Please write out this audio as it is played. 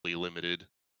limited.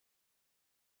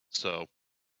 So,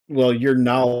 Well, your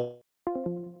knowledge.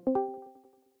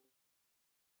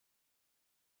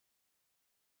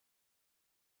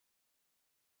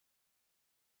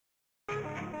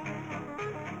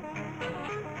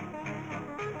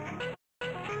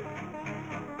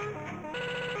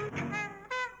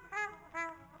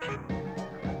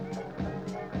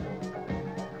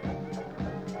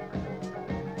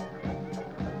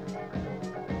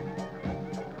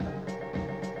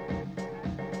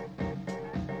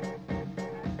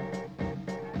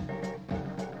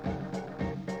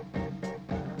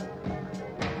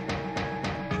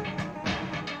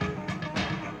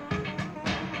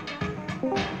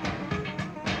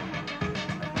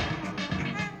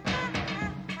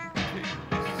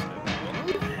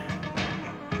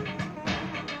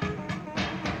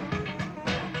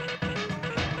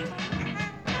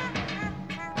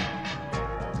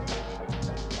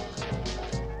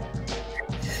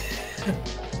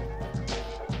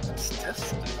 Let's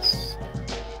test this.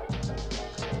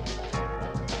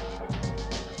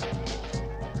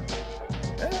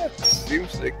 It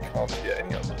seems they can't hear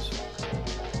any of us.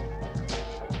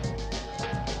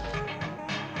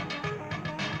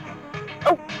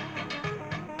 Oh!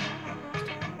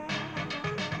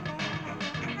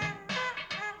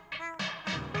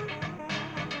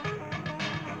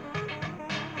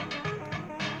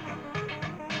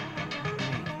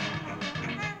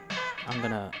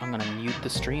 I'm gonna mute the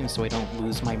stream so I don't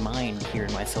lose my mind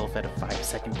hearing myself at a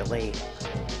 5-second delay.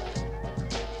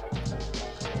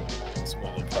 It's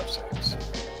more than 5 seconds.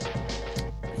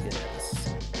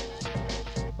 Yes.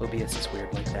 OBS is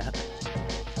weird like that.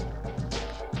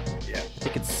 Yeah.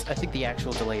 I think the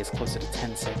actual delay is closer to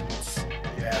 10 seconds.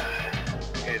 Yeah,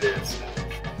 it is.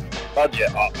 But yeah,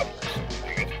 I'm also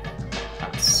doing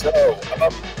it. So,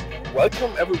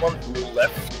 welcome everyone who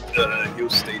left, who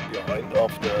stayed behind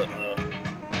after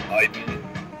Aiden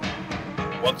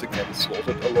once again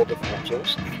slaughtered a lot of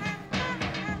monsters.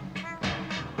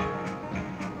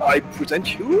 I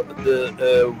present you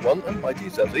the one and mighty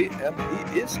Zazzy, and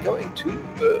he is going to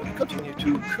continue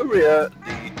to courier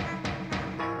the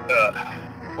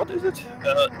what is it?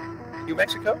 New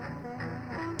Mexico?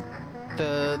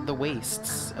 The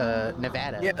wastes,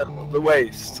 Nevada. Yeah, the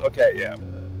wastes. Okay, yeah.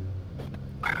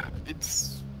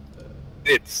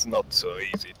 It's not so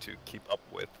easy to keep up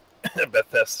with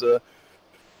Bethesda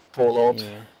Fallout,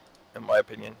 Yeah. in my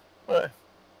opinion.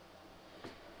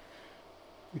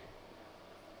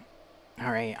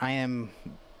 Alright, I am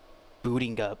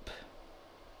booting up.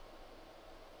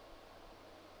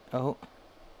 Oh.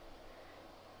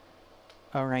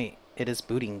 Alright, it is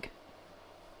booting.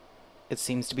 It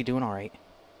seems to be doing alright.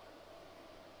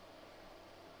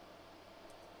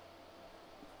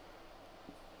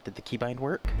 Did the keybind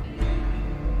work?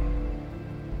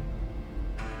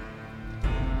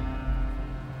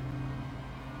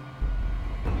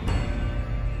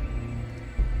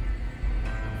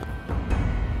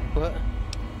 What?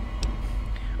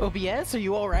 OBS, are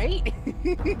you alright?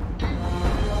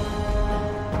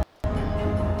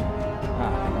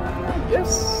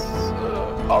 Yes,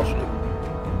 partially.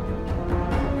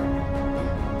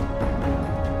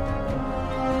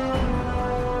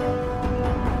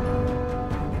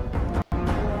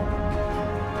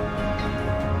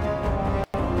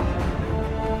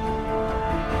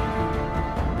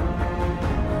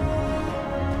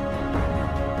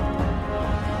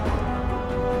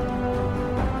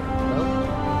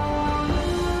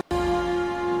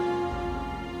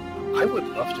 I would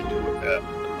love to do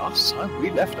last time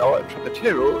we left our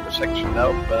Trapatero section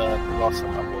now, but last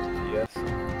time I wasn't here, so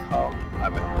I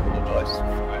apologize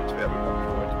to everyone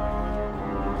for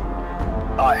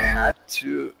it. I had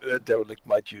to derelict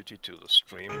my duty to the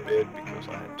stream bit because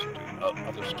I had to do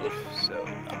other stuff, so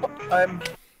I'm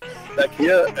back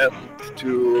here and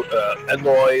to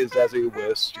annoy Zazzy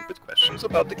with stupid questions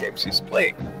about the games he's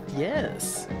playing.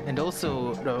 Yes, and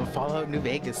also Fallout New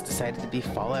Vegas decided to be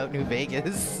Fallout New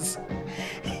Vegas.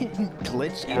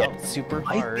 Glitched out super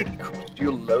hard.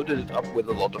 You loaded it up with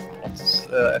a lot of mods,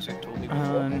 as you told me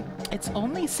before. It's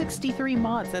only 63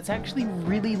 mods. That's actually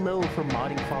really low for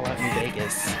modding Fallout New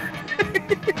Vegas.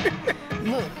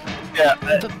 Look,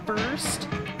 the first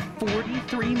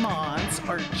 43 mods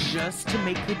are just to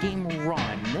make the game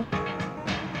run.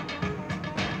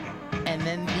 And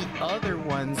then the other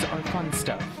ones are fun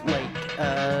stuff, like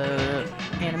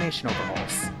animation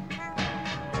overhauls.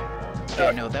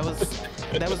 Yeah, no, that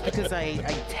was because I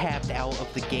tapped out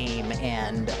of the game,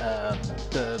 and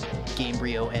the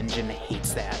Gamebryo engine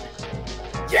hates that.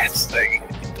 Yes,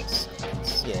 it does.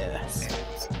 Yes.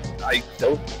 I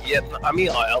don't yet. I mean,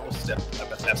 I understand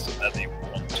Bethesda that they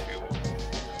want to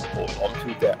hold on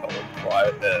to their own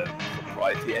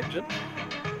proprietary engine.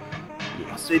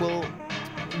 Yes. Well,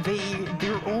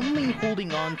 they're only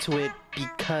holding on to it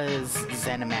because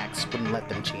ZeniMax wouldn't let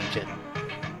them change it.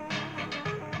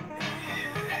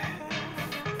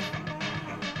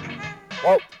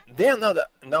 Well, they're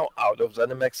now out of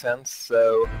ZeniMax hands,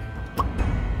 so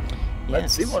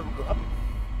let's see what will happen.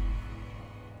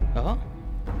 Uh-huh.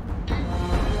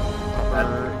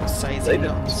 And sizing they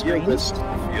up didn't the hear screen. this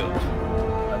field.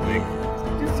 I think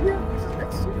this year, this is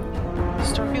next year.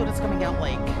 Starfield is coming out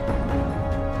like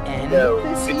end No, of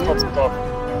this it's year? not stuff.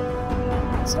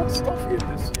 It's not Starfield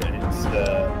this year. It's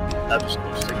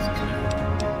underscore 6 this year.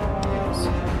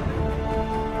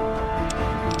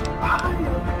 I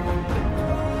am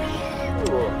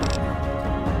sure.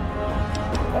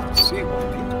 Let's see what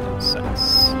people says.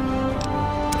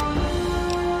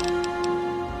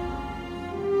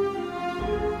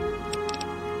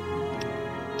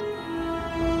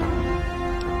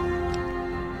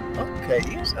 Okay,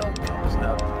 ESL comes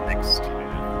out next year.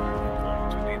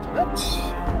 To the internet.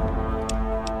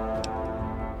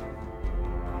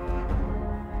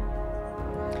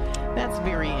 That's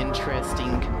very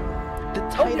interesting. The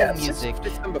title music. 6th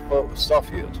December for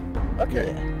Starfield. Okay.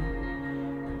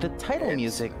 Yeah. The title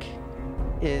music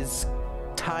is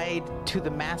tied to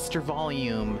the master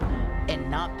volume and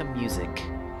not the music.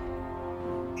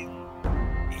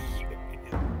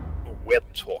 We're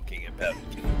talking about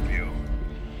review.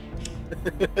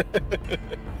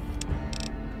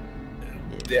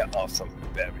 There are some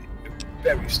very,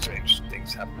 very strange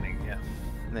things happening here.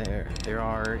 There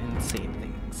are insane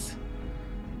things.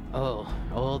 Oh,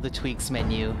 the tweaks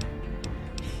menu.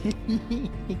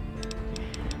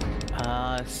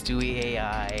 Stewie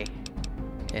AI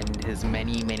and his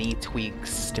many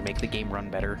tweaks to make the game run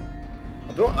better.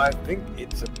 Although I think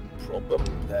it's a problem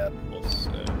that was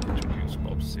introduced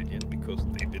by Obsidian because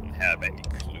they didn't have any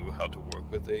clue how to work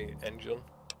with the engine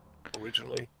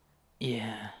originally.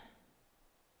 Yeah.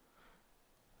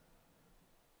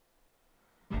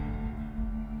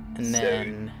 And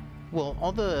then, well,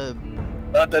 all the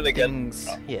then again, things,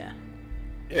 yeah.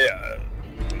 Yeah.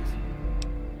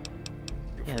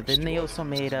 Yeah, then they also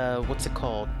made, what's it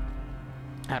called?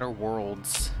 Outer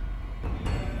Worlds.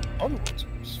 Outer Worlds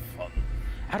was fun.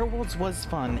 Outer Worlds was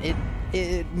fun.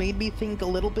 It made me think a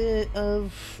little bit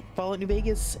of Fallout New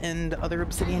Vegas and other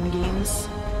Obsidian games.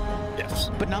 Yes.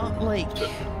 But not, like,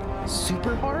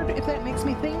 super hard, if that makes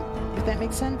me think. If that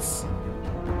makes sense.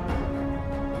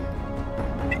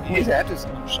 It had its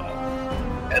own charm.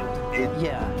 And it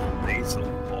plays a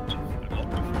lot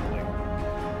differently.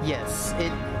 Yes,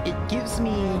 it gives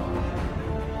me...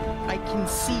 I can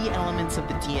see elements of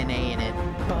the DNA in it,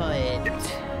 but...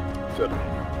 Yes, certainly.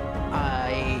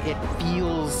 It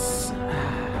feels...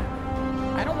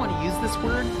 I don't want to use this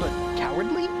word, but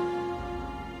cowardly?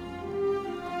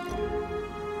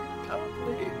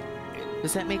 Cowardly?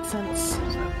 Does that make sense?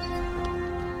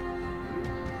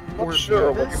 Not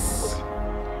sure nervous?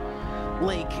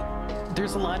 Like,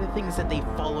 there's a lot of things that they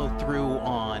follow through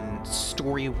on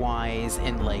story-wise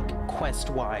and, like,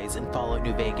 quest-wise in Fallout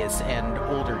New Vegas and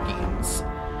older games.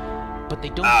 But they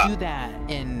don't do that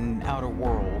in Outer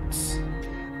Worlds.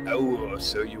 Oh,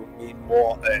 so you mean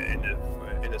more in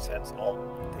a sense of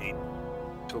they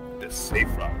took the safe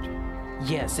route?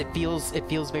 Yes, it feels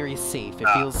very safe. It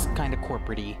feels kind of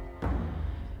corporate-y.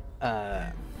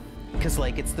 Because,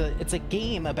 like, it's a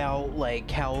game about,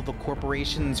 like, how the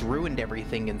corporations ruined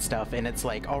everything and stuff, and it's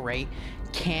like, alright,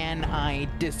 can I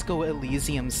Disco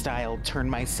Elysium style turn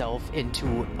myself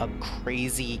into a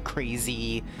crazy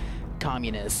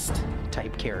communist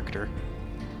type character?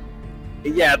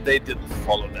 Yeah, they didn't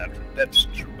follow that. That's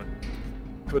true, but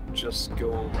could just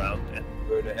go around and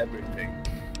murder everything.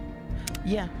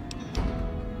 Yeah.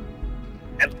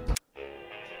 And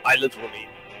I literally mean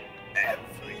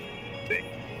everything.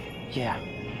 Yeah.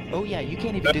 Oh yeah, you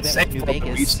can't even do that with New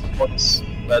Vegas. But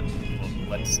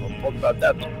let's not talk about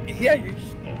that. Yeah, you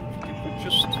could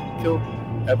just kill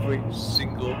every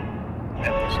single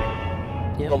NPC.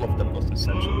 Yep. All of them was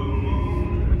essential.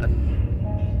 And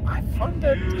I find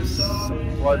that is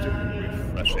surprisingly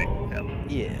refreshing.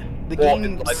 And yeah. The more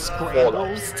game like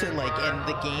scrambles to, like, end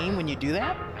the game when you do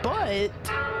that, but it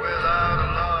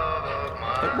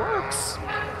works.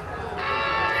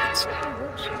 It certainly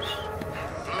works.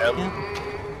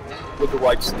 With the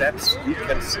right stats, you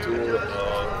can still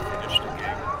finish the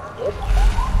game. Nope.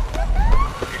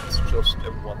 It's just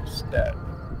a one stat.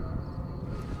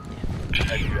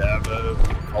 And you have a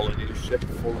colony ship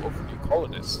full of new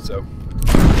colonists, so you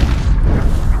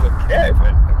don't care if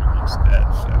everyone's dead,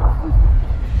 so...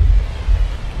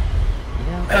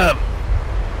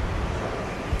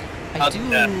 I I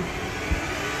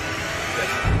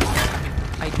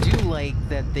do like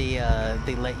that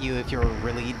they let you, if you're a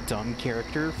really dumb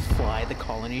character, fly the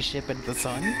colony ship into the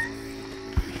sun.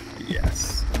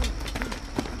 Yes.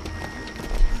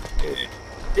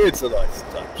 It's a nice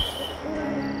touch.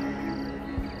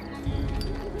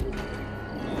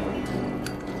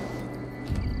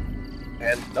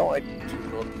 And now I do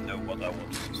not know what I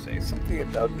wanted to say. Something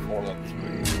about Fallout 3.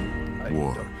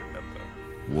 War. I don't remember.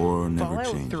 War never Fallout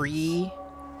changes. 3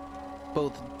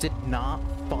 both did not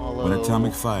follow When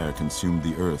atomic fire consumed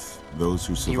the Earth, those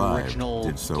who the survived original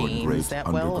did so in great games that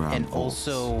well, underground and vaults.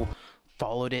 also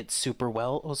followed it super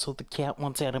well. Also, the cat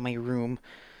wants out of my room.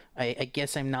 I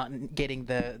guess I'm not getting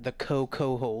the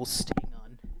co-host. Hang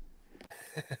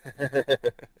on.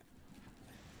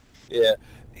 Yeah.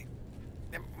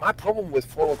 My problem with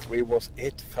Fallout 3 was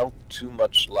it felt too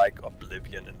much like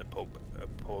Oblivion in the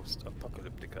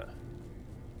post-apocalyptica.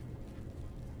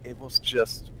 It was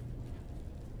just...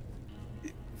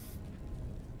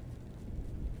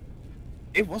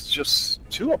 It was just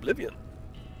too Oblivion,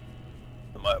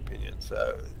 in my opinion,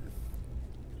 so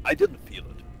I didn't feel it.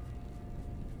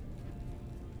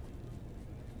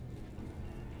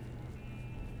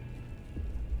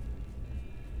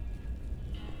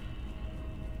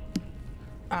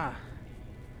 Ah,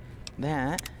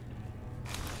 that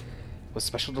was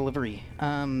special delivery.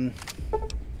 I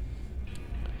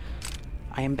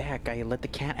am back. I let the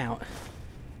cat out.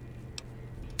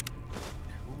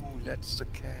 Who lets the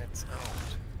cats out?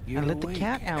 I let the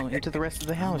cat out into the rest of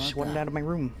the house. She wanted out of my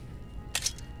room.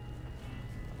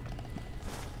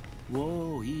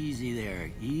 Whoa, easy there,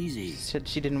 easy. Said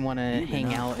she didn't want to You've been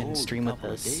hang out and cold stream a with couple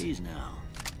of us. days now.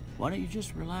 Why don't you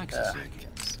just relax a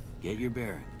second? Get your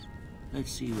bearings.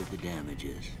 Let's see what the damage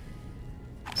is.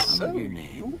 So, Your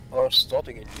name? you are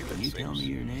starting a new Can you tell me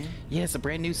your name? Yes, a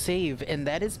brand new save, and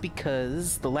that is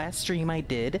because the last stream I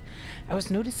did, I was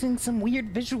noticing some weird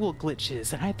visual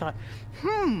glitches, and I thought,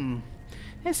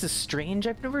 this is strange.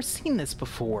 I've never seen this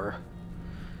before.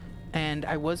 And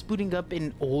I was booting up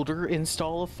an older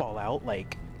install of Fallout,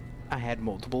 like I had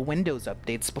multiple Windows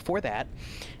updates before that,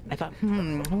 and I thought,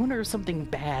 I wonder if something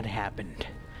bad happened.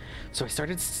 So I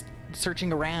started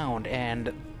searching around,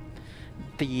 and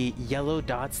the yellow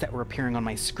dots that were appearing on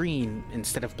my screen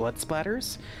instead of blood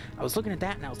splatters, I was looking at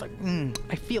that and I was like,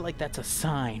 I feel like that's a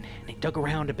sign. And I dug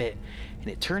around a bit, and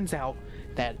it turns out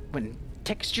that when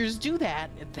textures do that,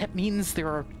 that means there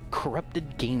are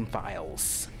corrupted game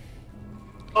files.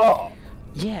 Oh!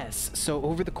 Yes, so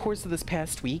over the course of this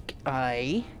past week,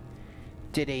 I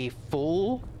did a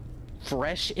full,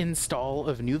 fresh install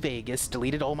of New Vegas,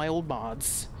 deleted all my old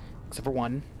mods, except for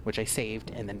one, which I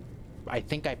saved, and then I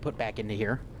think I put back into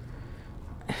here.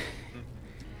 I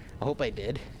hope I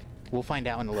did. We'll find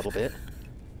out in a little bit.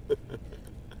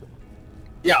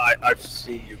 Yeah, I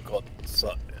see you got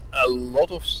a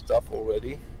lot of stuff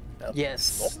already.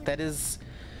 Yes, that is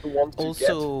Want to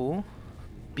also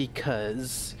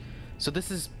because... So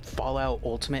this is Fallout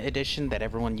Ultimate Edition that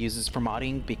everyone uses for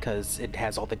modding because it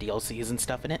has all the DLCs and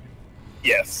stuff in it.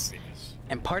 Yes. Yes.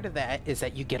 And part of that is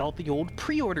that you get all the old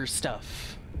pre-order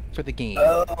stuff for the game.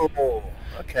 Oh,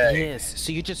 okay. Yes,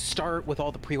 so you just start with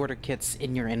all the pre-order kits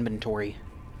in your inventory.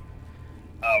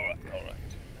 Alright, alright.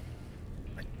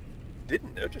 I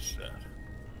didn't notice that.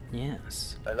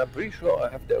 Yes. And I'm pretty sure I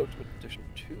have the Ultimate Edition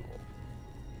too.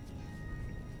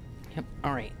 Yep,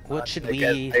 alright. What should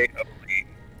Again, we... I only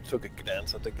took a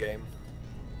glance at the game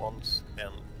once,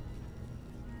 and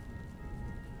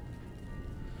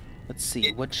Let's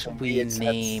see, what should for we me, it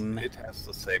name... It has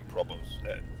the same problems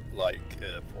like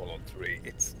Fallout 3.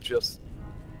 It's just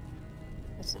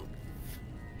doesn't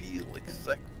feel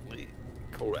exactly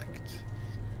correct.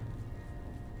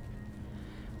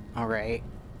 Alright.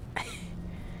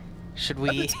 Should And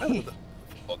we... it's better than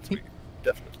Fallout 3,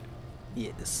 definitely.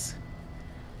 Yes.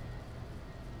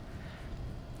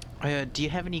 Do you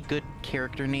have any good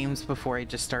character names before I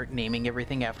just start naming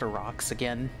everything after rocks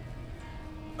again?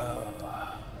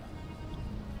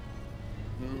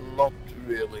 Not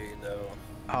really, no.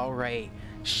 Alright,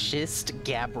 Schist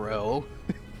Gabbro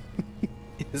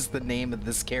is the name of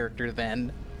this character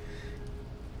then.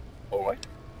 Alright.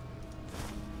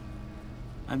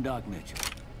 I'm Doc Mitchell.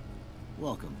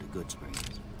 Welcome to Good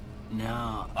Springs.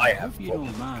 Now, I I have hope you don't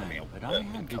problems mind, coming up but with I that,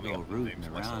 had to coming go up with rooting names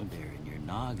around myself. there in your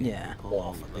noggin Yeah. to pull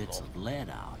all the bits of lead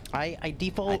out. I I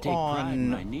default take pride in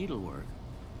my on needlework.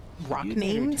 rock You better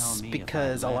names tell me if I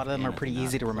because a lot left of them are pretty anything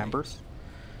easy out to of remember. place.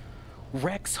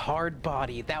 Rex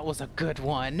Hardbody, that was a good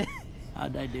one.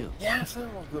 How'd I do? Yes,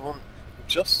 that was the one.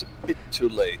 Just a bit too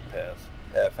late,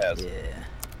 Faz. Yeah,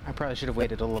 I probably should have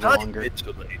waited a little Not a longer. bit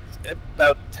too late.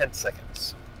 About 10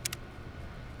 seconds.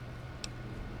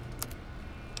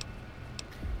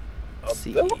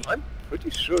 see. Though I'm pretty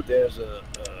sure there's a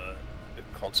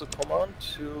console command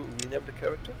to rename the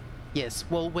character. Yes,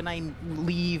 well, when I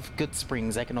leave Good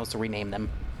Springs, I can also rename them.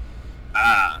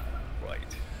 Ah, right.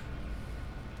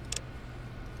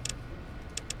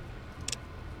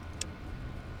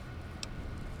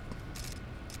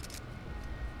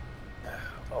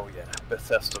 Oh yeah,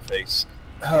 Bethesda face.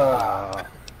 Ah.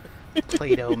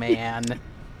 Play-Doh man.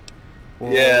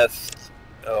 Whoa. Yes.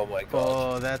 Oh my god.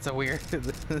 Oh, that's a weird...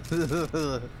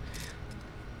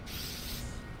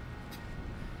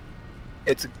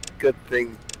 It's a good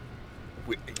thing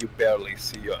you barely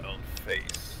see your own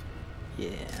face.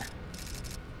 Yeah.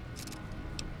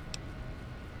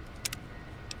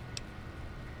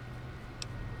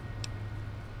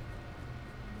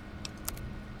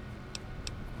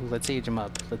 Ooh, let's age him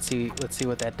up. Let's see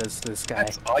what that does to this guy.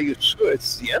 Are you sure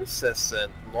it's the ancestor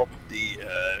and not the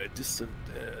distant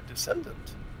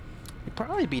descendant? He'd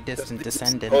probably be distant This is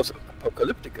descendant.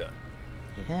 Post-apocalyptica.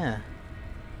 Yeah.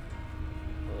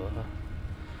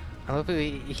 I love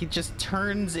it. He just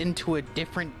turns into a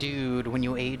different dude when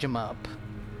you age him up.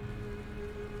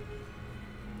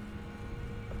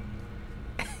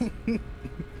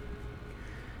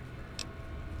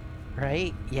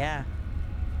 Right? Yeah.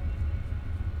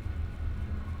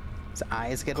 His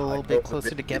eyes get a little bit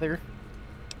closer together.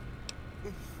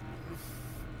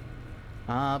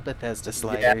 Ah, Bethesda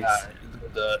sliders. Yeah,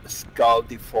 the skull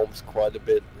deforms quite a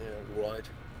bit. Yeah, right.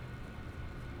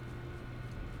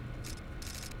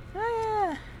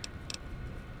 Ah,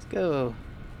 let's go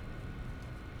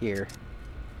here.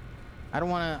 I don't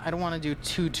wanna do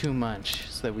too much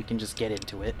so that we can just get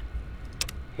into it.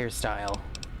 Hairstyle.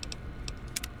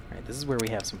 Alright, this is where we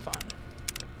have some fun.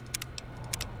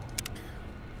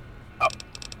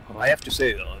 I have to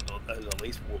say, at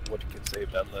least what you can say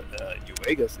about New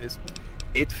Vegas is,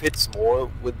 it fits more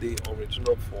with the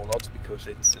original Fallouts because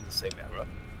it's in the same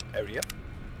area,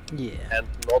 Yeah. and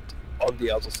not on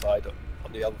the other side of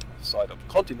the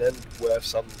continent where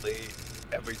suddenly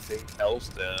everything else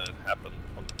that happened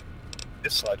on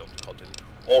this side of the continent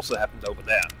also happened over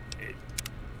there.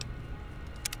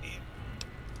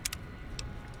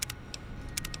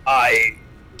 I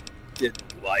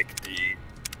didn't like the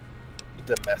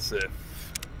massive.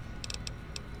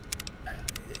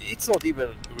 It's not even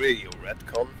really a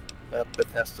retcon that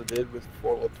Bethesda did with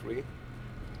Fallout 3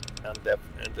 and the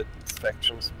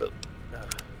factions, but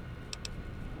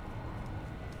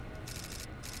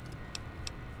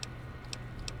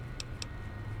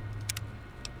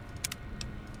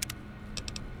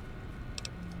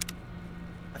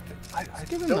I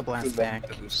give him don't the blast remember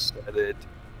back. who said it.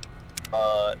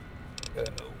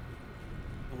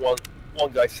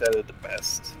 One guy said it the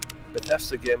best.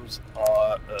 Bethesda games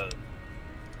are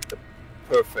the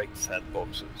perfect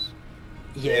sandboxes.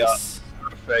 Yes. They are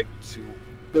perfect to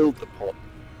build upon.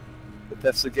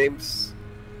 Bethesda games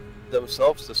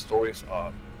themselves, the stories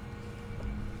are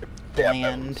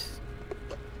Bland.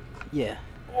 Yeah.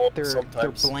 Or They're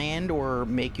sometimes, bland or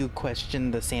make you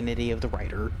question the sanity of the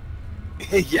writer.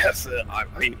 yes, I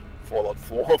mean Fallout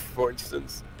 4, for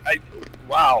instance.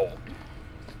 Wow.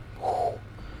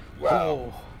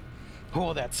 Wow.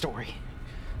 Oh, that story.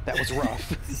 That was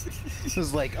rough. It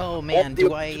was like, oh man,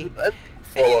 do I...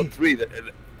 Fallout 3,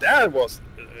 that was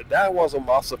a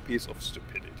masterpiece of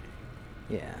stupidity.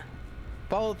 Yeah.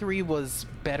 Fallout 3 was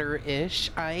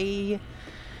better-ish. It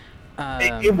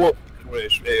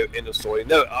was in the story.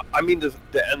 No, I mean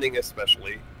the ending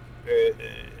especially,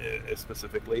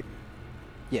 specifically.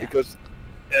 Yeah. Because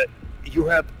you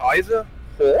had either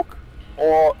Hawk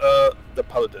or the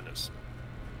Paladinus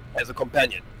as a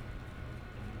companion.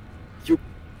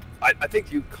 I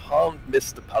think you can't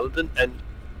miss the Paladin, and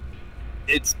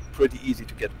it's pretty easy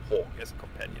to get Hawk as a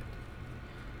companion.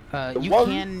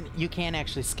 You can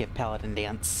actually skip Paladin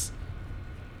Dance.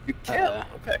 You can?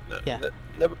 Okay. Yeah.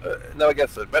 Never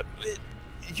guessed it. But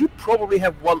you probably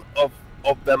have one of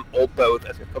them or both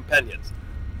as your companions.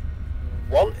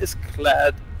 One is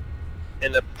clad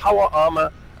in a power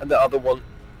armor, and the other one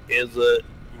is a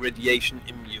radiation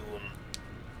immune,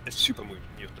 a super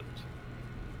mutant.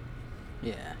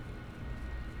 Yeah.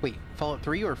 Wait, Fallout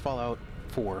 3 or Fallout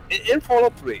 4? In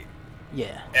Fallout 3.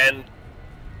 Yeah.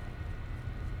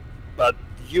 But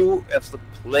you, as the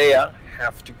player,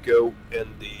 have to go in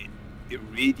the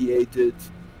irradiated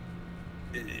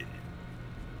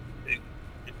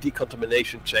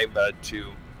decontamination chamber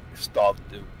to start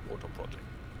the water project.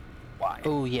 Why?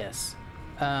 Oh yes.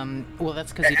 Well,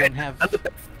 that's because you don't have. And the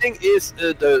best thing is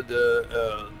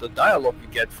the dialogue you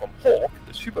get from Hawk,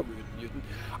 the super mutant.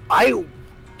 I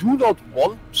do not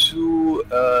want to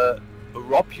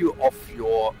rob you of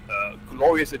your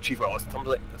glorious achievement or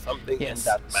something Yes. in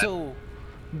that manner. So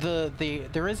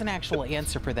There is an actual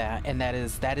answer for that, and that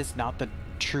is not the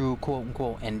true quote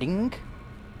unquote ending.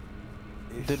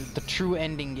 The true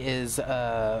ending is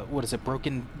what is it?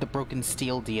 The Broken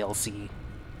Steel DLC.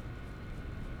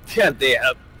 Yeah, they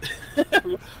had.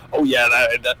 Oh yeah,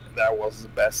 that was the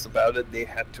best about it. They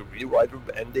had to rewrite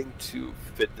the ending to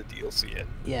fit the DLC in.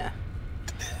 Yeah.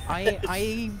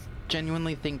 I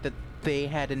genuinely think that they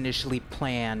had initially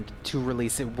planned to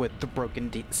release it with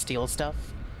the Steel stuff.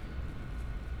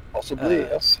 Possibly,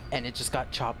 yes. And it just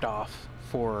got chopped off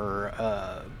for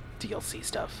DLC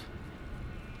stuff.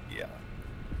 Yeah.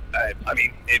 I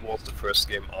mean, it was the first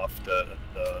game after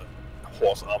the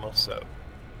horse armor, so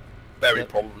very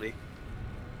probably.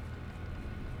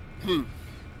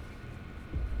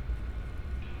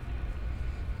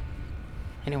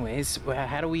 Anyways,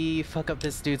 how do we fuck up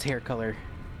this dude's hair color?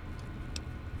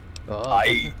 Oh.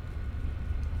 I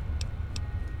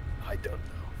don't know.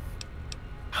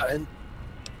 And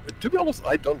to be honest,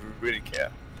 I don't really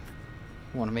care.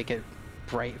 Want to make it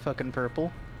bright fucking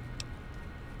purple?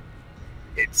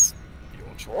 It's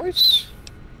your choice.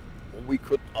 We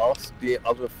could ask the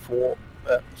other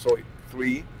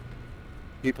three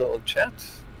people in chat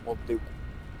what they would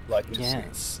like to see.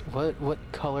 Yes. What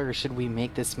color should we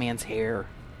make this man's hair?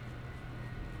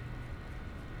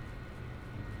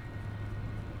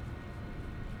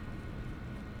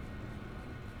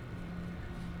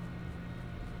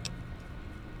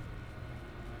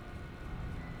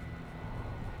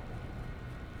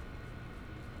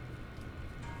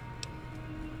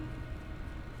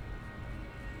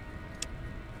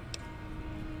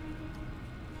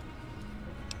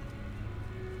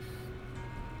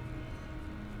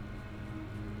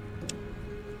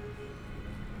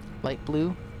 Light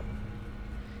blue?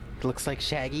 It looks like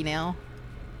Shaggy now?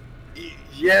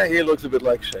 Yeah, he looks a bit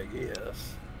like Shaggy,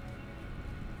 yes.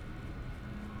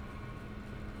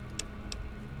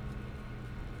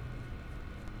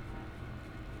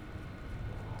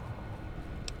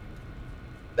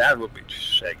 That would be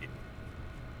Shaggy.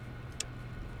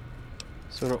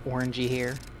 Sort of orangey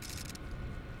hair.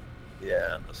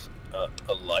 Yeah,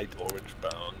 a light orange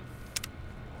brown.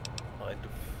 Kind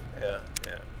of, yeah.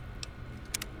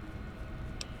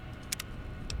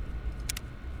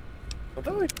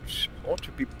 Although it ought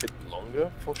to be a bit longer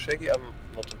for Shaggy, I'm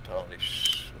not entirely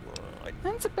sure.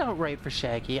 That's about right for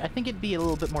Shaggy. I think it'd be a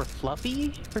little bit more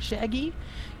fluffy for Shaggy,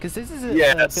 because this is a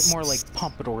bit more like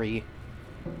pompadour-y.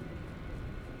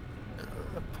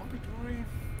 Pompadour-y?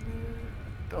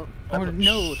 Or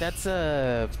no, that's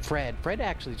Fred. Fred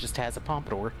actually just has a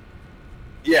pompadour.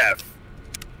 Yeah.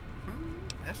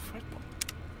 That's Fred.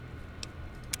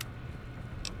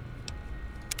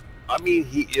 I mean,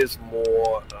 he is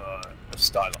more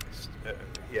stylized.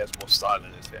 He has more style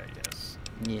in his hair, yes.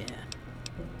 Yeah.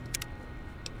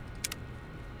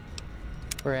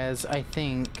 Whereas I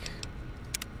think...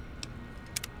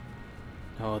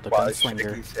 Oh, the gunslinger.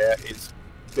 Shaggy's hair is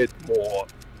a bit more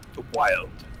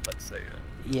wild, let's say.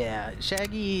 Yeah,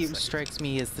 Shaggy strikes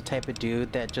me as the type of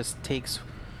dude that just takes...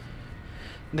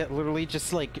 That literally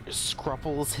just, like,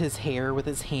 scruffles his hair with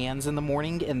his hands in the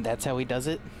morning, and that's how he does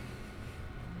it.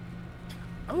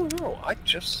 Oh no, I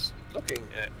just looking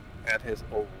at his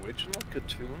original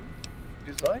cartoon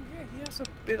design. Yeah, he has a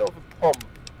bit of a pomp.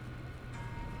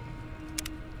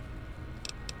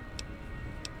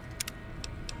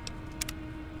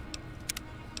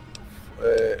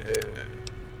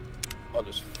 On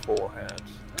his forehead.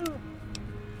 Oh.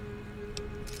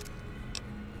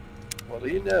 What do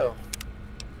you know?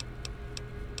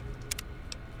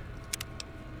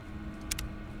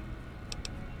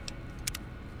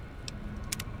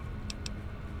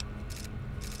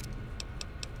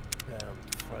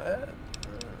 Fred?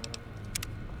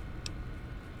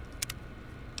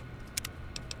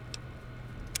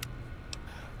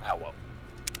 Ah, well.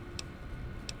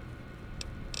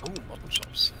 Oh, mutton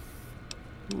chops.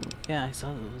 Ooh, yeah, I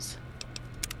saw those.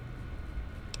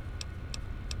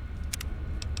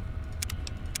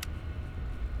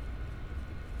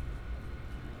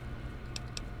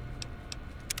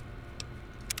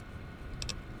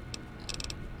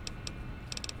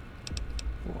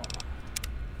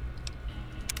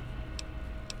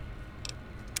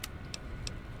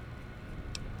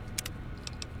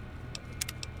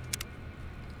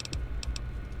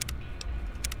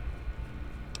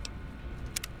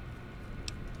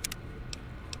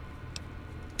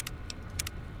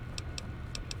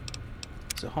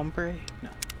 Is it Hombre? No.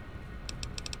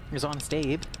 There's Honest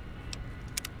Abe.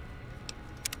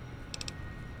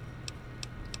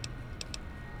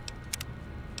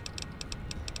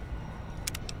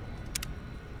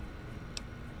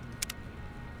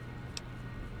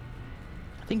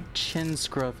 think chin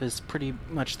scruff is pretty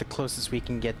much the closest we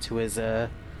can get to his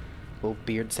little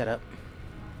beard setup.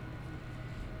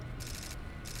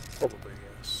 Probably,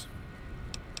 yes.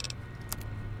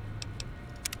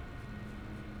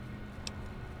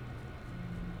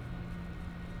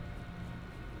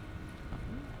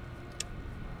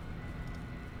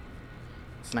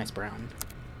 It's nice brown.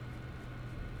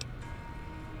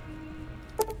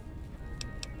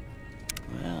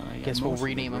 Well, I Guess we'll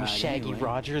rename him Shaggy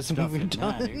Rogers when we're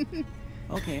done.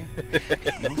 Okay.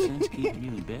 No sense keeping you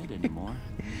in bed anymore.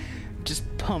 Just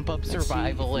pump up Let's see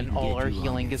survival if we and can all get our you on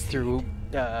healing your is through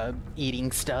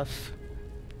eating stuff.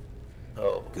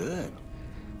 Oh, Good.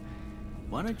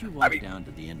 Why don't you walk down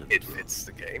to the end of the it room, fits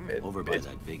the game. over by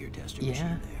that vigor tester Yeah.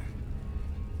 machine there.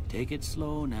 Take it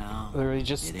slow now. Literally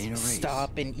just It ain't a race.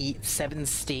 stop and eat 7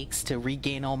 steaks to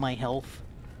regain all my health.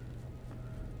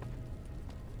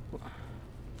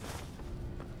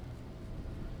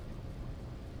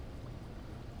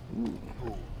 Ooh,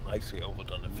 nicely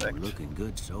overdone effect. You're looking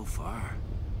good so far.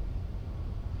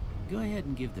 Go ahead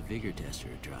and give the vigor tester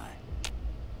a try.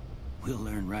 We'll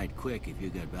learn right quick if you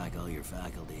got back all your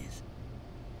faculties.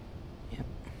 Yep.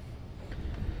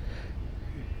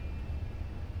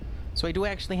 So I do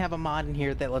actually have a mod in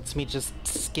here that lets me just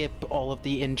skip all of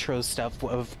the intro stuff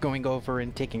of going over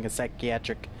and taking a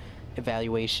psychiatric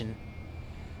evaluation.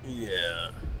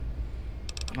 Yeah.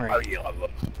 Oh Alright. yeah, I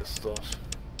love this stuff.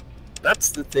 That's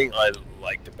the thing I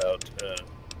liked about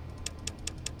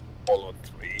Fallout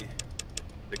 3.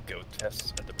 The go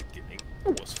tests at the beginning.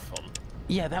 It was fun.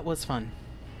 Yeah, that was fun.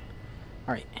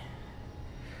 Alright.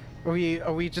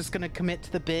 Are we just gonna commit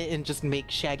to the bit and just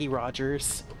make Shaggy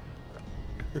Rogers?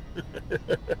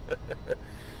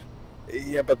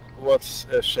 Yeah, but what's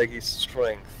Shaggy's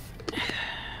strength?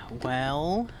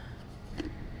 Well...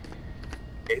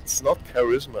 It's not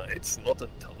charisma, it's not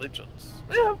intelligence.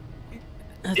 Yeah,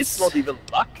 it's That's- not even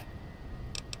luck.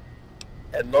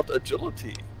 And not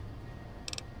agility.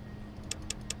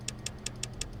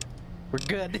 We're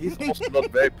good. He's also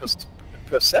not very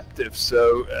perceptive,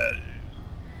 so...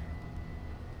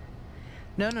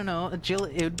 No.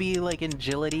 Agility. It would be like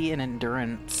agility and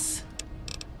endurance,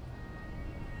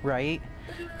 right?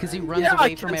 Because he runs Yeah, I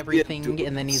away from can see everything,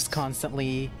 and then he's endurance.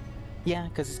 constantly, yeah,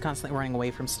 because he's constantly running away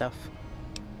from stuff.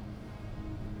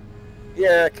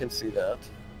 yeah, I can see that.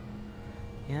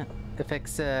 Yeah,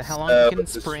 affects how long you can But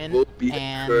this sprint will be a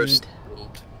and cursed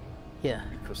build, yeah.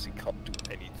 because he can't do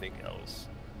anything else.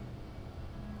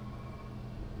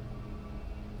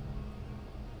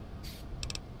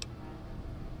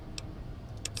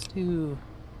 Let's do.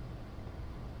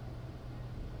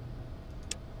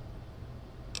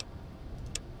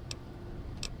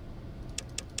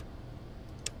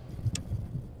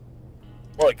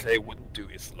 What Clay wouldn't do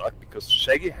is luck, because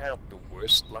Shaggy had the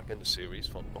worst luck in the series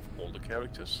of all the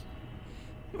characters.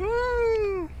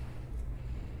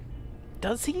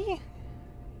 Does he?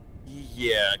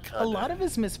 Yeah, kinda. A lot of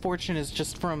his misfortune is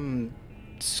just from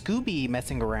Scooby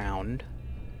messing around.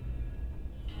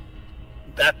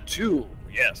 That too,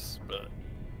 yes, but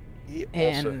he also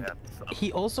And had some.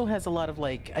 he also has a lot of,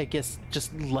 like, I guess,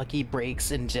 just lucky breaks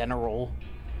in general.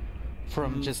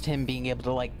 From just him being able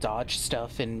to, like, dodge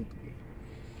stuff and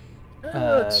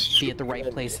That's be at the true, right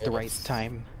and place at the right yes.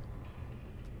 time.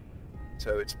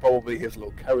 So it's probably his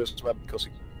low charisma because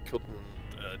he couldn't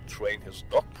train his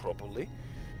dog properly.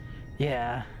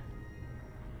 Yeah.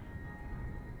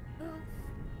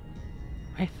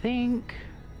 I think...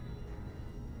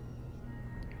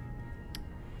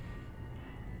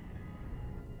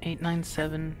 Eight, nine,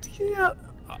 seven. Yeah,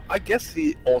 I guess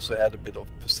he also had a bit of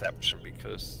perception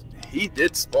because he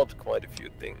did spot quite a few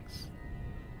things.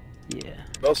 Yeah.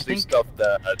 Mostly I think- stuff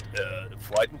that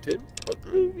frightened him, but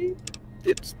he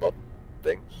did spot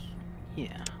things.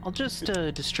 Yeah. I'll just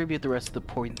distribute the rest of the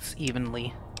points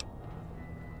evenly.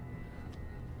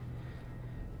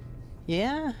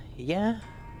 Yeah.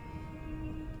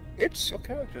 It's your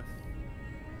character.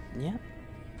 Yeah.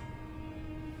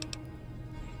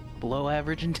 Below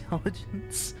average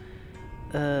intelligence.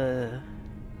 I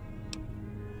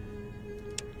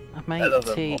might Better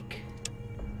than take...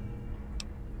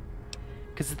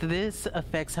 Because this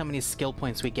affects how many skill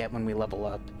points we get when we level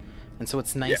up. And so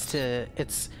it's nice to...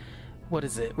 It's... What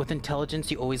is it? With intelligence,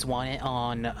 you always want it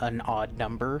on an odd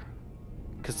number.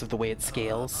 Because of the way it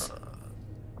scales.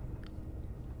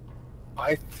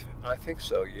 I think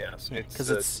so, yes.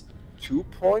 Because It's it's... 2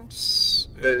 points.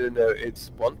 No,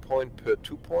 it's 1 point per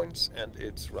 2 points, and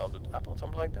it's rounded up or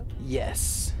something like that.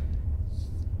 Yes.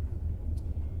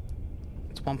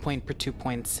 It's 1 point per 2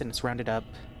 points, and it's rounded up.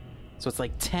 So it's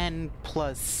like 10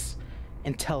 plus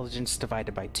intelligence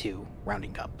divided by 2,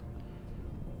 rounding up.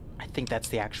 I think that's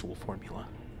the actual formula.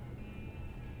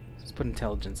 Let's put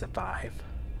intelligence at 5.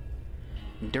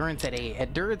 Endurance at 8.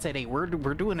 Endurance at 8. We're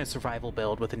doing a survival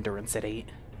build with endurance at 8.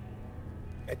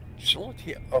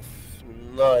 Agility of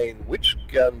 9. Which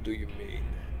gun do you mean?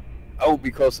 Oh,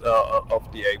 because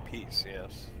of the APs,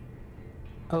 yes.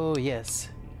 Oh, yes.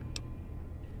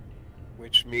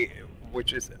 Which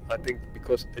is, I think,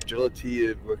 because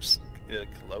agility works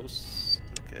close,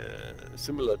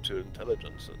 similar to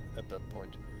intelligence at that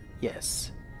point.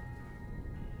 Yes.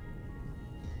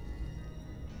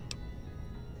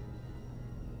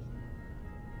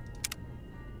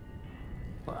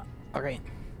 Well, all right.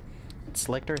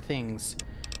 Select our things.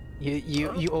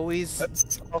 You always.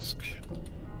 Let's ask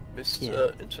Mr.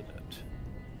 Yeah. Internet.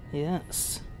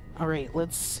 Yes. All right.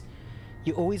 Let's.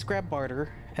 You always grab barter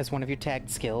as one of your tagged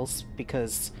skills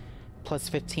because plus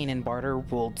 15 in barter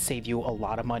will save you a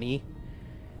lot of money.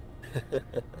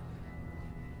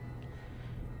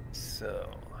 So,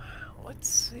 let's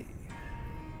see.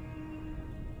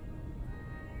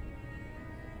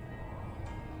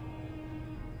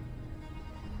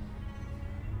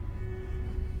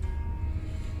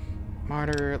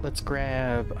 Martyr, let's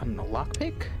grab, I don't know,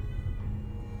 lockpick?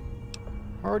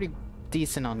 Already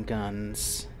decent on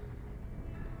guns.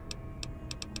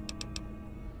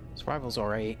 Survival's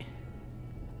alright.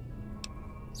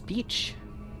 Speech.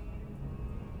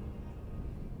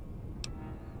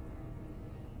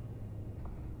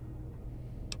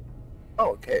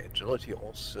 Oh, okay. Agility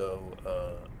also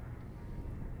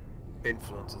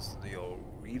influences your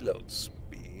reload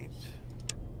speed.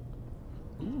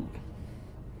 Ooh.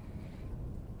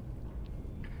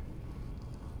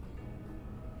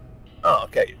 Oh,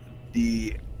 okay.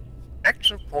 The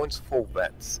action points for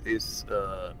vets is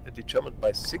determined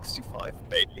by 65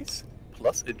 base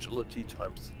plus agility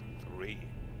times 3.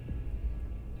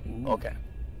 Ooh. Okay.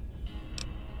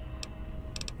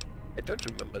 I don't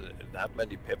remember that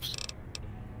many pips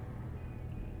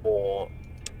or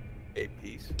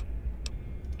APs.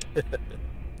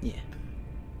 Yeah.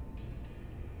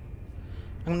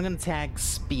 I'm gonna tag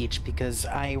speech because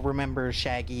I remember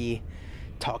Shaggy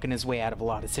talking his way out of a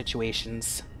lot of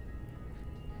situations.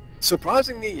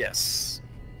 Surprisingly, yes.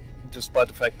 Despite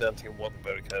the fact that he wasn't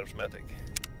very charismatic.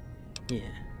 Yeah.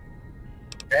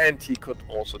 And he could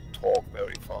also talk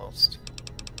very fast.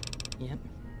 Yep.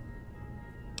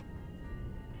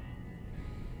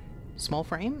 Small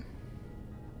frame?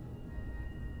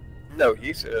 No,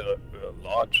 he's a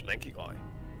large, lanky guy.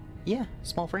 Yeah,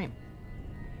 small frame.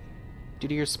 Due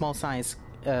to your small size,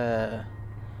 yeah,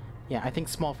 I think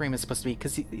small frame is supposed to be,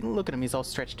 because look at him, he's all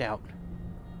stretched out.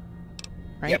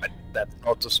 Right? Yeah, but that's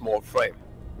not a small frame.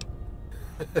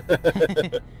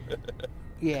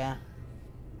 Yeah.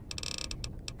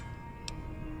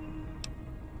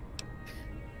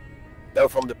 No,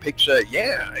 from the picture,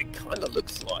 yeah, it kind of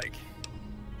looks like.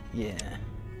 Yeah.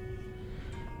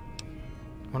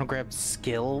 I want to grab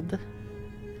skilled.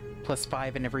 Plus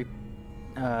 5 in every...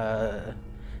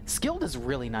 Skilled is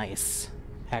really nice,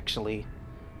 actually.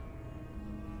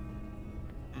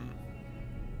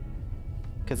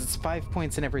 Because it's 5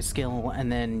 points in every skill, and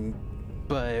then...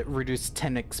 But reduce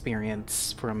 10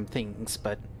 experience from things,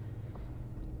 but...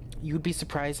 You'd be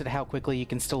surprised at how quickly you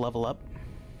can still level up.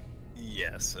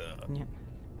 Yes, Yeah.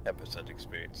 10%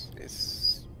 experience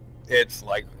is... It's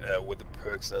like with the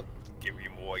perks that give you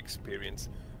more experience.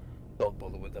 Don't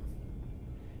bother with them.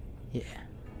 Yeah.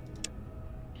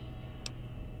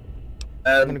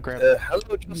 And gonna grab-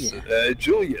 hello,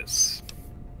 Julius.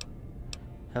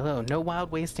 Hello, no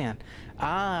wild wasteland.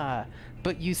 Ah,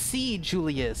 but you see,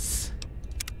 Julius.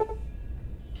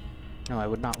 No, I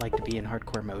would not like to be in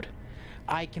hardcore mode.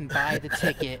 I can buy the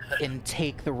ticket and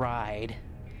take the ride.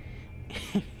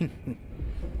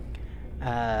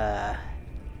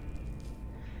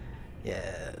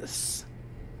 Yes.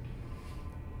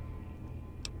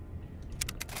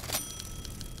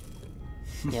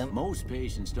 Yep. Most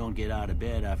patients don't get out of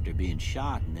bed after being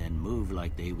shot and then move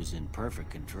like they was in perfect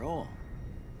control.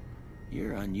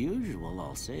 You're unusual,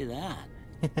 I'll say that.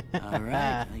 All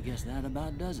right, I guess that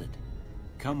about does it.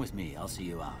 Come with me, I'll see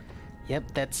you out.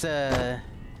 Yep, that's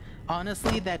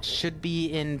honestly that should be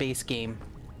in base game.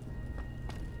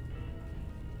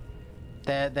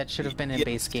 That should have been in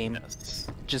base game. Yes.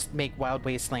 Just make Wild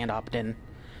Wasteland opt-in.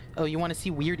 Oh, you want to see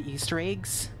weird Easter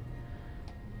eggs?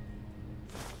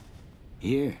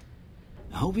 Here.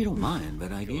 I hope you don't mind,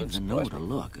 but I gave let's the go. note a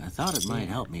look. I thought it might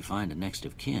help me find a next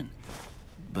of kin.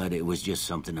 But it was just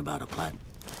something about a plat.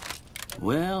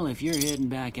 Well, if you're heading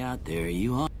back out there,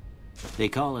 you ought... They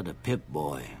call it a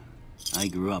Pip-Boy. I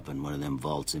grew up in one of them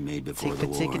vaults they made before Take the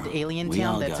the war. ticket to Alien We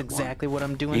all Town. That's got exactly one. what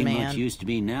I'm doing, Ain't man. much used to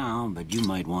be now, but you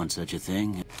might want such a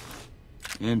thing.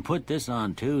 And put this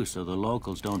on, too, so the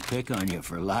locals don't pick on you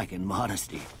for lacking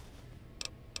modesty.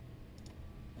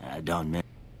 Don't miss.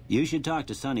 You should talk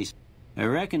to Sonny. I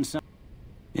reckon some...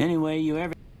 Anyway, you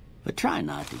ever... But try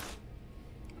not to.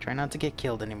 Try not to get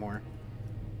killed anymore.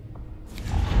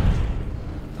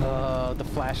 Oh, the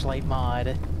flashlight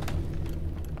mod.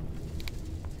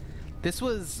 This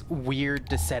was weird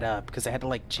to set up because I had to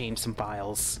like change some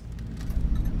files.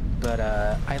 But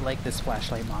I like this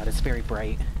flashlight mod. It's very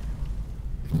bright.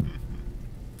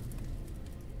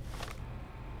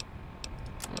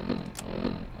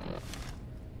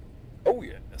 Oh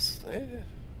yes,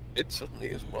 it certainly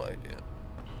is bright, yeah.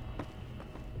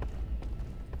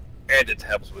 And it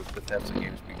helps with Bethesda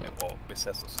games being, or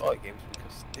Bethesda side games,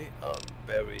 because they are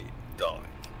very dark.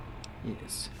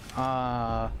 Yes.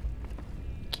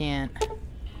 Can't.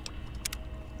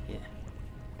 Yeah.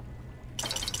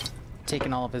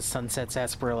 Taking all of his Sunset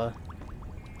Sarsaparilla.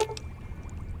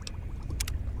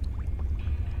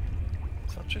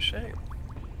 Such a shame.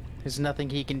 There's nothing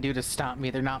he can do to stop me.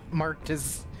 They're not marked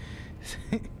as...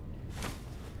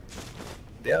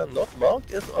 They are not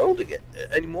marked as owned again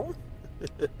anymore.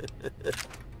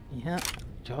 Yeah.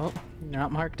 Joe, they're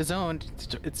not marked as owned.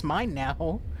 It's mine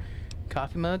now.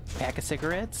 Coffee mug, pack of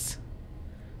cigarettes.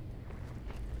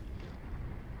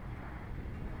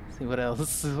 See what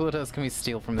else? What else can we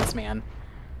steal from this man?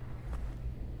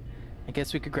 I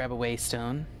guess we could grab a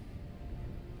waystone.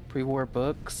 Pre-war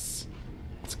books.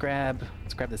 Let's grab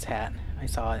this hat. I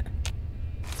saw it.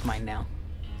 It's mine now.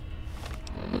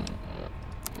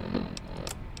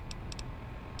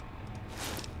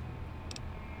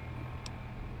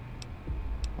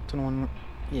 One.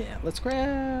 Yeah, let's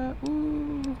grab.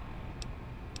 Ooh.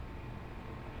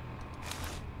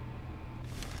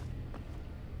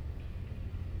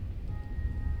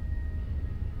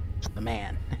 The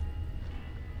man.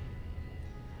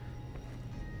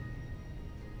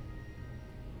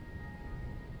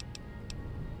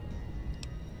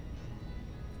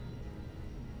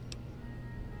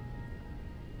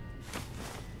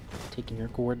 Taking your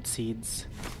gourd seeds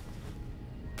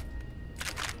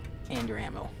and your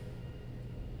ammo.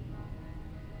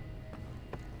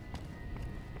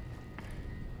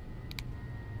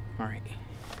 Alright.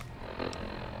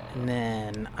 And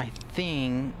then I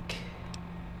think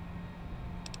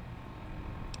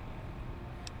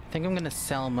I'm gonna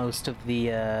sell most of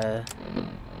the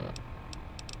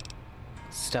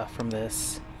stuff from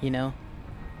this, you know?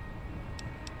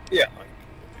 Yeah.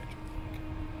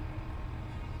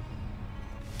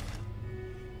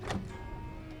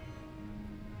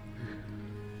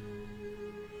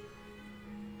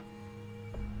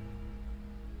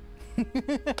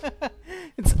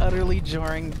 It's utterly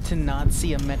jarring to not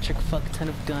see a metric fuck ton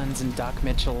of guns in Doc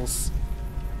Mitchell's.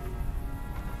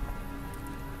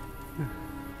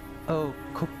 Oh,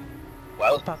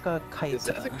 Well, Kopaka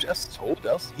Kaita. Zazzy just told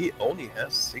us he only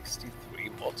has 63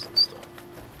 mods installed.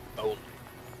 Only.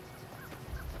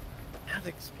 That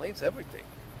explains everything,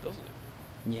 doesn't it?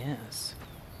 Yes.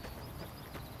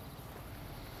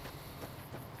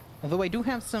 Although I do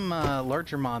have some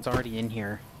larger mods already in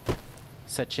here.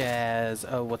 Such as,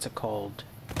 oh, what's it called?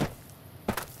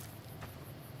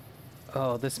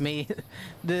 Oh, this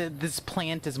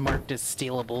plant is marked as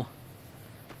stealable.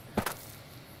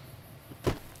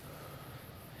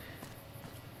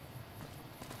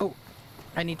 Oh,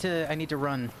 I need to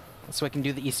run so I can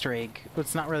do the Easter egg. Well,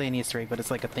 it's not really an Easter egg, but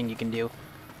it's like a thing you can do.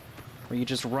 Where you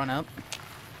just run up.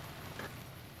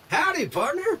 Howdy,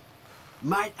 partner.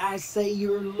 Might I say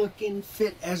you're looking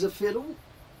fit as a fiddle?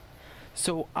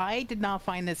 So I did not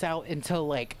find this out until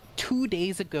like 2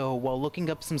 days ago while looking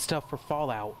up some stuff for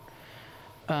Fallout.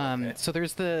 Okay. So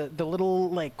there's the little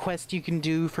like quest you can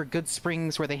do for Good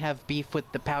Springs where they have beef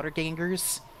with the powder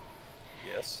gangers.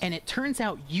 Yes. And it turns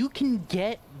out you can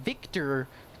get Victor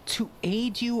to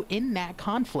aid you in that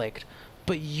conflict,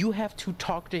 but you have to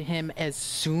talk to him as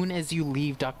soon as you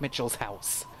leave Doc Mitchell's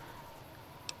house.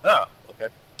 Ah, okay.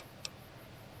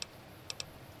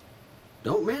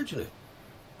 Don't mention it.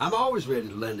 I'm always ready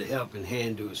to lend a helping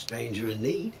hand to a stranger in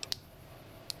need.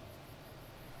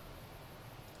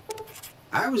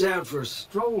 I was out for a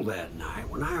stroll that night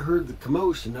when I heard the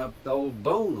commotion up the old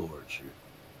bone orchard.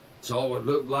 Saw what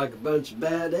looked like a bunch of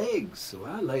bad eggs, so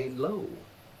I laid low.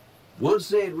 Once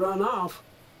they'd run off,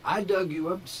 I dug you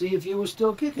up to see if you were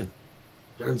still kicking.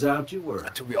 Turns out you were.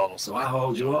 To be honest, so I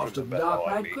hauled you off to the dock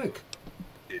right quick.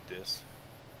 Did this.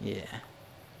 Yeah.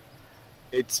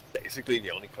 It's basically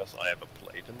the only quest I ever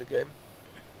played in the game.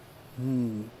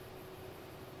 Hmm.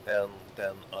 And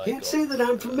then I Can't say that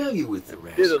I'm familiar with the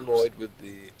rest. Get annoyed with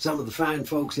the... Some of the fine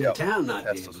folks in town might be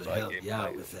that's able the to help game you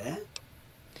out with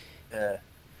that.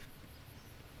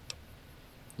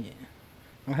 Yeah.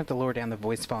 I'll have to lower down the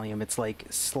voice volume. It's like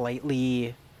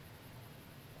slightly.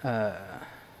 I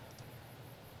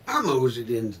moseyed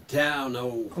into town,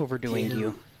 Overdoing 10,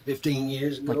 you. 15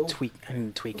 years ago. Like I need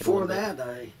to tweak it a Before little bit.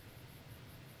 that,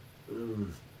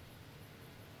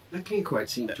 I can't quite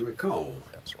seem to recall.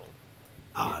 That's wrong.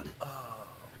 Odd.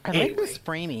 I like Anyway, this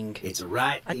framing. It's a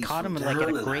right I east caught him from like at a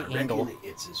town, and great I reckon angle.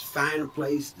 It's as fine a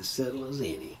place to settle as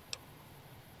any.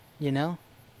 You know?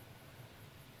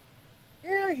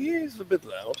 Yeah, he is a bit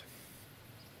loud.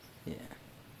 Yeah.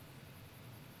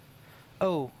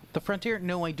 Oh, the Frontier?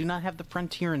 No, I do not have the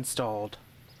Frontier installed.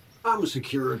 I'm a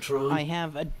Securitron. I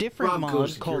have a different Bronco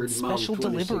mod called Security Model Special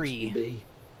 26 Delivery, DB.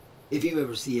 If you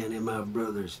ever see any of my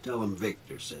brothers, tell them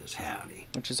Victor says howdy.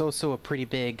 which is also a pretty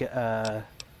big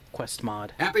quest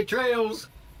mod, Happy trails!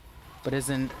 but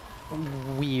isn't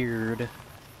weird.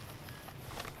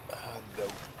 No.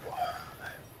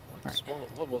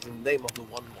 What was the name of the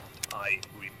one mod? I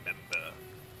remember.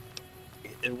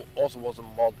 It also was a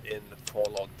mod in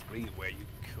Fallout 3 where you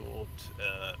could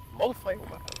modify your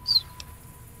weapons.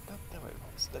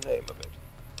 What's the name of it?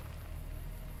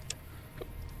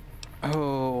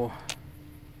 Oh,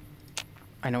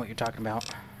 I know what you're talking about.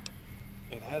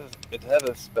 It had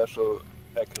a special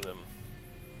acronym.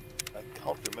 I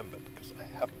can't remember because I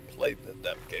haven't played that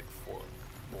damn game for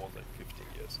more than 15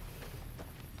 years.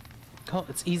 Oh,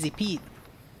 it's Easy Pete.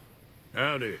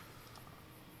 Howdy.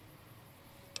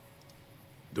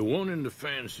 The one in the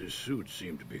fancy suit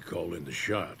seemed to be calling the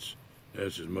shots.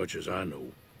 That's as much as I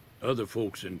know. Other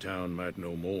folks in town might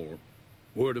know more.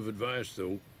 Word of advice,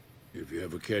 though. If you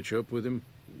ever catch up with him,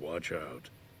 watch out.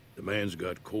 The man's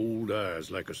got cold eyes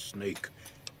like a snake.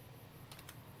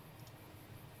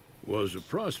 Was a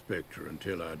prospector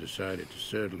until I decided to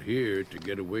settle here to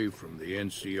get away from the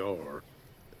NCR.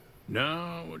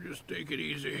 Now, we'll just take it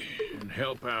easy and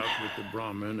help out with the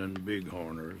Brahmin and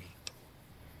Bighorners.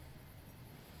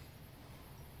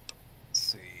 Let's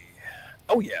see.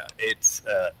 Oh yeah, it's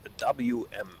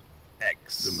WMX.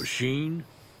 The machine?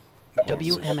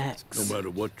 WMX. No matter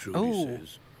what Trudy Oh.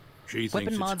 says, she Weapon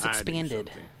thinks mods it's hiding expanded.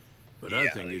 something. But I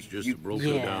Yeah, think it's just you- a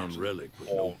broken Yeah. down relic with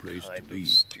no All place to kind be. of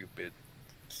stupid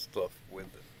stuff with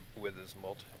this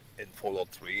mod in Fallout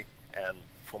 3, and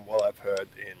from what I've heard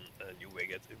in New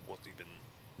Vegas, it was even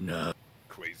Nah,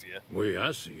 crazier. way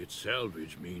I see it,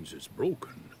 salvage means it's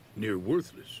broken, near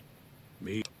worthless.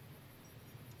 Me?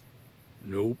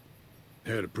 Nope.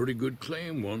 Had a pretty good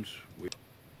claim once.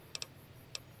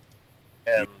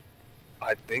 And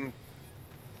I think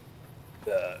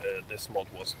this mod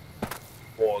was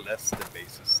more or less the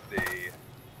basis they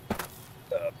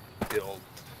built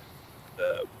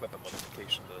weapon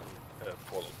modification and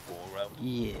Fallout 4 around.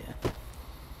 Yeah.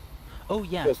 Oh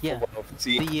yeah, Just yeah. from what I've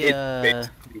seen, The, it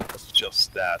basically was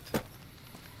just that.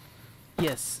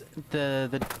 Yes,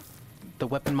 the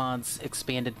weapon mods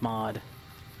expanded mod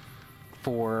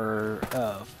for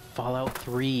Fallout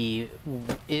 3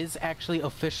 is actually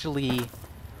officially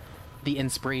the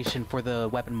inspiration for the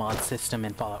weapon mod system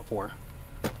in Fallout 4.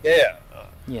 Yeah.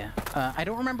 Yeah. I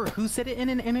don't remember who said it in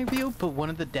an interview, but one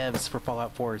of the devs for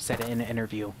Fallout 4 said it in an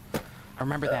interview. I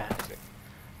remember that. Okay.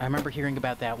 I remember hearing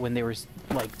about that when they were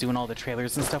like doing all the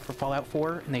trailers and stuff for Fallout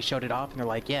 4, and they showed it off, and they're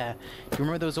like, "Yeah, do you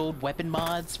remember those old weapon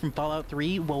mods from Fallout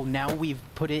 3? Well, now we've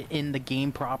put it in the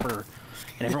game proper."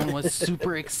 And everyone was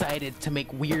super excited to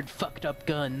make weird, fucked up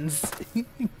guns.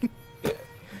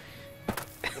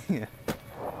 Yeah.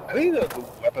 I think the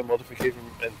weapon modification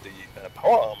and the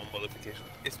power armor modification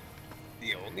is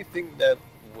the only thing that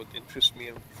would interest me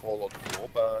in Fallout 4,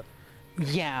 but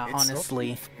Yeah, it's honestly.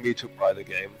 not for me to buy the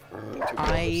game. To be honest.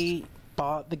 I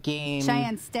bought the game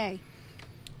Cheyenne, stay.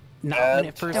 not when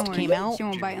it first Don't worry, came out. she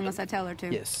won't bite unless I tell her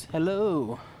to. Yes.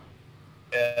 Hello.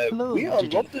 Hello, we are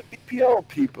Gigi. not the BPL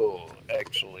people,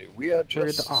 actually. We are We're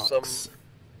just the some Ox.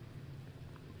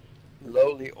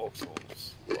 lowly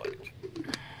Oxholes, right?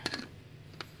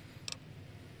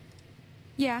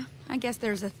 Yeah, I guess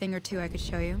there's a thing or two I could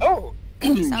show you. Oh,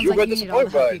 Sounds you like were you need all the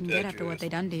disappointed help by you can get after what Julius. they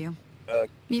done to you. Uh,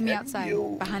 Meet me can outside,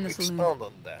 you behind the saloon. expound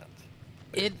on that?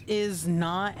 It is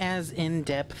not as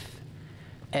in-depth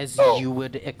as Oh. you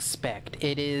would expect.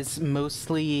 It is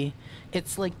mostly,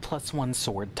 it's like +1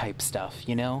 sword type stuff,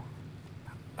 you know?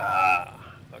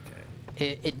 Ah,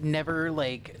 okay. It never,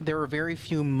 like, there are very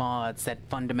few mods that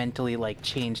fundamentally, like,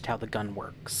 changed how the gun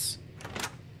works.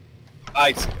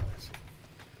 I see.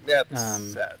 That's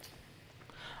sad.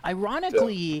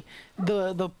 Ironically,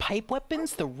 the pipe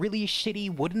weapons, the really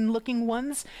shitty wooden-looking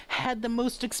ones, had the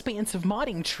most expansive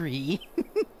modding tree.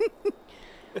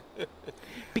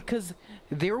 Because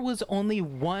there was only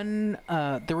one,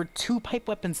 there were two pipe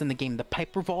weapons in the game, the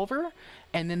pipe revolver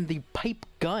and then the pipe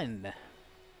gun.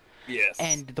 Yes.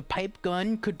 And the pipe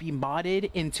gun could be modded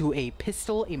into a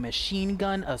pistol, a machine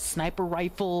gun, a sniper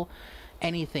rifle,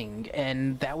 anything.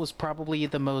 And that was probably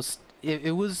the most...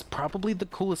 It was probably the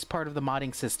coolest part of the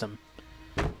modding system.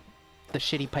 The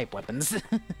shitty pipe weapons.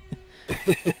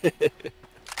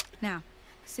 Now,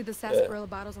 see the sarsaparilla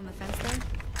bottles on the fence there?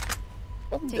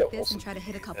 Take this and try to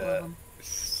hit a couple of them.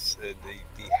 The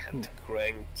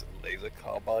hand-cranked laser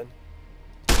carbine.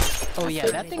 Oh yeah,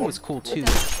 that thing was cool too.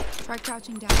 Try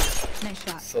crouching down. Nice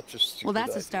shot. Such a stupid Well,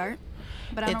 that's idea. a start.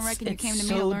 But I don't reckon you came to me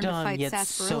so to learn dumb, to fight yet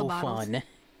sarsaparilla so bottles. fun.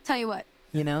 Tell you what,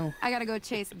 You know? I gotta go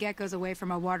chase geckos away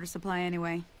from our water supply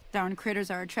anyway. Darn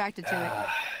critters are attracted to it.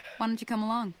 Why don't you come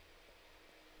along?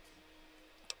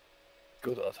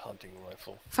 Good at hunting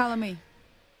rifle. Follow me.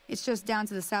 It's just down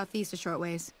to the southeast a short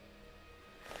ways.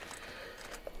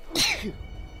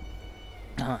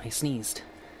 Oh, I sneezed.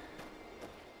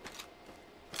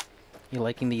 You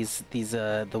liking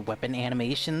the weapon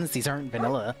animations? These aren't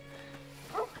vanilla.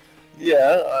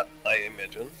 Yeah, I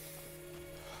imagine.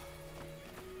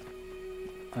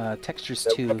 Textures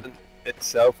The too. weapon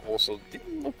itself also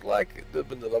didn't look like the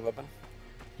vanilla weapon.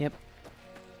 Yep.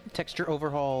 Texture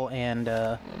overhaul and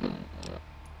oh.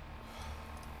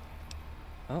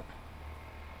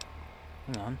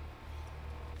 Hang on.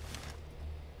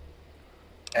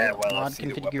 Well, I Mod see the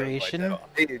weapon configuration.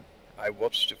 right now. I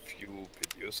watched a few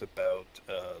videos about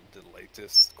the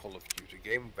latest Call of Duty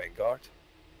game, Vanguard.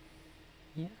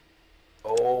 Yeah.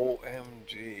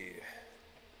 OMG.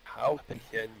 How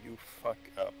can you fuck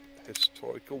up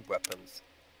historical weapons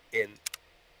in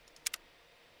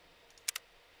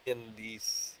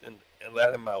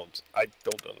that amount? I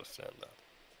don't understand that.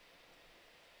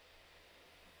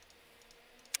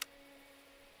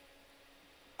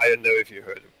 I don't know if you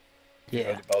heard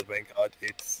Yeah. heard about Vanguard.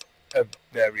 It's a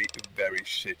very, very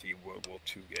shitty World War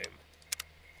II game.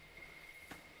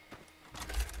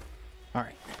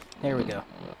 Alright, there we go.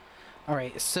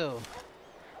 Alright, so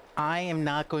I am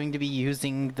not going to be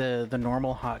using the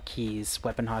normal hotkeys,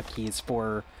 weapon hotkeys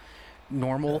for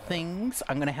normal things.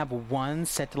 I'm gonna have one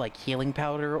set to like healing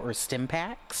powder or stim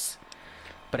packs.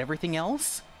 But everything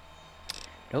else?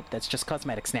 Nope, that's just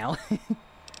cosmetics now.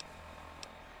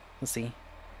 Let's see.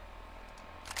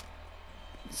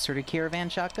 Sturdy caravan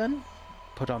shotgun.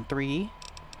 Put on 3.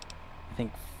 I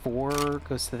think 4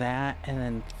 goes to that, and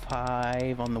then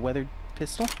 5 on the weathered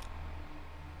pistol.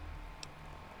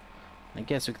 I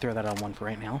guess we could throw that on 1 for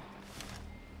right now.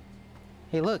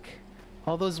 Hey look!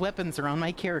 All those weapons are on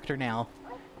my character now.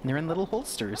 And they're in little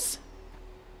holsters.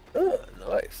 Oh,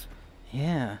 nice.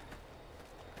 Yeah.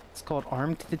 It's called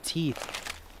Armed to the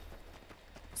Teeth.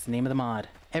 It's the name of the mod.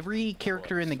 Every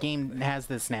character in the game has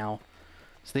this now.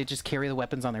 So they just carry the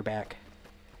weapons on their back.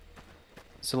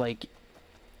 So like,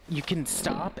 you can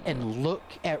stop and look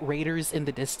at raiders in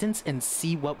the distance and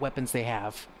see what weapons they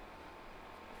have.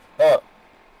 Oh.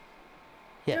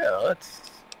 Yeah. Yeah,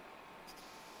 that's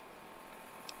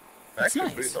actually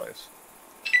nice. pretty nice.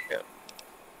 Yeah.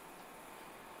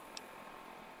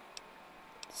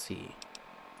 Let's see.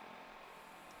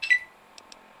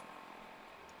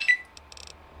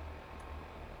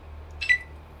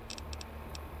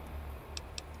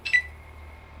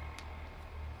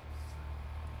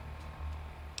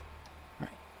 Right.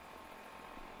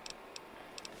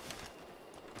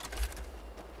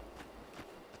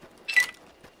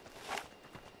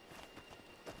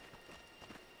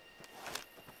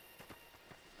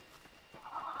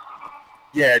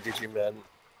 Yeah, Digiman.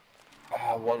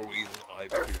 One reason I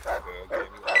prefer gaming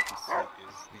on PC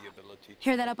is the ability to...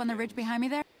 Hear that up on the ridge behind me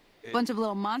there? Bunch of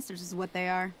little monsters is what they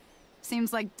are.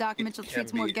 Seems like Doc Mitchell can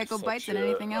treats more be gecko such bites than a,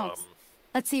 anything else.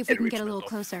 Let's see if we can get a little enrichment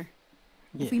of closer.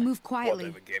 Yeah. If we move quietly,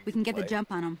 whatever game we can you get the play.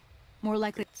 jump on them. More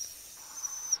likely.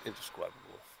 It's indescribable.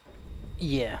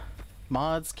 Yeah.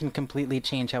 Mods can completely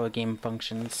change how a game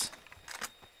functions.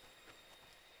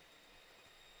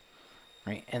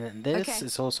 Right, and then this Okay,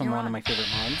 is also you're one of on. my favorite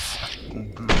mods.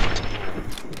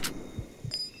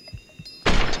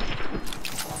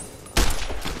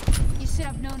 You should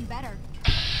have known better.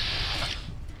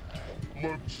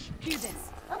 Do this.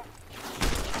 Well,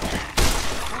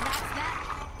 that's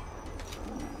that.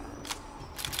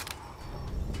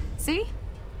 See?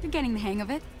 You're getting the hang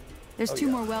of it. There's 2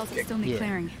 more wells that still need Yeah.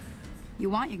 clearing. You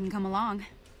want, you can come along.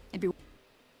 It'd be...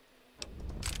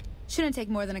 Shouldn't take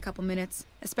more than a couple minutes,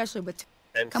 especially with...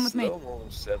 And Come with me. slow-mo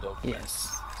instead of...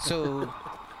 Yes. So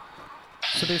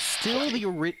there's still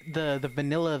the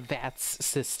vanilla VATS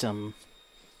system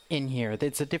in here.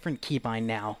 It's a different keybind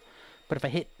now. But if I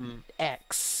hit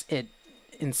X, it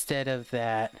instead of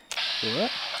that,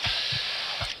 what?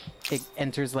 It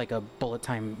enters like a bullet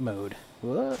time mode.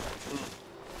 What?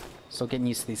 So getting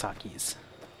used to these hotkeys.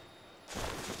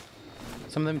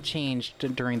 Some of them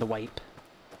changed during the wipe.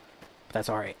 That's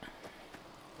alright.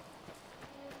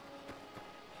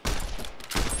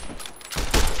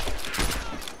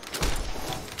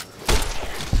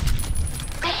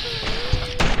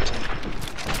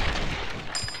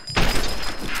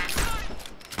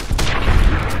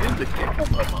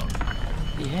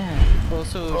 Yeah.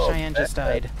 Also, Cheyenne just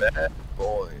died. Bad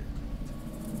boy.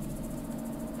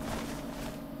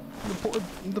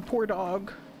 The poor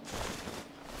dog.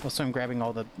 Also, I'm grabbing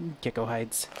all the gecko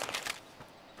hides.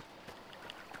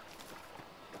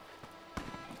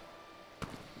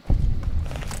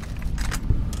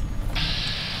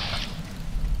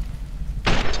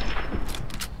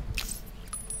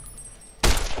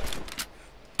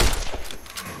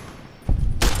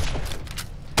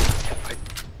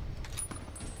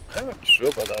 I'm not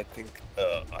sure, but I think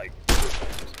I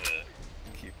could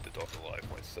keep the dog alive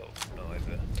myself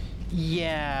either.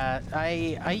 Yeah,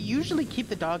 I usually keep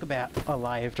the dog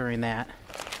alive during that.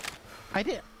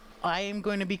 I am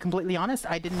going to be completely honest,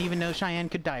 I didn't even know Cheyenne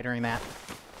could die during that.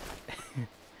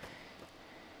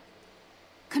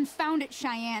 Confound it,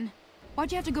 Cheyenne.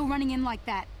 Why'd you have to go running in like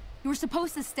that? You were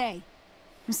supposed to stay.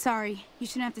 I'm sorry. You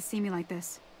shouldn't have to see me like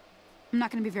this. I'm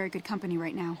not going to be very good company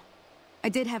right now. I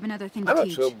did have another thing to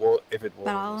teach. I'm not sure if it was.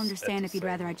 But I'll understand if you'd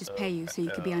rather I just pay you so you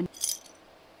could be on.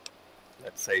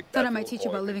 Let's say Thought I might teach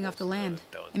you about living off the land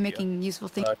and making useful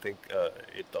things. I think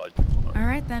it died. All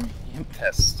right then.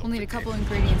 Test. We'll need a couple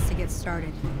ingredients to get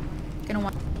started. Gonna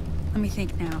want. Let me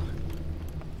think now.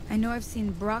 I know I've seen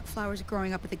Brock flowers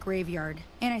growing up at the graveyard,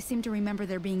 and I seem to remember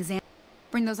there being zany.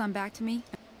 Bring those on back to me.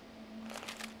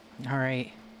 All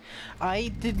right. I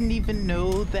didn't even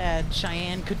know that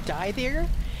Cheyenne could die there,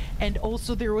 and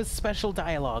also there was special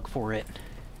dialogue for it.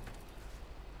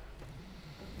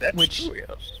 That's true,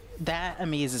 yes. That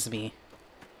amazes me.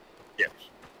 Yes.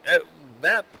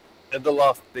 That and the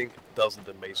last thing doesn't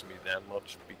amaze me that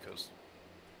much because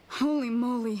Holy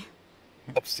moly.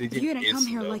 Obsidian If you hadn't is come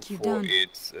here known like you've for done,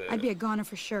 its, I'd be a goner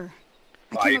for sure.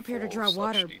 I came up here to for draw such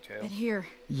water, detail. but here,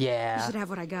 Yeah. you should have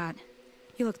what I got.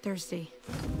 You look thirsty.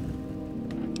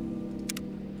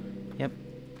 Yep.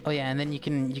 Oh yeah, and then you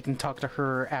can talk to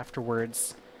her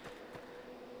afterwards.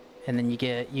 And then you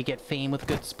get fame with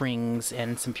good springs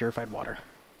and some purified water.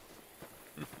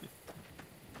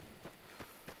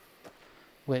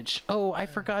 Which, oh, I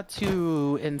forgot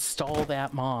to install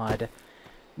that mod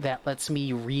that lets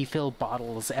me refill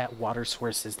bottles at water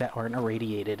sources that aren't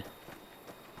irradiated.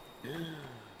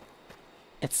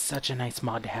 It's such a nice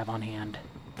mod to have on hand.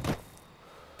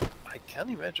 I can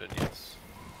imagine, yes.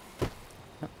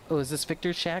 Oh, is this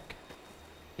Victor's shack?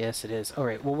 Yes, it is.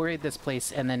 Alright, we'll raid this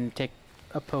place and then take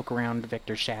a poke around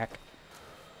Victor's shack.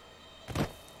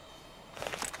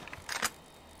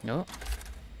 No.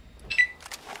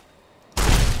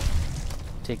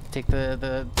 Take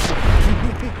the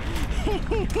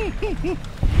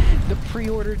the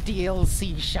pre-order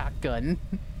DLC shotgun.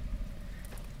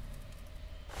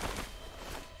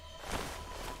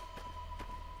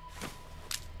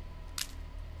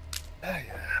 Yeah,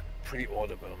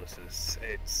 pre-order bonuses.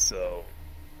 It's so.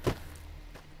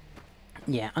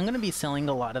 Yeah, I'm gonna be selling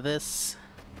a lot of this.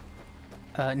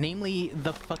 Namely,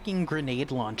 the fucking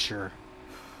grenade launcher.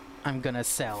 I'm gonna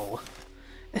sell.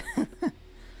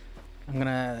 I'm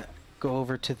gonna go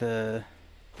over to the...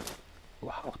 Ooh,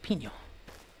 jalapeno.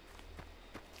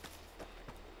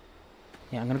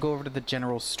 Yeah, I'm gonna go over to the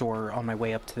general store on my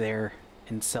way up to there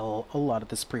and sell a lot of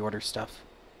this pre-order stuff.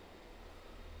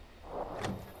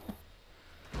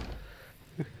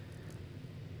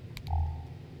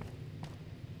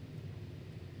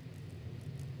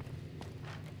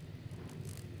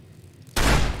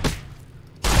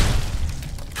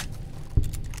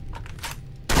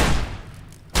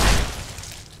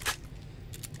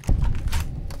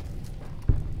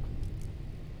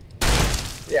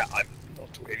 Yeah, I'm not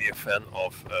really a fan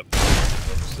of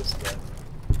bonuses that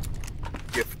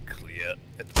give clear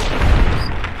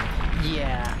advantages.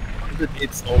 Yeah.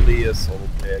 It's only a solo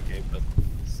player game, but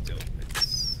still,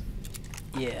 it's...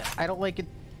 Yeah, I don't like it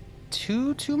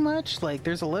too much. Like,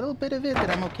 there's a little bit of it that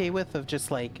I'm okay with, of just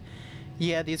like,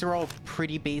 yeah, these are all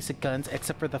pretty basic guns,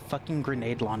 except for the fucking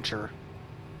grenade launcher.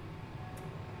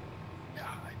 Yeah,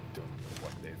 I don't know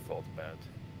what they thought about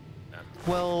that.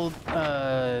 Well,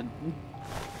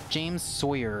 James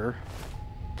Sawyer,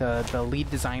 the lead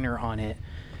designer on it,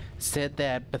 said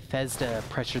that Bethesda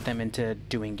pressured them into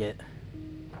doing it.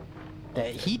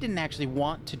 That he didn't actually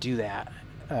want to do that,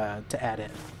 to add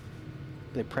it.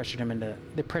 They pressured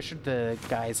the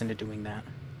guys into doing that.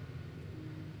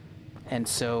 And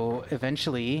so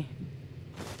eventually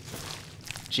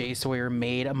Jay Sawyer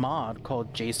made a mod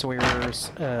called Jay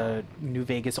Sawyer's New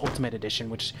Vegas Ultimate Edition,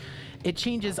 which it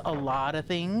changes a lot of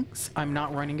things. I'm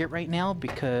not running it right now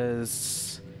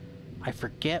because I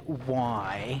forget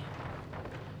why.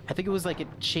 I think it was like it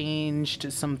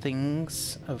changed some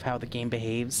things of how the game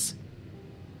behaves.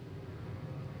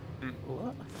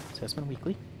 What? Assessment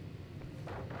Weekly.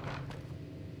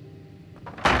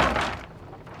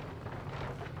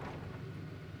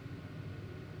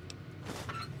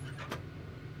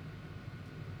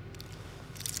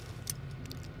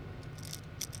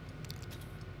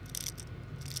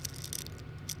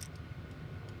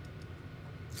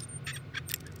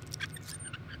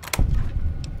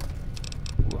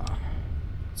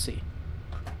 Let's see.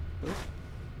 There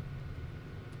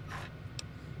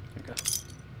we go.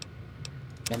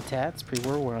 Ventats,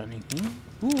 pre-war running.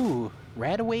 Ooh,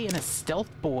 Radaway and a Stealth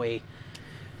Boy.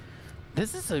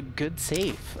 This is a good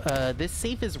safe. This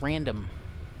safe is random.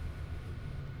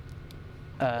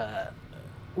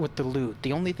 With the loot.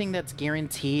 The only thing that's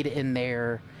guaranteed in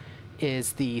there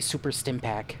is the Super Stim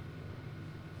Pack.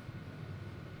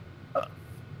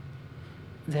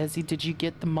 Zazzy, did you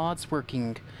get the mods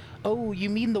working? Oh, you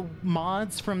mean the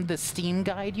mods from the Steam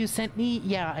guide you sent me?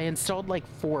 Yeah, I installed like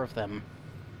 4 of them.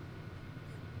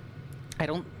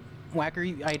 Whacker,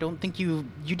 I don't think you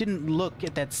didn't look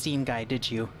at that Steam guide,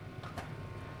 did you?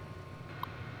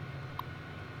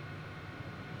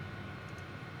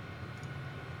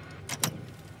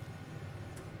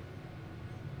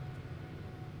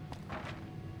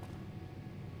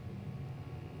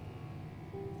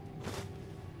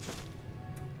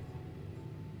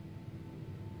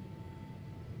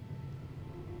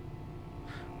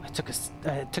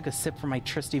 I took a sip from my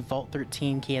trusty Vault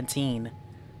 13 canteen.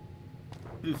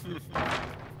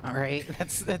 All right,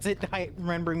 that's it.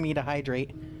 Remembering me to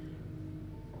hydrate.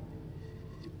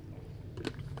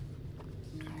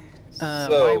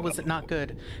 Why was it not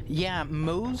good? Yeah,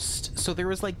 so there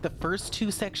was like the first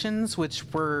 2 sections, which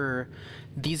were,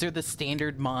 these are the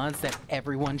standard mods that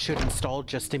everyone should install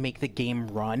just to make the game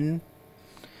run.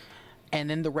 And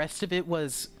then the rest of it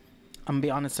was, I'm gonna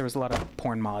be honest, there was a lot of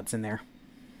porn mods in there.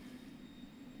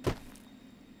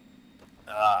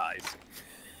 I see.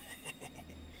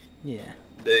 Yeah.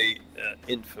 The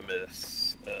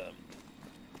infamous.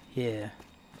 Yeah.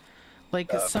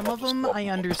 Like some of them I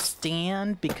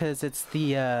understand because it's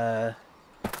the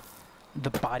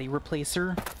body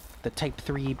replacer, the Type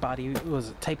 3 body, was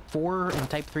it Type 4 and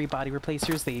Type 3 body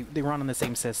replacers? They run on the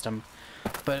same system,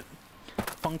 but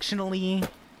functionally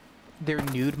they're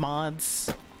nude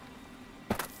mods.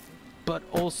 But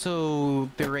also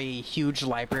they're a huge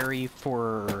library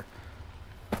for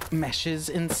meshes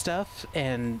and stuff,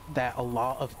 and that a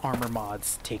lot of armor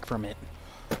mods take from it.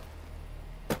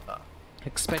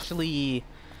 Especially,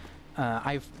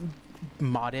 I've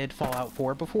modded Fallout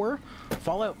 4 before.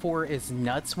 Fallout 4 is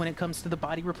nuts when it comes to the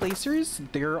body replacers.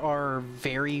 There are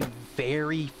very,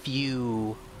 very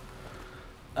few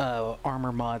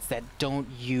armor mods that don't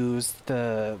use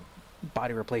the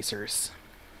body replacers.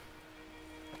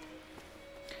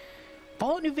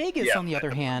 Fallout New Vegas, on the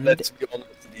other hand... Let's be honest,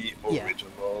 the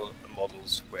original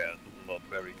models were not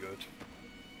very good.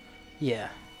 Yeah.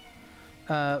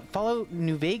 Fallout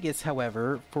New Vegas,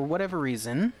 however, for whatever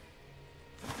reason,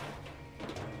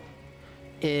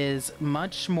 is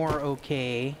much more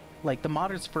okay. Like, the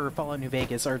modders for Fallout New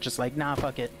Vegas are just like, nah,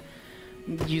 fuck it.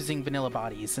 Using vanilla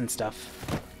bodies and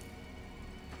stuff.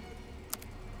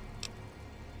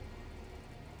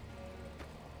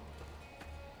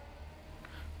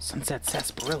 Sunset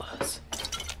sarsaparillas.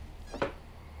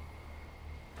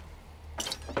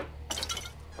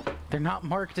 They're not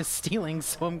marked as stealing,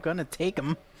 so I'm gonna take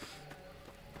them.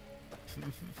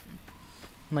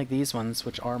 Like these ones,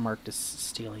 which are marked as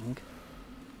stealing.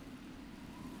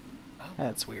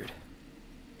 That's weird.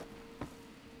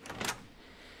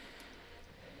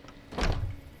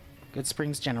 Good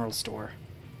Springs General Store.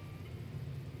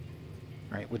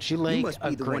 Right, would you like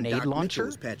a grenade launcher?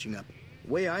 Was patching up.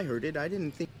 The way I heard it, I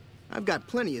didn't think... I've got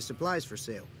plenty of supplies for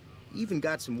sale. Even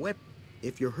got some weapons.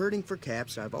 If you're hurting for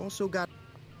caps, I've also got...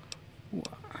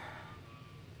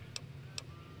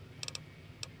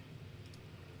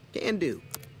 Can do.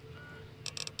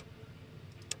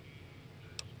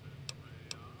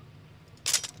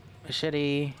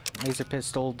 Machete, laser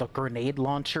pistol, the grenade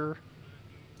launcher.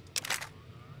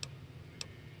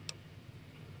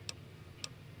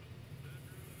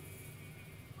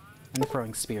 And the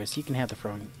throwing spears. You can have the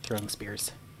throwing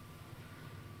spears.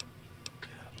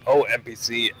 Oh,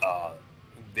 NPC.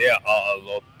 There are a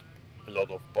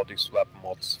lot of body swap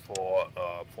mods for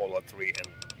Fallout 3, and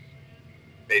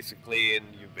basically in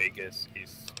New Vegas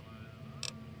is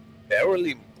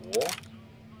barely more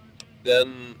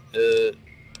then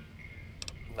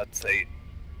let's say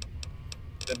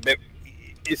the map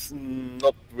is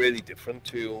not really different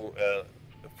to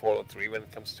Fallout 3 when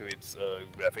it comes to its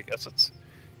graphic assets.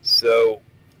 So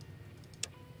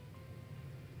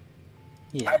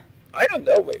Yeah. I don't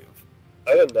know,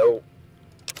 I don't know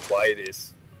why it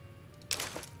is.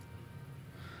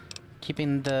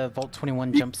 Keeping the Vault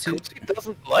 21 Because jumpsuit. it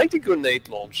doesn't like the grenade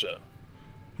launcher.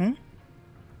 Hmm?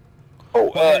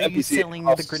 Oh, Why are you NPC selling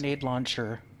the asks- grenade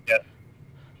launcher?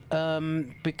 Yeah.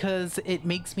 Because it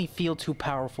makes me feel too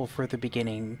powerful for the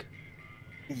beginning.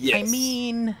 Yes. I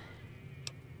mean...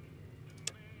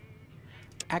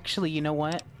 Actually, you know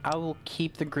what? I will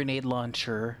keep the grenade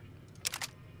launcher,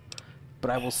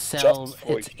 but I will sell Just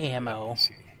for its you, ammo.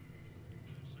 NPC.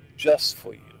 Just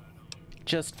for you.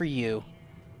 Just for you.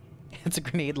 It's a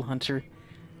grenade launcher.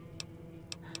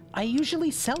 I usually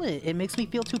sell it. It makes me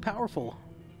feel too powerful.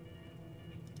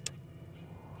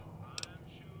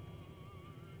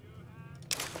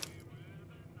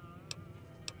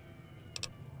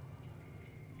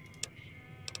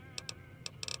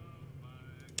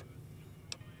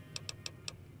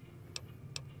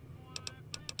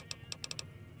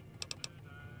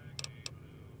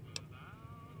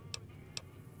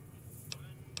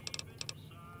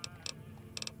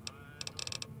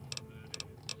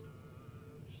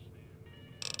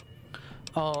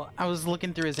 Oh, I was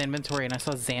looking through his inventory and I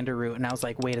saw Xander root and I was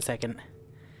like, wait a second.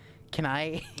 Can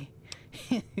I...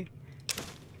 Can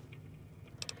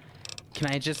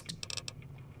I just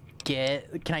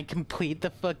get... Can I complete the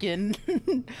fucking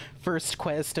first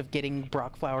quest of getting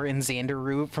Brock Flower and Xander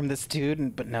root from this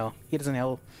dude? But no, he doesn't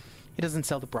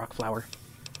sell the Brock Flower.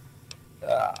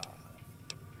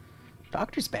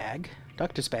 Doctor's bag.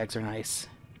 Doctor's bags are nice.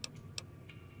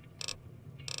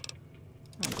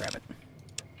 I'll grab it.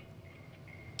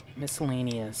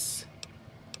 Miscellaneous.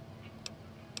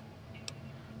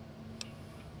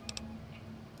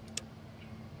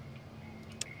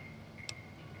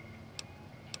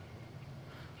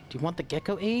 Do you want the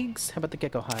gecko eggs? How about the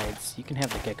gecko hides? You can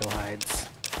have the gecko hides.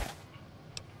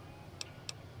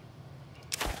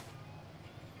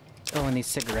 Oh, and these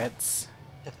cigarettes.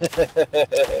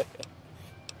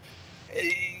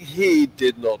 He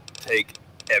did not take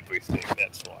everything,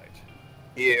 that's right.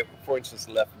 He, for instance,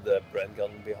 left the brand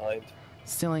gun behind.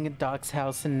 Stealing a dog's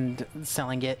house and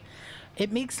selling it.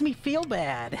 It makes me feel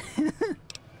bad.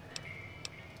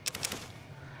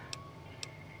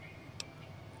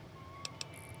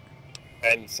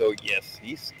 And so, yes,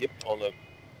 he skipped on a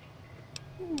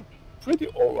pretty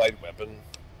alright weapon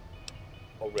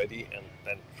already, and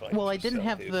then tried Well, to I didn't sell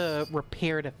have his... the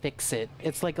repair to fix it.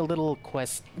 It's like a little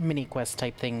quest, mini quest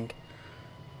type thing.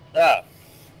 Ah,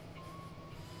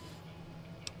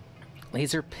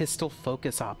 Laser pistol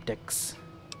focus optics.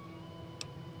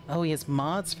 Oh, he has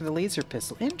mods for the laser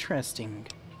pistol. Interesting.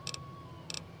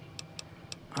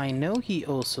 I know he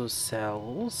also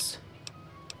sells...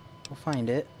 We'll find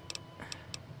it.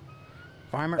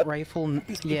 Varmint rifle...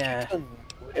 Yeah.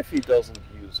 if he doesn't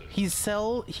use it.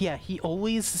 He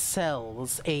always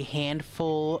sells a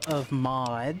handful of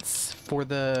mods for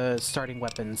the starting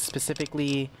weapons,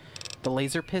 specifically the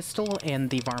laser pistol and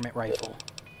the varmint rifle.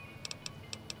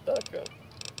 Okay.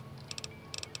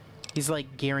 He's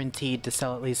like guaranteed to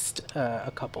sell at least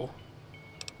a couple.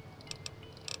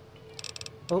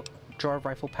 Oh, drawer of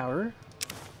rifle power.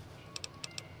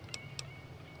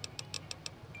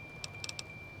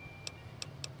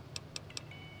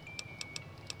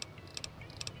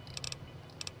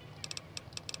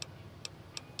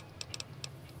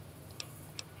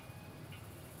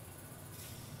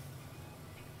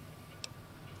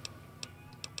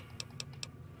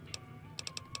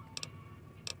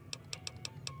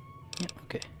 Yeah,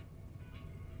 okay.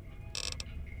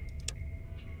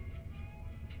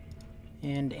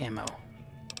 And ammo.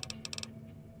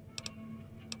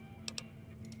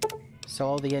 Sell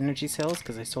all the energy cells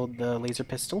because I sold the laser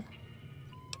pistol.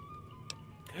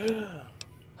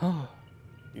 Oh.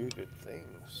 You did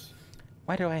things.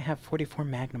 Why do I have 44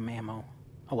 magnum ammo?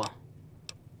 Oh well.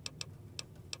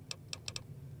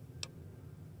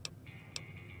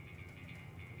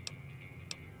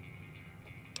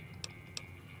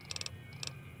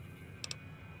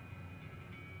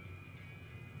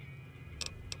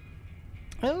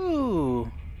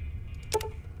 Oh!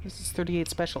 This is 38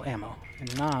 special ammo,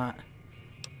 and not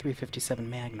 357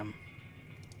 magnum.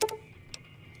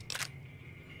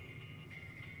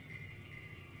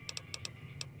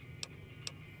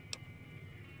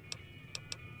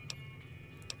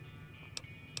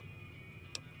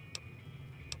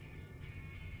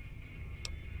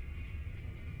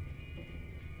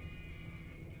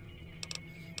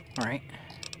 Alright.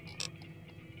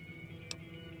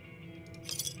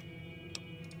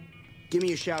 Give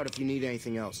me a shout if you need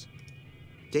anything else.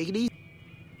 Take it easy.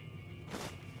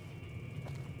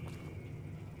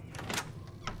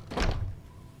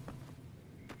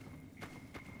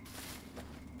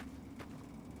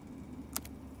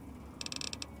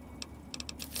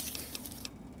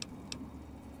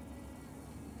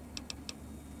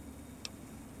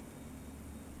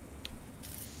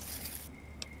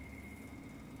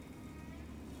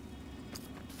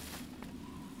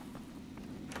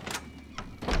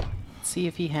 See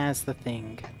if he has the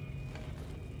thing.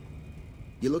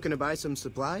 You looking to buy some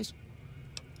supplies?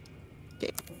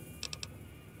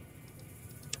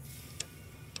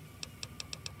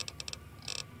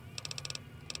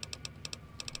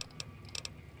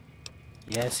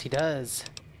 Yes, he does.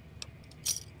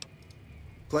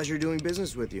 Pleasure doing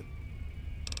business with you.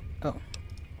 Oh.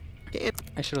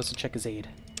 I should also check his aid.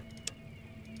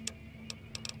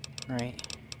 Right.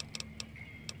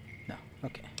 No,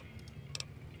 okay.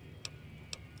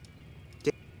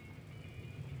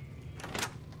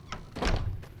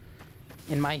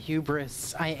 In my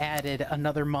hubris, I added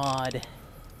another mod.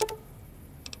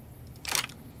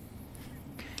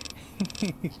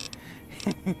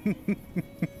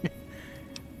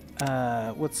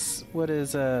 What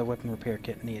is a weapon repair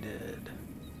kit needed?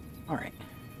 Alright.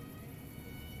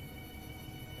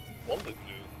 Wonder glue.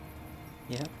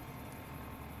 Yeah.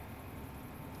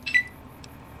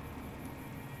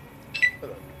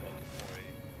 Hello,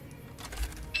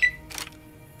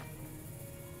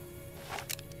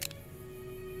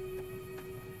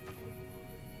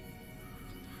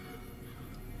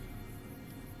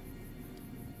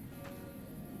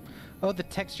 Oh, the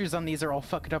textures on these are all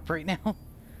fucked up right now.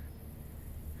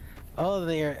 Oh,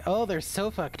 they're so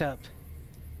fucked up.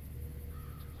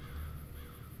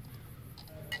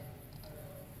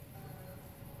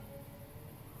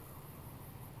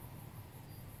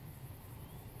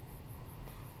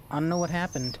 I don't know what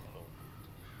happened.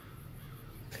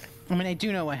 I mean, I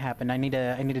do know what happened. I need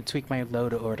to tweak my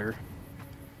load order,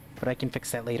 but I can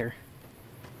fix that later.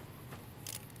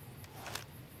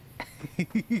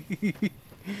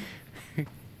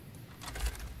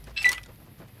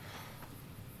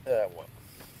 Well.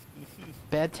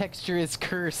 Bad texture is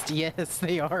cursed. Yes,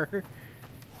 they are.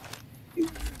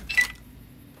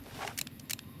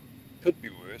 Could be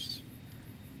worse.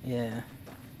 Yeah.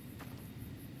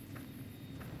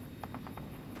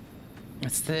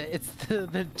 It's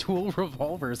the tool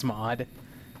revolvers mod.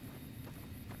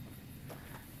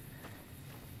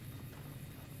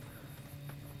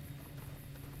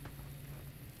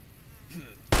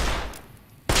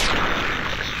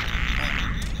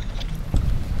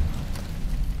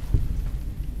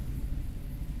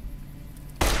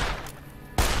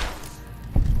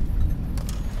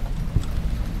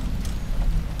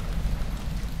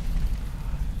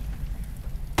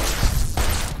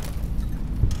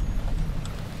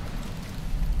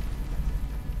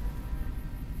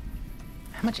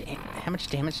 How much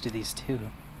damage do these do?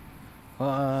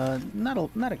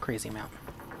 Not a crazy amount.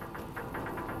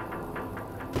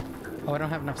 Oh, I don't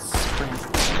have enough sprint.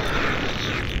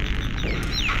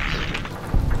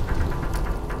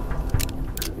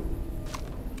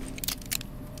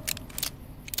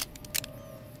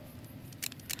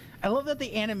 I love that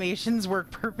the animations work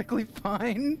perfectly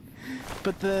fine,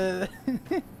 but the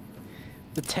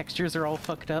the textures are all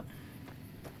fucked up.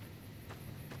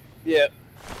 Yeah,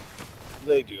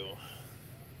 they do.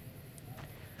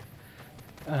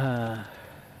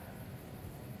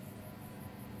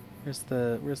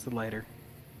 Where's the lighter?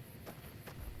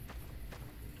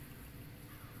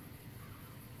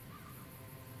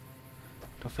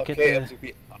 Don't forget Okay, the...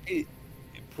 MCP, I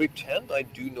pretend I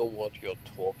do know what you're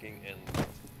talking and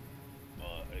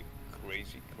a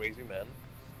crazy man.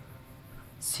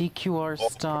 CQR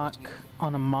stock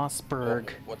on a Mossberg.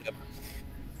 Or whatever.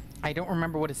 I don't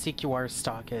remember what a CQR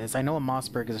stock is. I know a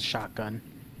Mossberg is a shotgun.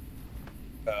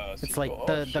 It's like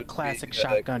the classic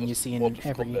shotgun you see in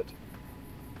every... Combat,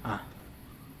 Ah.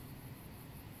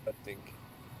 I think.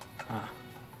 Ah.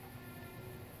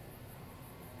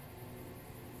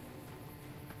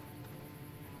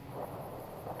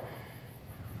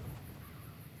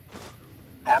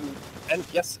 And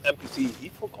yes, NPC, he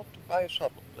forgot to buy a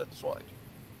shuttle. That's right.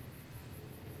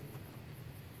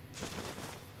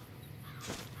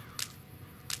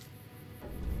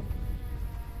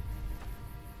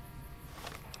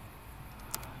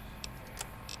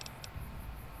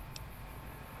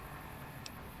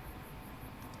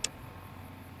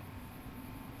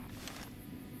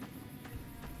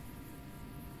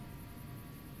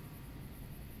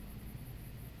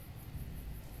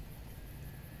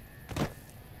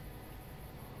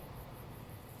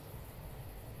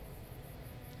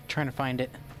 Trying to find it.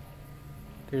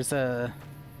 There's a...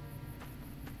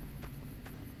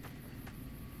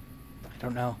 I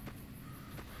don't know.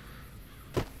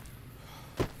 There's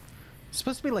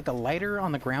supposed to be like a lighter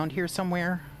on the ground here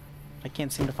somewhere. I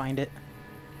can't seem to find it.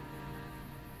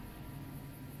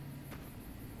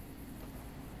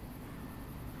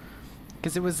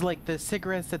 Because it was like the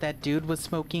cigarettes that that dude was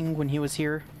smoking when he was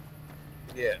here.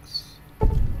 Yes. I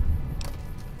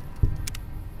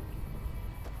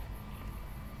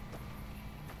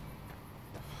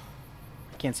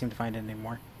can't seem to find it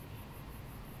anymore.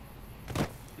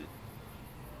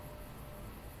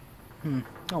 Oh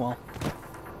well.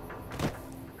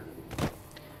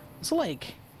 So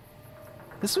like,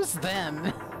 this was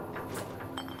them.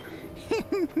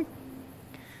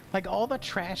 Like all the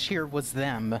trash here was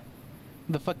them.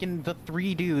 The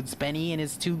three dudes, Benny and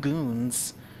his two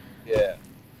goons. Yeah.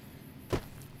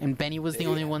 And Benny was the Yeah,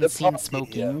 only one the seen party,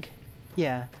 smoking.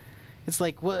 Yeah. It's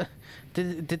like, what?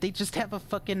 Did they just have a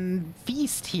fucking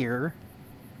feast here?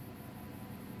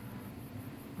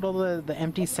 All the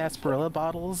empty sarsaparilla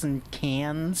bottles and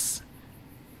cans.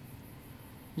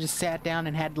 Just sat down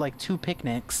and had like 2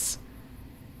 picnics.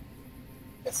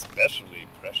 Especially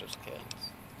precious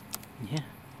cans. Yeah.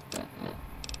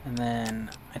 And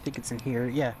then, I think it's in here,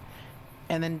 yeah.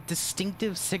 And then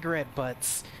distinctive cigarette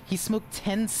butts. He smoked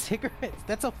 10 cigarettes.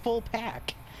 That's a full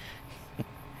pack.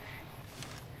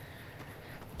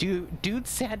 Dude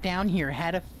sat down here,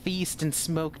 had a feast, and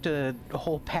smoked a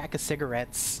whole pack of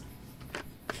cigarettes.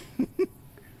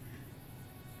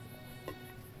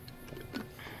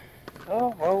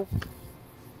 Oh, well.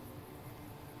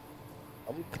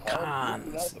 I'm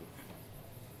Cons.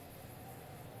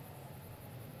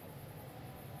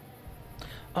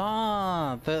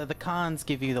 Ah, the cons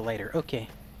give you the lighter. Okay.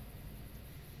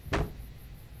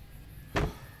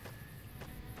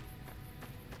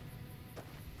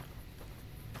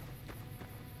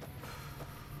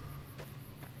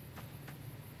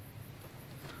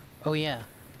 Oh yeah,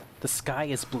 the sky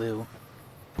is blue.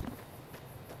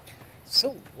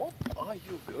 So, what are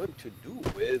you going to do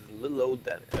with little old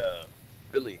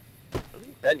Billy?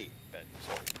 Benny,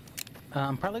 sorry.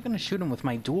 I'm probably gonna shoot him with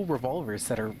my dual revolvers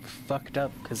that are fucked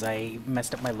up because I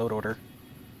messed up my load order.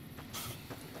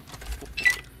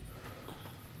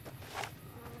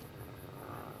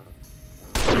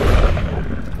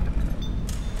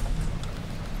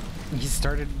 He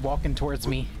started walking towards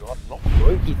me. You are not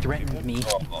going He to threatened give me. him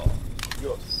cover.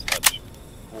 You're such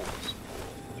fools.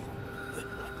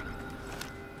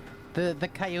 The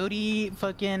coyote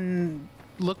fucking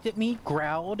looked at me,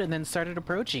 growled, and then started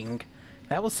approaching.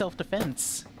 That was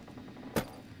self-defense.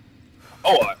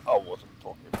 Oh, I wasn't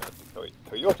talking about the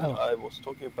coyote. Oh. I was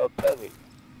talking about Benny.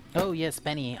 Oh yes,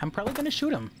 Benny. I'm probably gonna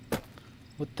shoot him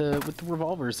with the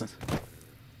revolvers.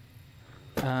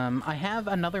 I have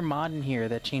another mod in here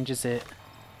that changes it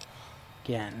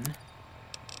again.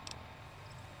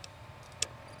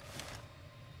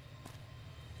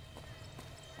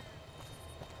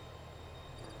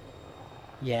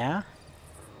 Yeah?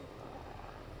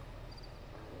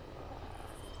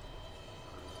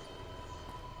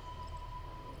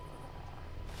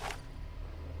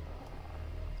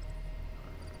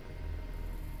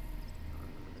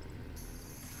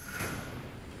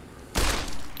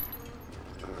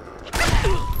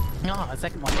 No, a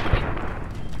second one.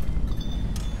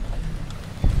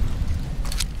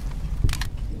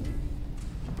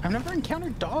 I've never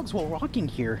encountered dogs while walking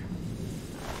here.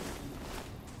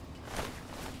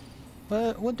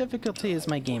 What difficulty is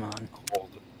my game on? Call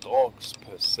them dogs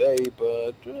per se,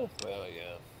 but well,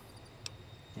 yeah.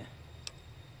 Yeah.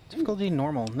 Difficulty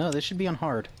normal. No, this should be on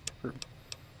hard. Or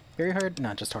very hard?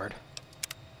 Not just hard.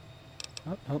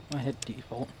 Oh, I hit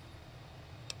default.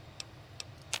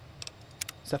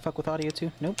 Does that fuck with audio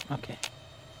too? Nope. Okay.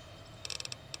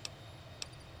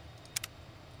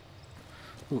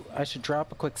 Ooh, I should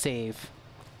drop a quick save.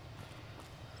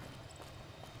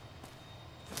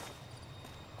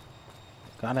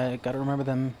 Gotta remember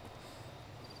them.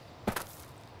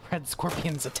 Red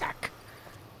Scorpions attack.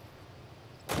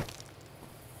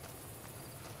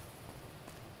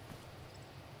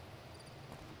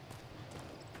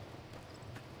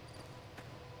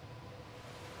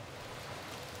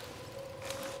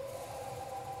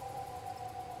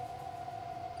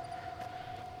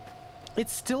 It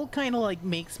still kind of like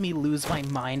makes me lose my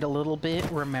mind a little bit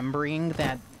remembering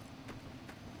that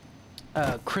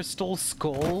Crystal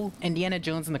Skull, Indiana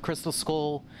Jones and the Crystal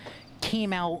Skull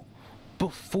came out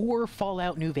before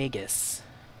Fallout New Vegas.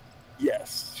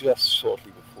 Yes, just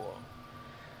shortly before.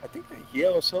 I think a year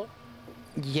or so.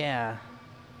 Yeah.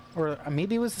 Or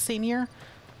maybe it was the same year,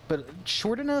 but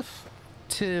short enough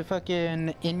to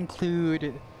fucking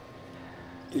include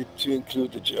To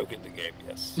include the joke in the game,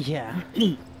 yes. Yeah.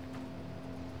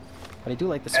 But I do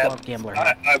like the Swamp Gambler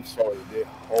hat. I'm sorry, the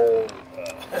whole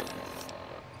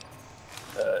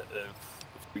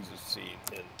freezer scene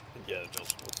in Indiana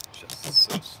Jones was just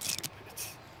so stupid.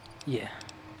 Yeah.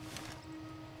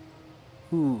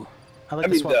 Ooh. I like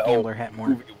the Swamp Gambler hat more.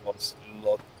 The movie was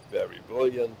not very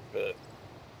brilliant, but...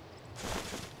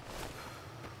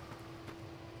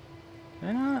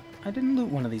 I didn't loot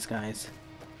one of these guys.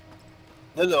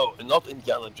 No, not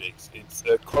Indiana Jakes. It's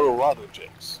Colorado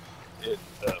Jakes in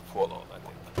Fallout, I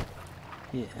think.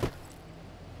 Yeah.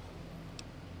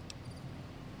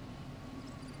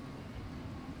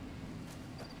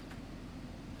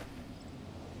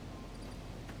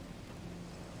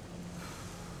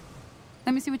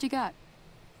 Let me see what you got.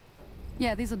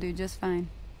 Yeah, these'll do just fine.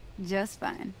 Just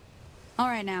fine. All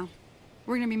right, now.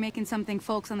 We're gonna be making something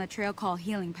folks on the trail call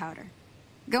healing powder.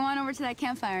 Go on over to that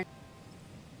campfire.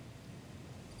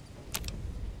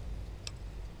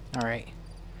 Alright.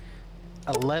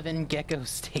 11 gecko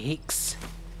steaks.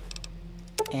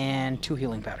 And 2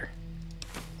 healing powder.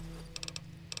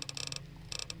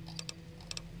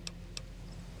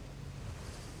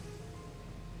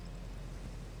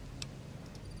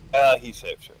 He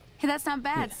saved her. Hey, that's not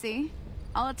bad, see?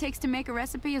 All it takes to make a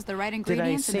recipe is the right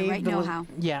ingredients and the right know-how.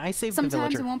 Yeah, I saved the villager.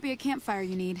 Sometimes it won't be a campfire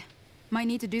you need. Might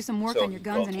need to do some work on your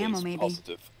guns and ammo, maybe.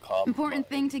 Important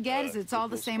thing to get is it's all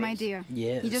the same idea.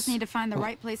 Yes. You just need to find the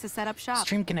right place to set up shop.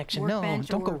 Stream connection. No,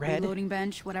 don't go red. Loading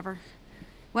bench, whatever.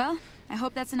 Well, I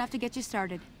hope that's enough to get you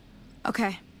started.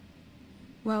 Okay.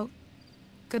 Well,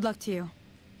 good luck to you.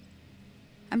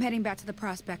 I'm heading back to the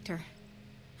Prospector.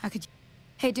 How could you...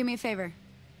 Hey, do me a favor.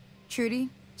 Trudy,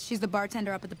 she's the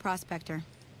bartender up at the Prospector.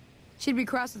 She'd be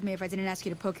cross with me if I didn't ask you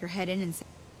to poke your head in and say...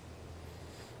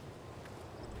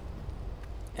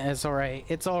 It's alright.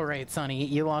 It's alright, Sonny.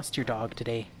 You lost your dog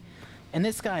today. And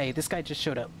this guy just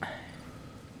showed up.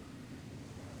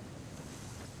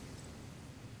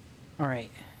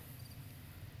 Alright.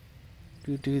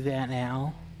 Do that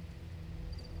now.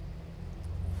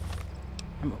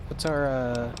 What's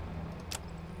our,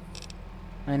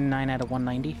 99 out of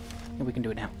 190? Yeah, we can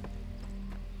do it now.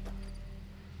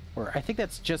 Or, I think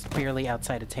that's just barely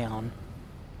outside of town.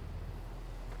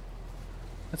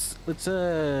 Let's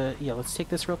take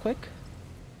this real quick.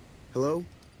 Hello?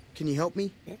 Can you help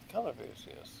me? It kind of is,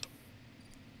 yes.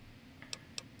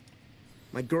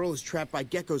 My girl is trapped by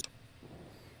geckos.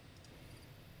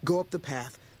 Go up the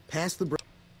path, past the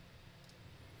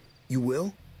You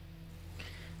will?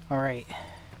 Alright.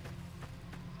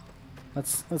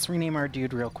 Let's rename our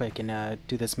dude real quick and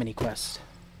do this mini quest.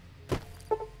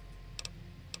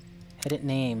 Edit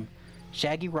name.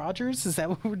 Shaggy Rogers? Is that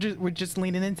what we're just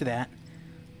leaning into that?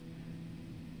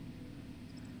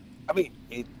 I mean,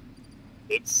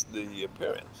 it's the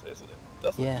appearance, isn't it?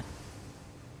 Doesn't Yeah. it?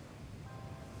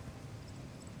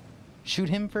 Shoot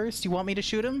him first? You want me to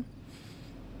shoot him?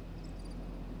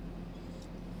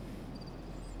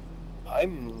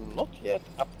 I'm not yet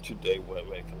up to date when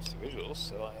it comes to visuals,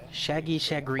 so I... Shaggy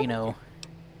Shagrino.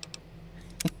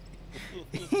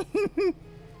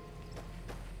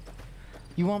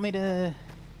 You want me to...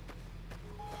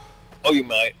 Oh, you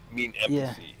might mean empathy.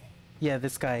 Yeah. Yeah,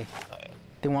 this guy.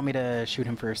 They want me to shoot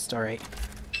him first, alright.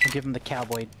 I'll give him the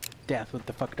cowboy death with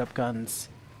the fucked up guns.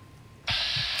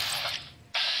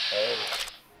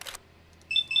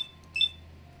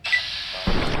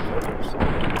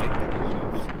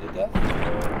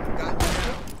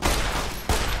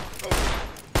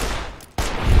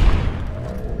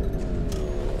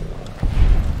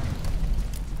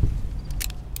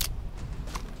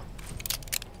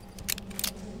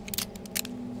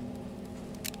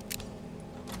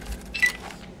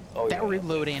 That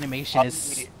reload animation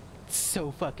is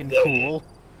so fucking cool.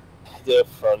 They're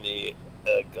funny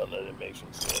gun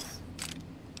animations, yes.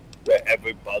 Where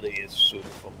everybody is shooting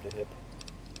from the hip.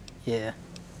 Yeah.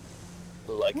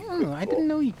 Like I didn't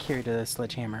know you carried a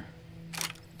sledgehammer.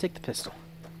 Take the pistol.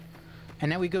 And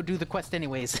now we go do the quest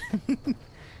anyways.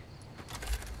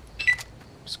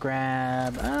 Just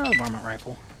grab... the varmint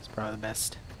rifle. It's probably the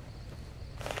best.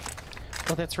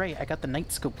 Oh, that's right. I got the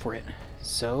night scope for it.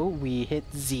 So, we hit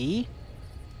Z.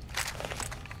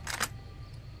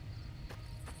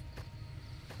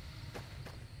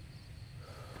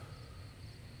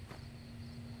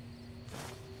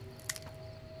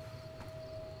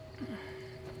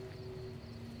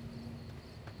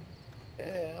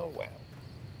 Oh, wow.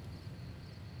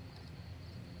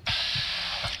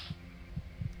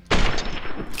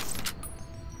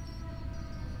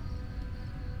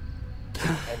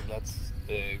 And let's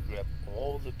grab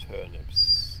all the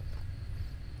turnips.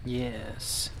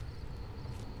 Yes.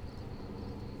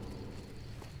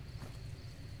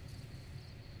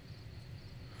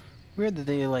 weird that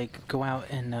they like go out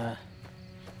and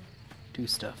do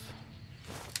stuff.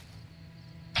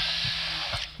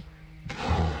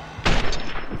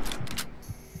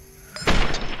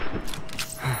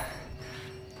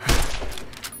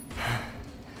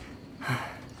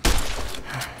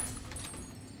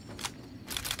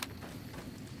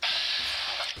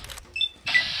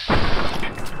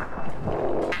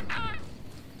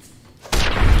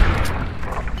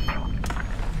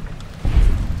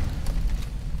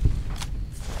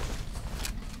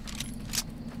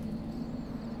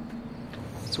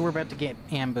 So we're about to get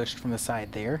ambushed from the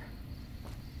side there.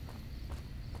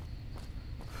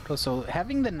 Also,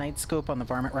 having the night scope on the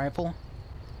varmint rifle,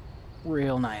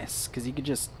 real nice, because you could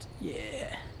just,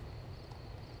 yeah.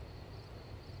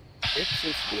 It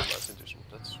seems to be a nice addition,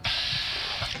 that's...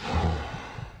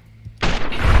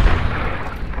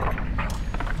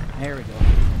 There we go.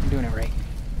 I'm doing it right.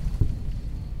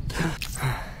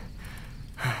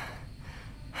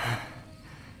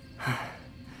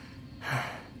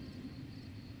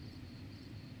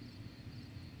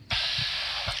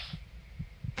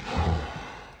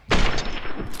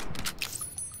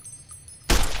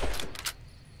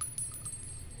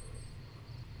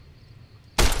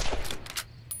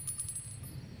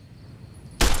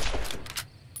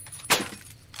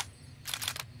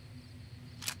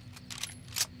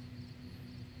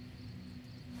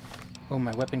 Oh,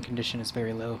 my weapon condition is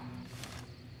very low.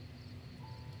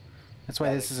 That's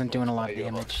why this isn't doing a lot of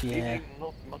damage. Yeah.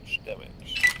 Not much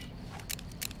damage.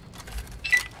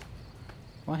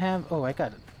 Well, I have. Oh, I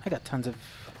got tons of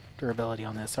durability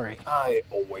on this. All right. I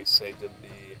always say that the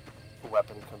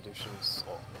weapon conditions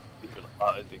or even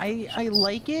I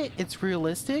like it. It's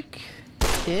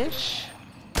realistic-ish.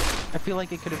 I feel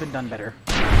like it could have been done better.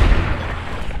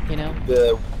 You know.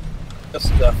 The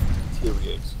stuff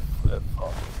deteriorates far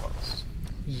too fast.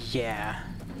 Yeah.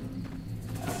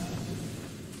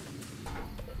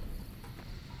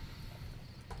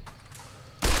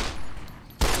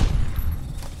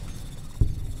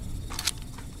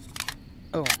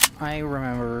 Oh, I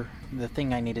remember the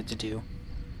thing I needed to do.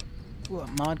 What,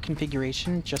 mod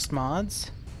configuration, just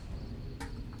mods.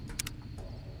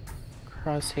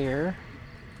 Crosshair.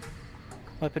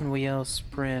 Weapon wheel,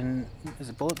 sprint. Is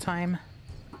it bullet time?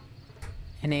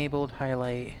 Enabled,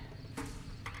 highlight.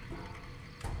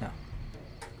 No.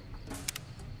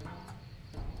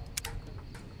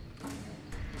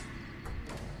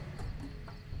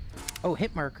 Oh,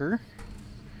 hit marker.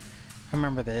 I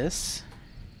remember this.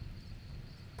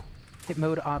 Hit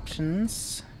mode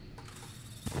options.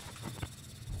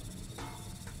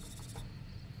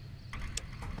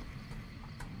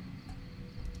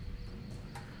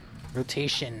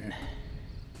 Rotation.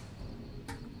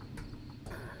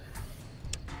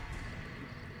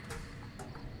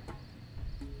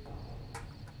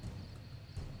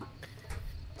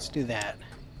 Let's do that.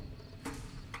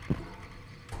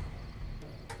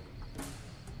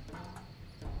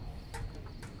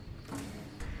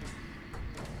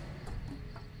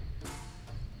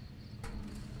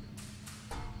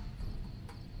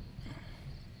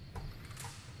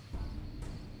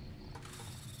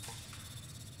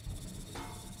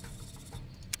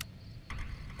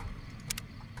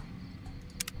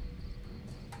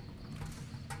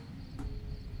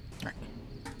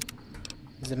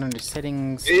 Is it under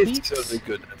settings? It's certainly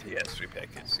good at the S3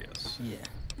 package, yes. Yeah.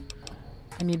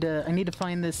 I need to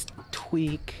find this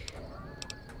tweak.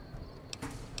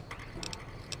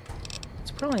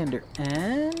 It's probably under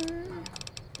N.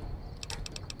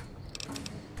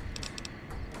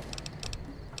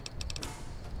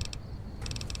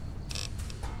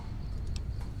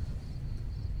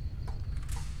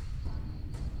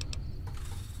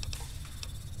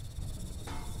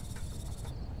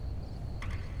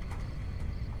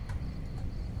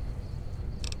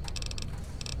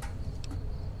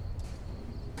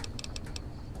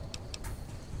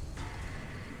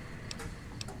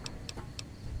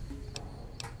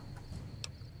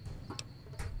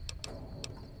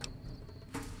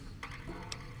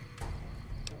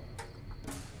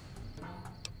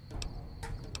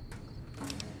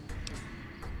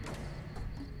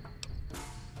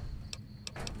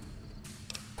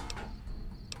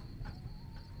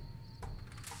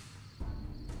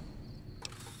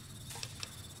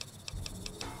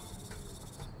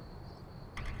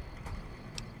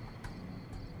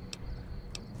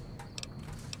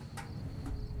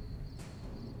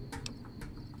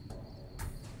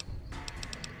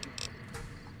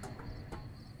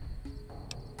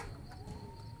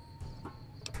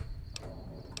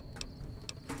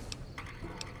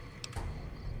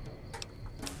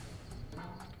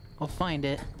 I'll find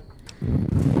it.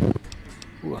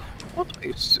 Ooh. What are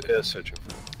you searching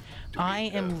for?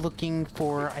 I am looking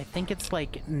for, I think it's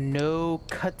like no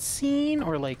cutscene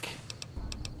or like,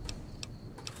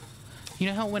 you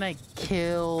know how when I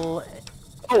kill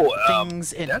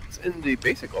things in... that's in the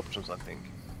basic options, I think.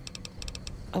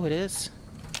 Oh, it is?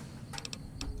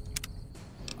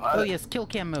 Oh yes, kill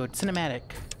cam mode, cinematic.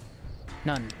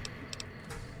 None.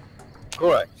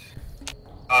 Correct.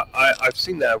 I've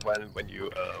seen that when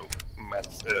you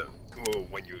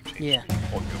when you change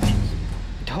all the options.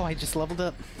 Oh, I just leveled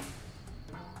up.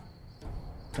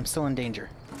 I'm still in danger,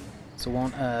 so it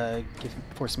won't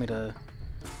force me to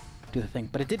do the thing.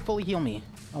 But it did fully heal me,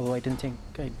 although I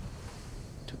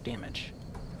took damage.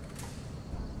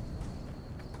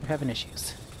 We're having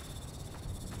issues.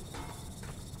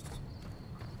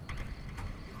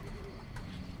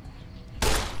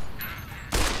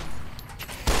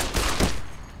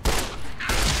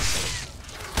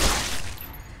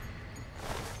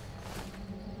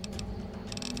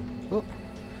 Oh,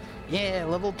 yeah,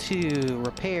 level 2,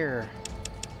 repair.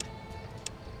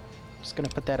 Just gonna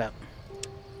put that up.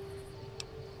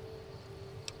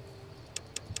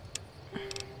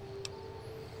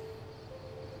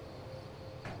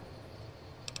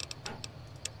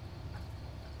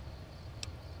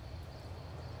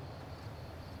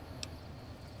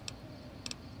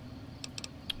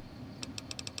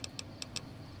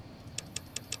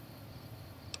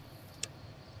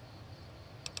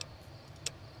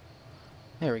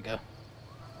 There we go.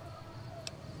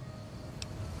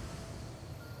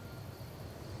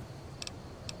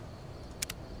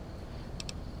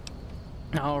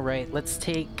 All right, let's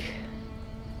take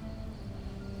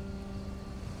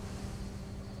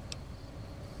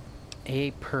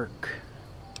a perk.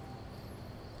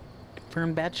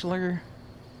 Confirmed bachelor.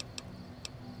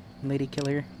 Lady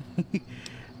killer.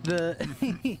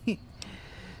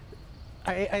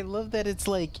 I love that it's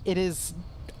like, it is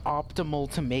optimal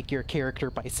to make your character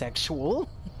bisexual.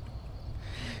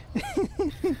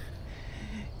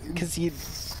 Because you'd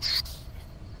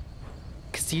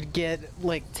get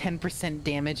like 10%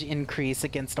 damage increase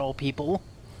against all people.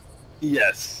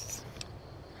 Yes.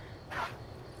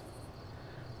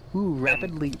 Ooh,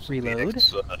 rapidly reload.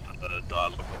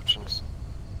 Dialogue options.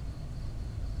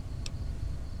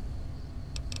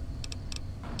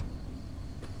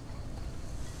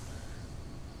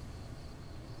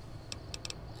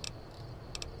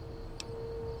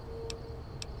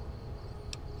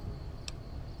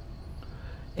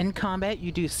 In combat,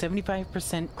 you do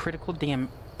 75% critical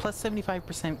plus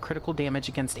 75% critical damage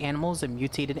against animals and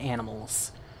mutated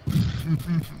animals.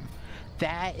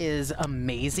 That is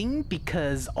amazing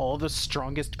because all the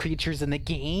strongest creatures in the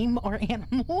game are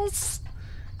animals.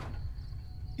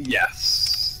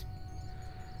 Yes.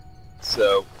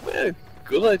 So,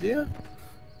 good idea.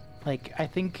 Like, I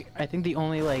think the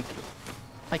only, like,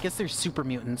 I guess there's super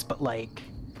mutants, but like,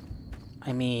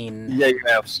 I mean... Yeah, you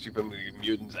have super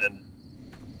mutants, and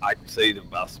I'd say the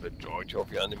vast majority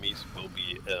of your enemies will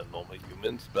be normal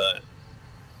humans, but...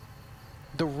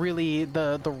 The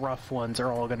rough ones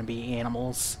are all gonna be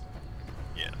animals.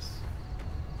 Yes.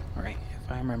 Alright,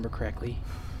 if I remember correctly.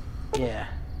 Yeah.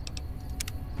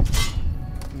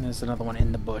 And there's another one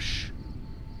in the bush.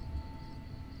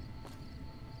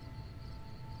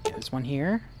 Yeah, there's one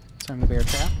here. It's on the bear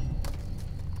trap.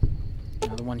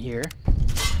 Another one here.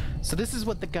 So this is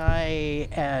what the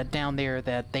guy down there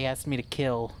that they asked me to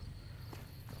kill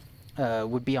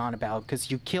would be on about, because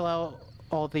you kill out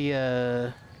all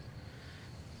the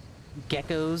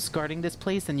geckos guarding this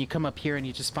place, and you come up here and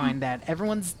you just find that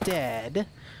everyone's dead,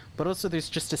 but also there's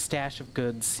just a stash of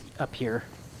goods up here.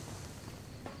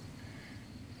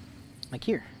 Like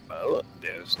here. Well,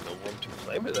 there's no one to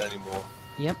claim it anymore.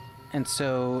 Yep. And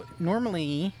so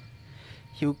normally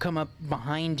he'll come up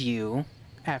behind you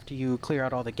after you clear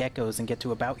out all the geckos and get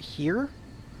to about here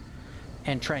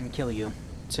and try and kill you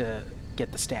to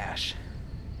get the stash.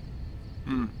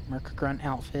 Merc Grunt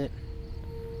outfit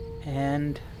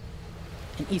and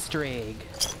an Easter egg.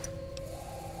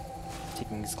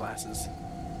 Taking his glasses.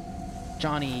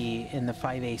 Johnny in the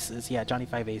 5 Aces. Yeah, Johnny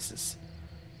 5 Aces.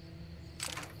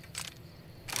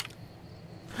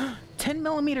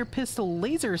 10mm pistol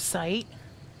laser sight.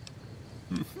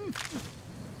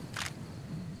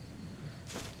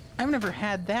 I've never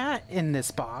had that in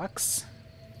this box.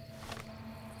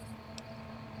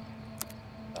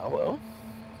 Oh well.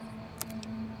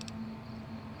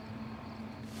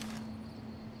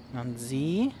 On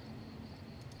Z.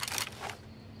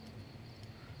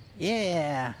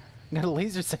 Yeah! Got a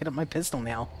laser sight on my pistol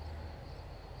now.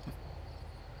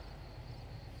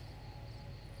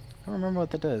 I don't remember what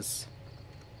that does.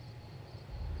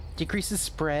 Decreases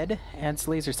spread, adds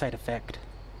laser sight effect.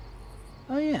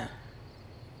 Oh yeah.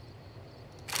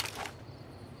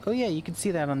 Oh yeah, you can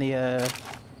see that on the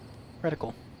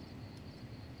reticle.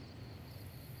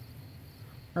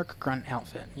 Merc grunt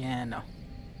outfit. Yeah, no.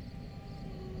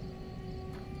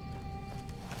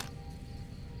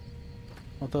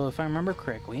 Although, if I remember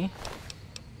correctly,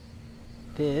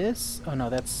 this... Oh no,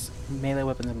 that's melee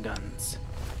weapons and guns.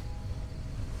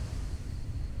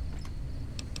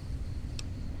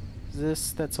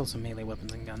 That's also melee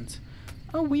weapons and guns.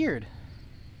 Oh, weird.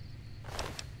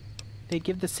 They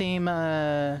give the same,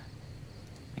 I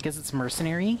guess it's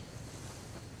mercenary?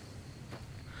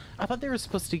 I thought they were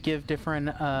supposed to give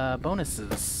different,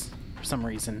 bonuses for some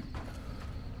reason.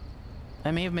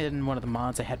 That may have been one of the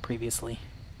mods I had previously.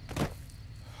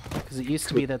 Because it used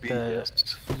to be that the...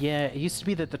 Yeah, it used to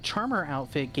be that the Charmer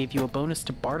outfit gave you a bonus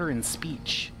to barter and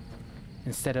speech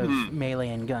instead of melee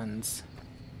and guns.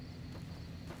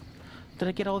 Did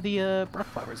I get all the brush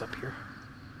flowers up here?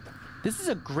 This is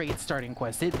a great starting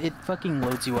quest. It fucking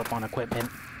loads you up on equipment.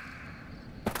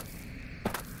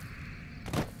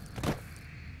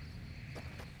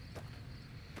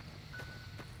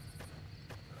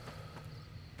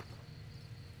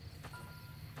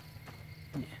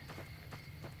 Yeah.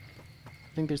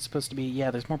 I think there's supposed to be...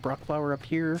 Yeah, there's more Brock flower up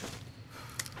here.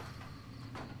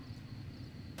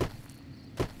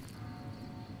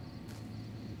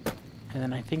 And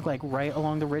then I think, like, right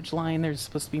along the ridge line, there's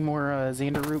supposed to be more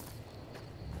Xander root.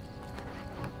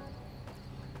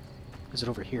 Is it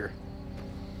over here?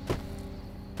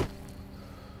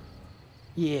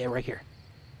 Yeah, right here.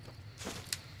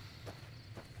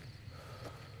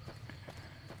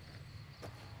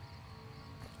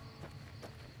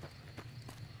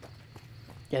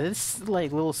 Yeah, this is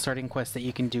like little starting quest that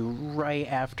you can do right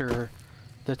after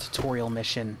the tutorial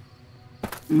mission.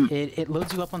 It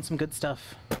loads you up on some good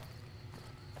stuff.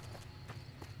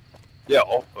 Yeah,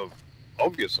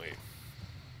 obviously.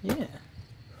 Yeah.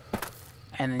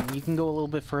 And then you can go a little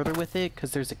bit further with it,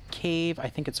 because there's a cave, I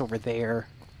think it's over there,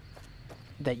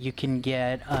 that you can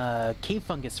get cave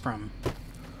fungus from.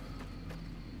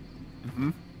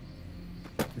 Mm-hmm.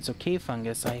 And so cave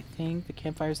fungus, I think the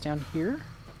campfire's down here?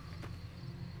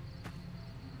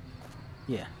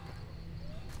 Yeah.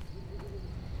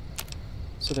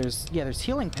 So there's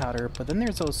healing powder, but then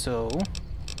there's also...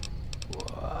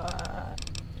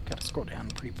 Gotta scroll down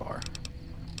pretty far.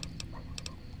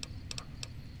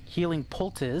 Healing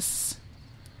poultice,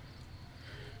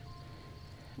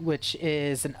 which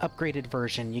is an upgraded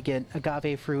version. You get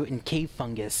agave fruit and cave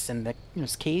fungus, and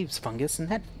there's caves fungus in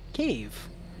that cave.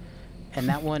 And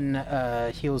that one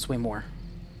heals way more.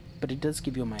 But it does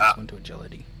give you a -1 to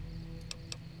agility.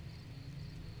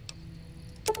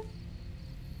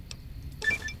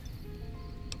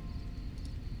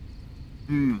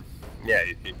 Yeah,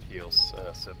 it heals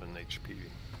 7 HP.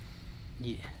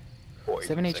 Yeah. 4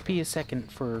 7 HP a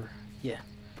second for... Yeah.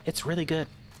 It's really good.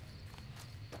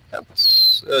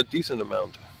 That's a decent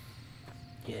amount.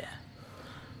 Yeah.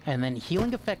 And then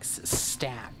healing effects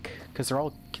stack, because they're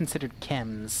all considered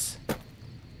chems.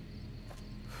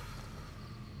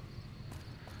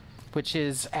 Which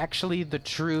is actually the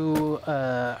true...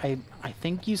 I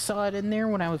think you saw it in there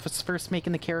when I was first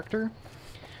making the character.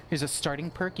 There's a starting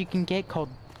perk you can get called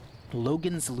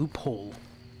Logan's Loophole.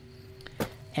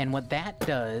 And what that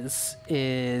does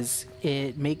is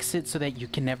it makes it so that you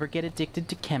can never get addicted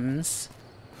to chems.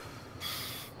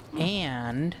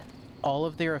 And all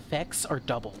of their effects are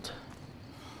doubled.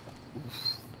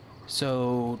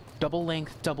 So double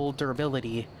length, double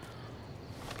durability.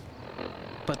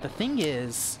 But the thing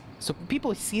is, so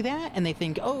people see that and they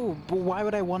think, oh, but why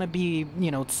would I want to be,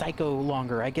 psycho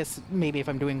longer? I guess maybe if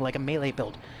I'm doing like a melee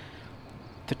build.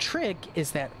 The trick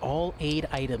is that all aid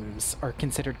items are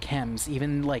considered chems,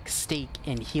 even like steak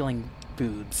and healing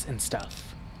foods and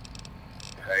stuff.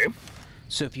 Okay.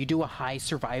 So if you do a high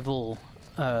survival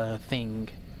thing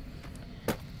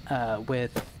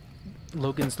with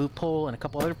Logan's Loophole and a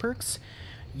couple other perks,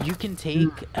 you can take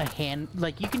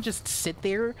you can just sit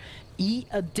there, eat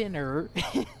a dinner,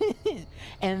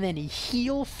 and then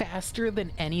heal faster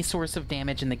than any source of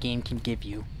damage in the game can give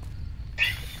you.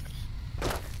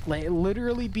 Like,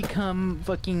 literally become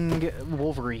fucking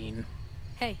Wolverine.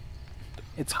 Hey.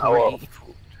 It's Power great. of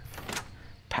food.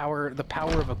 The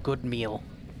power of a good meal.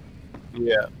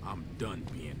 Yeah. I'm done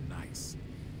being nice.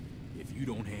 If you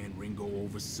don't hand Ringo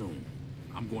over soon,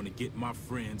 I'm going to get my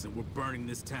friends and we're burning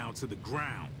this town to the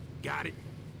ground. Got it?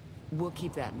 We'll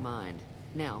keep that in mind.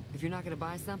 Now, if you're not going to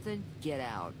buy something, get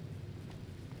out.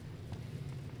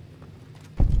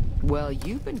 Well,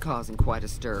 you've been causing quite a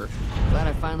stir. Glad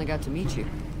I finally got to meet you.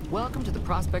 Welcome to the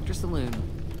Prospector Saloon.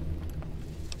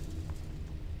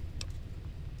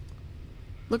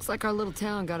 Looks like our little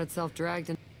town got itself dragged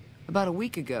in about a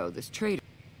week ago. This trader.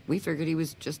 We figured he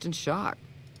was just in shock.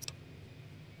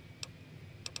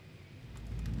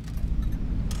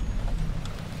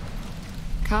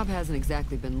 Cobb hasn't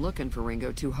exactly been looking for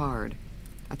Ringo too hard.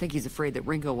 I think he's afraid that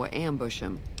Ringo will ambush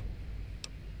him.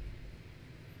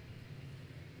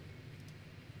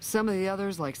 Some of the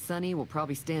others, like Sonny, will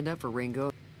probably stand up for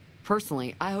Ringo.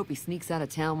 Personally, I hope he sneaks out of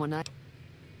town one night.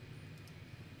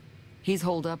 He's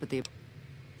holed up at the...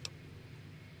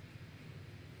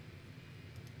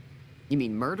 You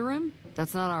mean murder him?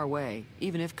 That's not our way,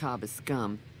 even if Cobb is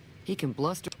scum. He can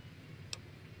bluster...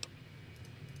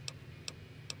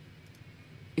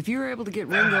 If you were able to get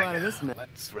Ringo out of this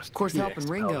mess, of course helping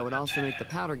Ringo would also make the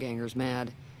Powder Gangers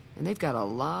mad. And they've got a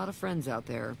lot of friends out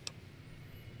there.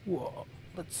 Whoa,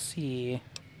 let's see.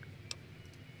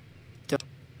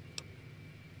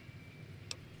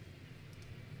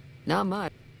 Not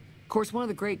much. Of course, one of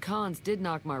the great cons did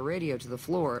knock my radio to the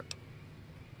floor.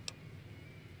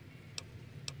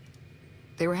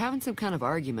 They were having some kind of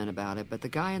argument about it, but the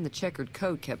guy in the checkered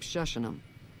coat kept shushing them.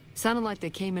 Sounded like they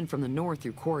came in from the north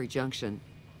through Quarry Junction.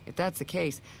 If that's the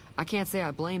case, I can't say I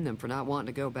blame them for not wanting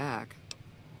to go back.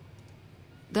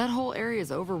 That whole area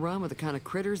is overrun with the kind of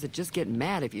critters that just get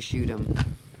mad if you shoot them.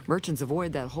 Merchants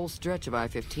avoid that whole stretch of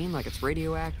I-15 like it's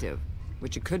radioactive,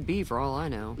 which it could be for all I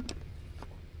know.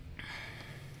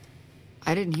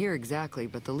 I didn't hear exactly,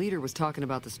 but the leader was talking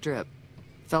about the strip.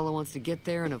 Fella wants to get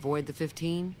there and avoid the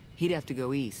 15, he'd have to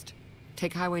go east.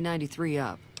 Take Highway 93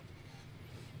 up.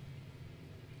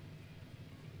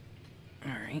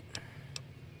 All right.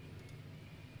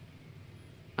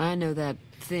 I know that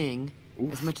thing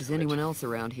as much as anyone else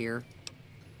around here.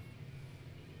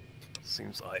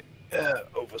 Seems like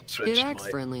overstretched. It acts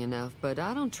friendly enough, but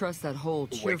I don't trust that whole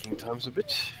waking times a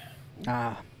bit.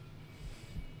 Ah,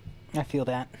 I feel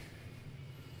that.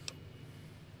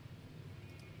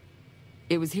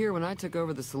 It was here when I took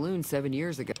over the saloon 7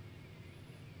 years ago.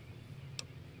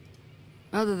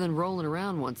 Other than rolling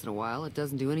around once in a while, it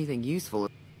doesn't do anything useful.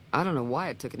 I don't know why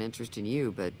it took an interest in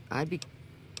you, but I'd be...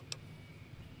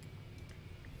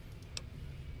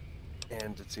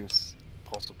 And it seems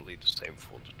possibly the same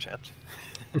for the chat.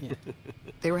 Yeah.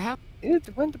 They were happy.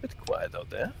 It went a bit quiet out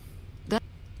there.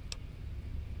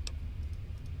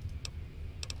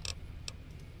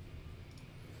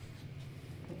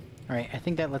 Alright, I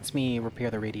think that lets me repair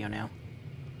the radio now.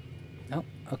 Oh,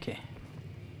 okay.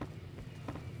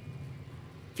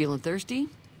 Feeling thirsty?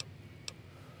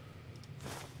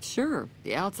 Sure,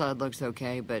 the outside looks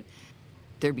okay, but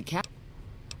there'd be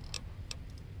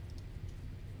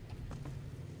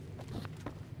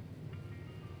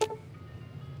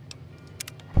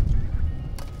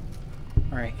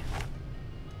Alright.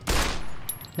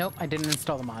 Nope, I didn't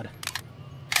install the mod.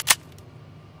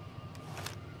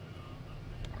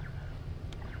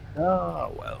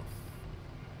 Oh, well.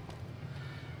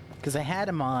 Because I had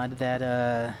a mod that,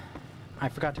 I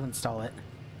forgot to install it.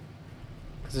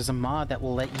 Because there's a mod that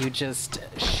will let you just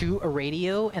shoot a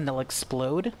radio and they'll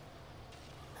explode.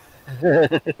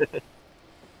 A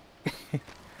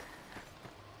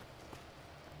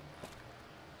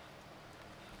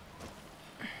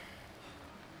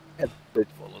bit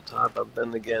volatile, but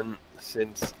then again,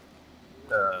 since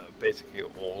basically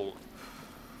all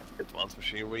advanced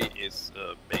machinery is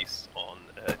based on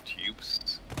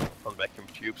tubes, on vacuum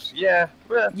tubes, yeah,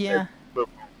 well, yeah, it will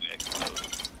probably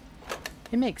explode.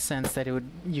 It makes sense that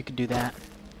you could do that.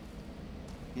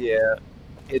 Yeah,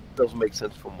 it doesn't make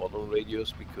sense for modern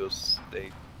radios because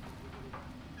they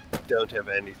don't have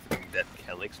anything that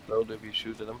can explode if you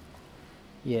shoot at them.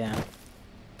 Yeah.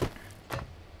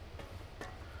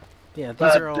 Yeah,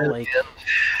 these are all like...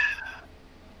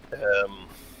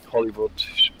 Hollywood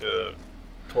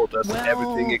taught us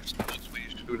everything explodes when you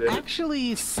shoot at it.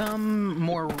 Actually, some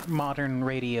more modern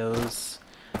radios,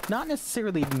 not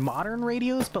necessarily modern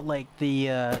radios, but like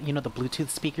the, you know, the Bluetooth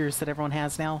speakers that everyone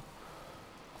has now?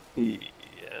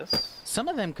 Yes. Some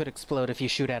of them could explode if you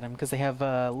shoot at them, because they have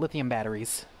lithium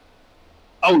batteries.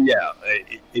 Oh yeah,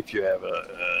 if you have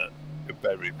a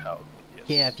battery powered one, yes.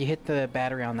 Yeah, if you hit the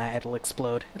battery on that, it'll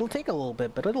explode. It'll take a little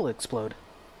bit, but it'll explode.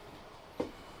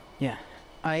 Yeah.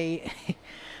 I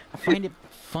find it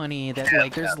funny that,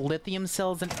 like, there's lithium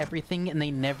cells and everything, and they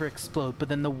never explode, but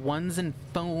then the ones in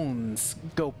phones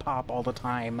go pop all the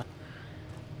time.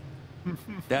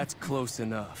 That's close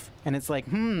enough. And it's like,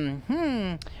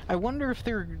 I wonder if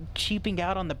they're cheaping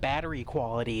out on the battery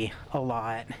quality a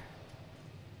lot.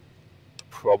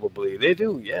 Probably they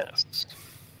do, yes.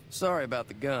 Sorry about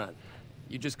the gun.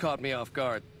 You just caught me off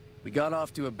guard. We got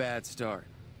off to a bad start.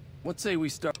 What say we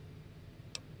start?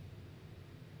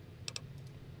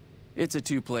 It's a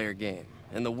two-player game,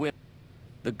 and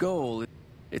the goal,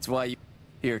 it's why you...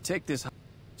 Here, take this...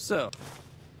 So...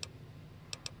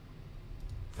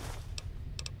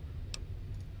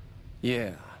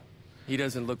 Yeah, he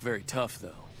doesn't look very tough,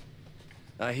 though.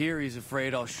 I hear he's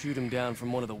afraid I'll shoot him down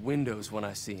from one of the windows when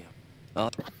I see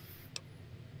him.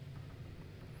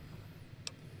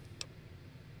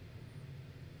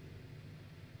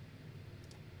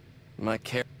 My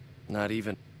care... Not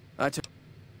even... I'm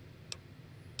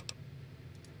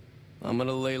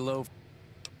gonna lay low.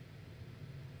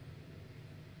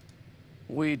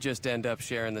 We just end up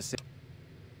sharing the same...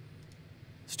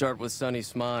 Start with Sunny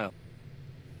Smile.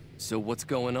 So what's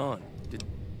going on?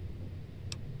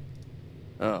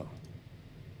 Oh.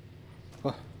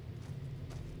 Huh.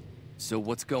 So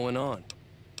what's going on?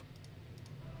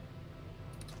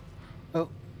 Oh,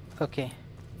 okay.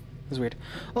 That's weird.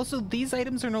 Also, these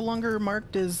items are no longer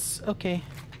marked as... Okay.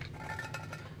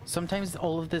 Sometimes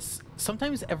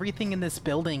sometimes everything in this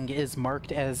building is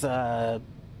marked as,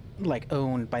 like,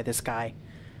 owned by this guy.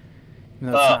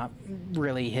 Even though it's not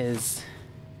really his.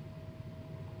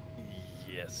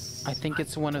 Yes. I think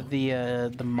it's one of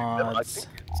the mods. I think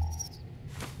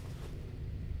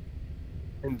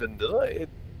in vanilla,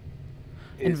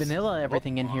 in vanilla,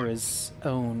 everything in here is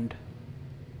owned.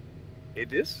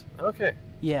 It is? Okay.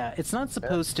 Yeah, it's not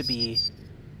supposed to be.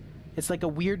 It's like a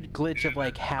weird glitch of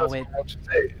like how it...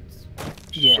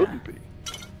 Yeah. Shouldn't be.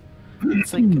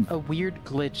 It's like a weird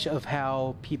glitch of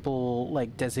how people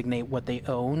like designate what they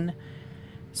own.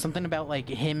 Something about like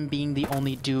him being the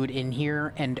only dude in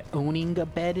here and owning a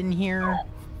bed in here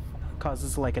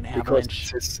causes like an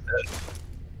avalanche.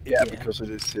 Because it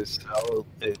is his how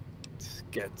it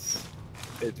gets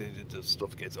the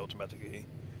stuff gets automatically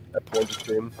appointed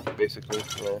to him, basically.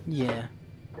 Yeah.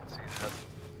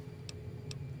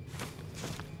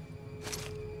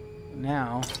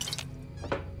 Now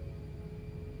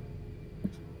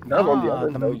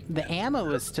the ammo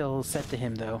is still set to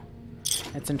him though.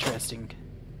 That's interesting.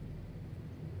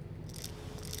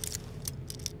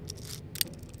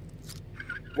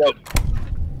 Well,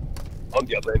 on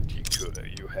the other hand,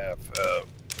 you have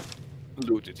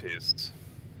looted his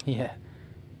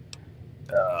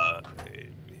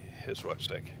his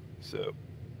rucksack, so.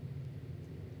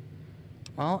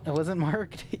 Well, it wasn't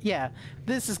marked. Yeah,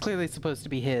 this is clearly supposed to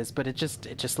be his, but it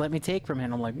just let me take from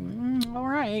him. I'm like, all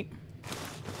right.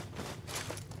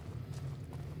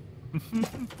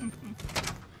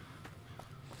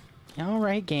 All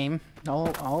right, game.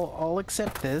 I'll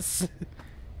accept this.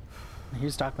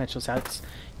 Here's Doc Mitchell's house.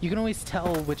 You can always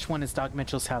tell which one is Doc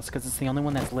Mitchell's house because it's the only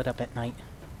one that's lit up at night.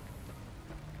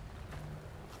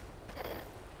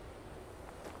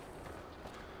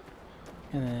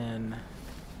 And then...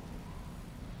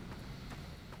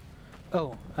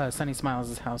 Oh, Sunny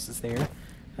Smiles' house is there.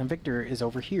 And Victor is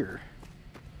over here.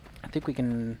 I think we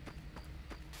can...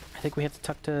 I think we have to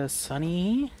talk to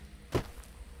Sunny.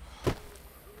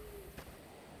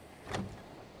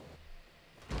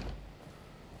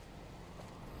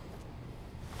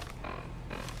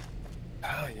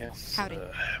 Ah, yes. Howdy.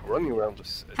 Running around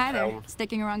this Hi there. town,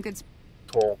 Sticking around good...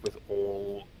 talk with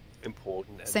all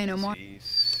important Say no more.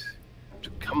 NPCs to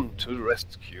come to the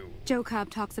rescue. Joe Cobb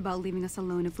talks about leaving us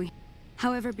alone if we...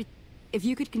 However, if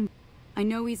you could I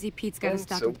know Easy Pete's got to And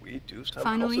stop so it. we do some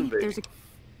Finally, house invading. there's a...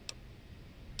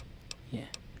 Yeah.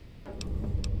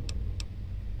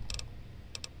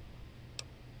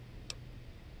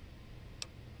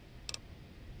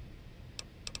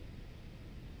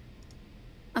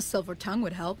 A silver tongue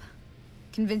would help.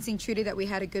 Convincing Trudy that we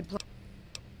had a good plan.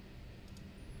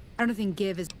 I don't think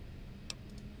give is...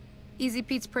 Easy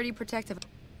Pete's pretty protective.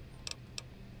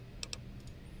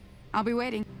 I'll be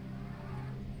waiting.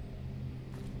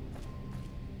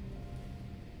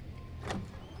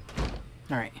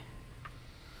 Alright.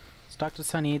 Let's talk to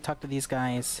Sunny, talk to these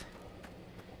guys.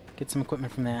 Get some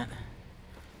equipment from that.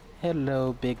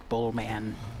 Hello, big bull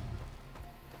man.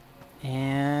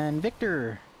 And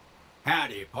Victor.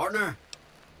 Howdy, partner.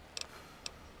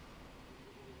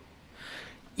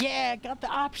 Yeah, got the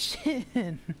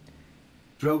option.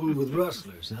 Trouble with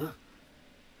rustlers, huh?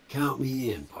 Count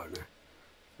me in, partner.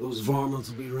 Those varmints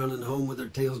will be running home with their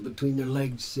tails between their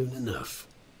legs soon enough.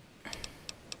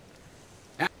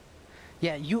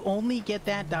 Yeah, you only get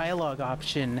that dialogue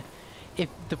option if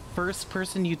the first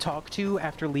person you talk to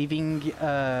after leaving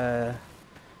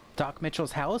Doc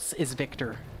Mitchell's house is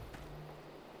Victor.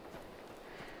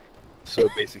 So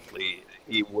basically,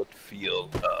 he would feel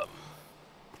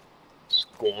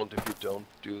scorned if you don't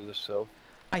do this. So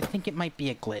I think it might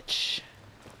be a glitch.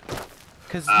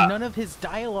 Because none of his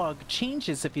dialogue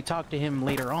changes if you talk to him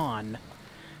later on.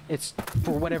 It's,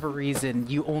 for whatever reason,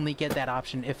 you only get that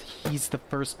option if he's the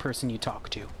first person you talk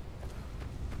to.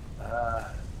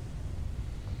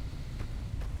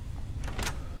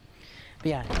 But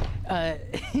yeah,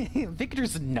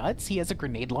 Victor's nuts. He has a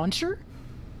grenade launcher.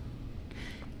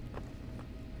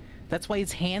 That's why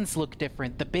his hands look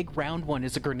different. The big round one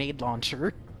is a grenade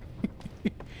launcher.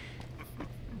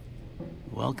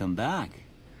 Welcome back.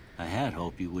 I had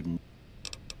hoped you wouldn't.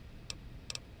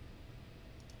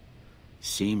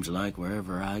 Seems like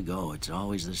wherever I go, it's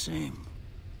always the same.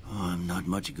 Oh, I'm not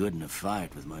much good in a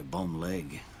fight with my bum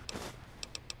leg.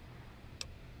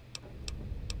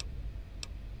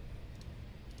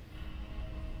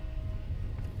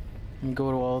 And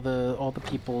go to all the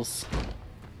peoples.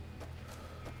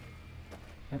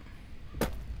 Yep.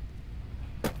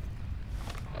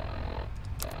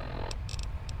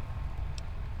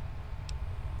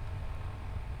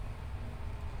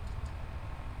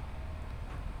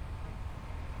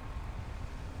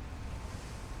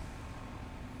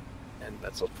 And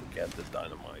let's not forget the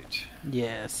dynamite.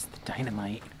 Yes, the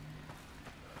dynamite.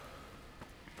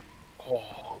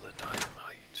 Oh, the dynamite.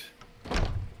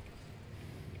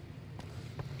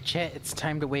 Chet, it's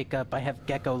time to wake up. I have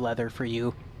gecko leather for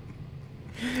you.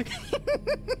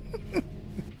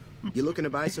 You looking to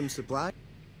buy some supply?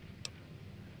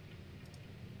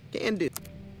 Can do.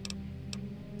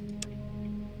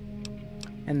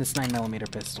 And this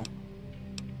 9mm pistol.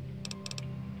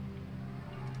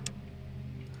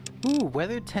 Ooh,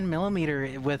 weathered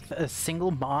 10mm with a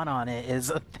single mod on it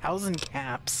is 1,000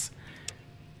 caps.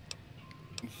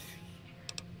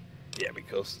 Yeah,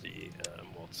 because the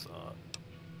mods are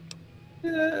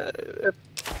a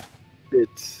bit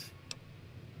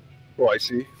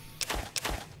pricey.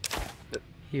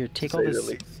 Here, take all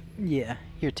this. Yeah,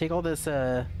 here, take all this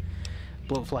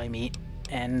bloatfly meat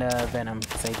and venom,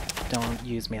 because I don't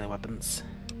use melee weapons.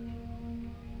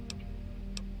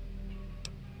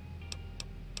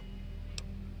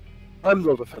 I'm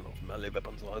not a fan of melee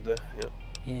weapons either. Yeah.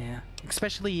 Yeah,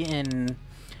 especially in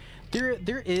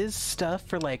there is stuff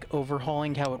for like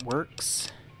overhauling how it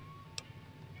works.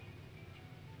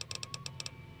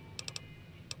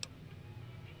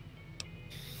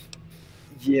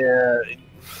 Yeah,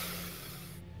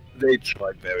 they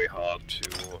tried very hard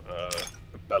to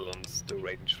balance the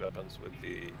ranged weapons with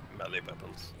the melee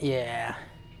weapons. Yeah.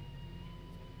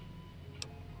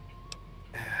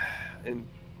 And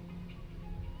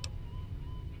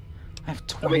I have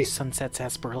 20 Sunset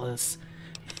Sarsaparillas.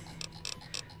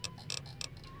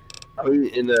 I mean,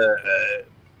 in a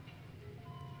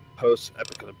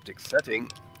post-apocalyptic setting,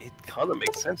 it kind of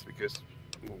makes sense because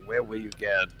where will you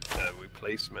get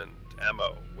replacement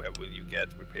ammo? Where will you get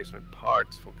replacement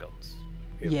parts for guns?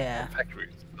 If Yeah. the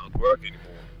factories don't work anymore.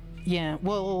 Yeah,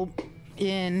 well,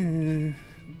 in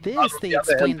this On they the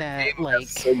other explain hand, the that game like has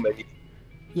so many.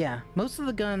 yeah, most of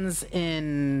the guns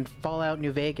in Fallout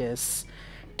New Vegas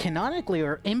canonically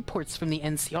are imports from the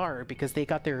NCR because they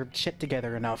got their shit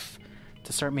together enough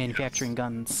to start manufacturing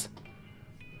guns.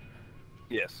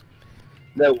 Yes.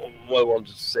 Now, what I wanted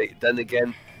to say, then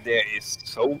again, there is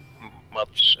so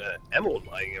much ammo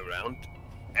lying around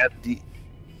at the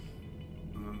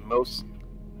most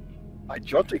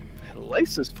idiotic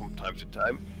places from time to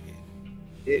time.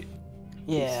 There's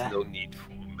no need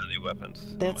for melee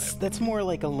weapons. That's more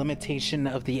like a limitation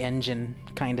of the engine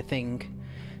kind of thing.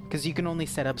 Because you can only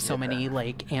set up so many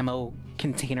like ammo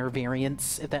container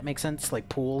variants, if that makes sense, like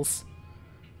pools.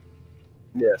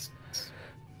 Yes.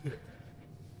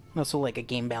 Also like a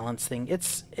game balance thing.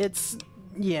 It's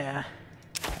yeah.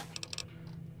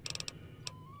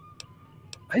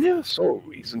 I never saw a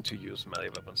reason to use melee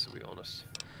weapons, to be honest.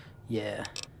 Yeah.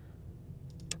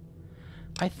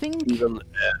 I think even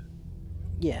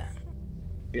yeah.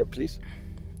 Yeah, please.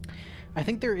 I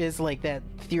think there is like that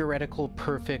theoretical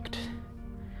perfect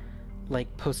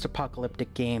like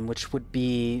post-apocalyptic game which would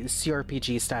be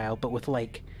CRPG style but with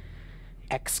like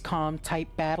XCOM type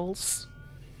battles.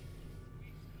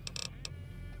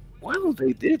 Well,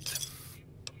 they did.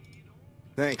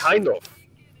 Thanks. Kind of.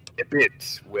 A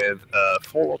bit with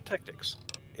Fallout Tactics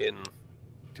in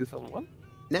 2001.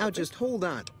 Now just hold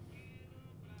on.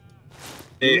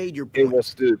 It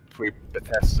was the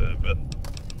pre-Bethesda, but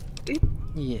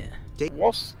it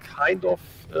was kind of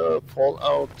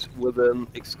Fallout with an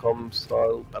XCOM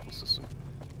style battle system.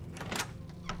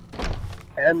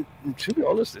 And to be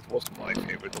honest, it was my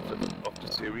favorite of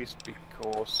the series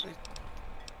because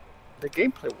the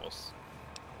gameplay was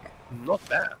not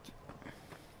bad.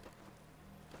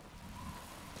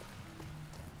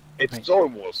 Its story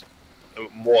was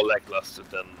more lackluster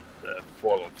than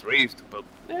Fallout 3, but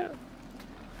yeah,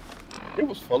 it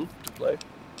was fun to play.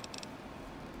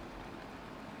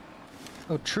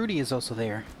 Oh, Trudy is also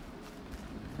there.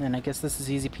 And I guess this is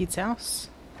Easy Pete's house?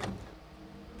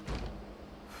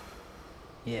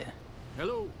 Yeah.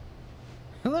 Hello.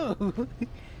 Hello.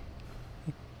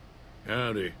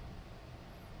 Howdy.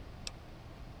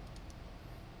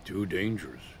 Too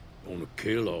dangerous. Gonna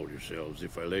kill all yourselves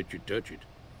if I let you touch it.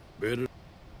 Better...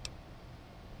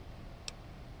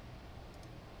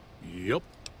 Yup.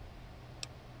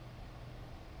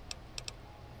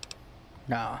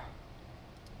 Nah.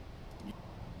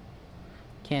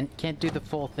 Can't do the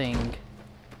full thing.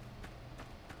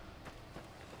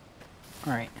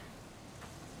 Alright.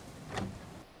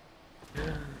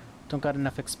 Don't got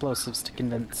enough explosives to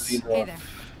condense. Hey there.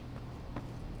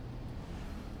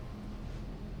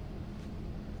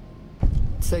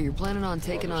 So you're planning on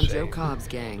taking on Joe Cobb's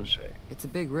gang. It's a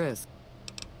big risk.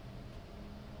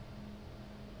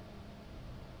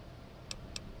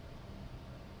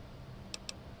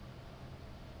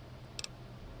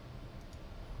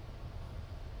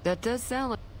 That does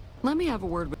sound like... Let me have a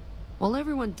word with... While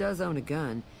everyone does own a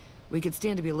gun, we could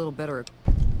stand to be a little better...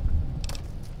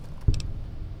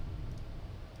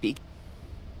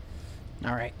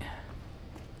 Alright.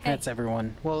 That's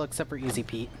everyone. Well, except for Easy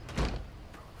Pete.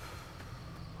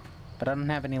 But I don't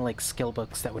have any, like, skill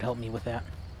books that would help me with that.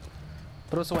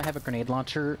 But also I have a grenade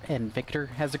launcher, and Victor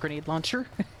has a grenade launcher.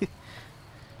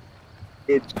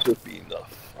 It should be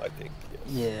enough, I think, yes.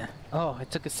 Yeah. Oh, I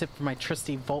took a sip from my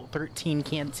trusty Vault 13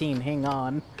 canteen. Hang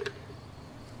on.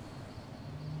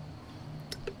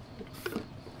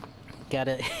 Got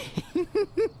it.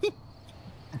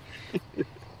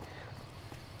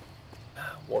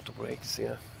 Water breaks,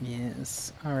 yeah.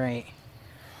 Yes. Alright.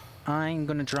 I'm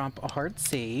gonna drop a hard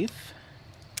save.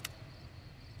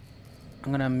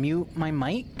 I'm gonna mute my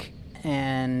mic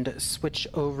and switch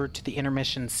over to the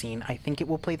intermission scene. I think it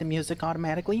will play the music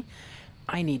automatically.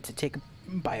 I need to take a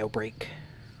bio break.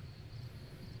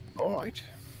 Alright.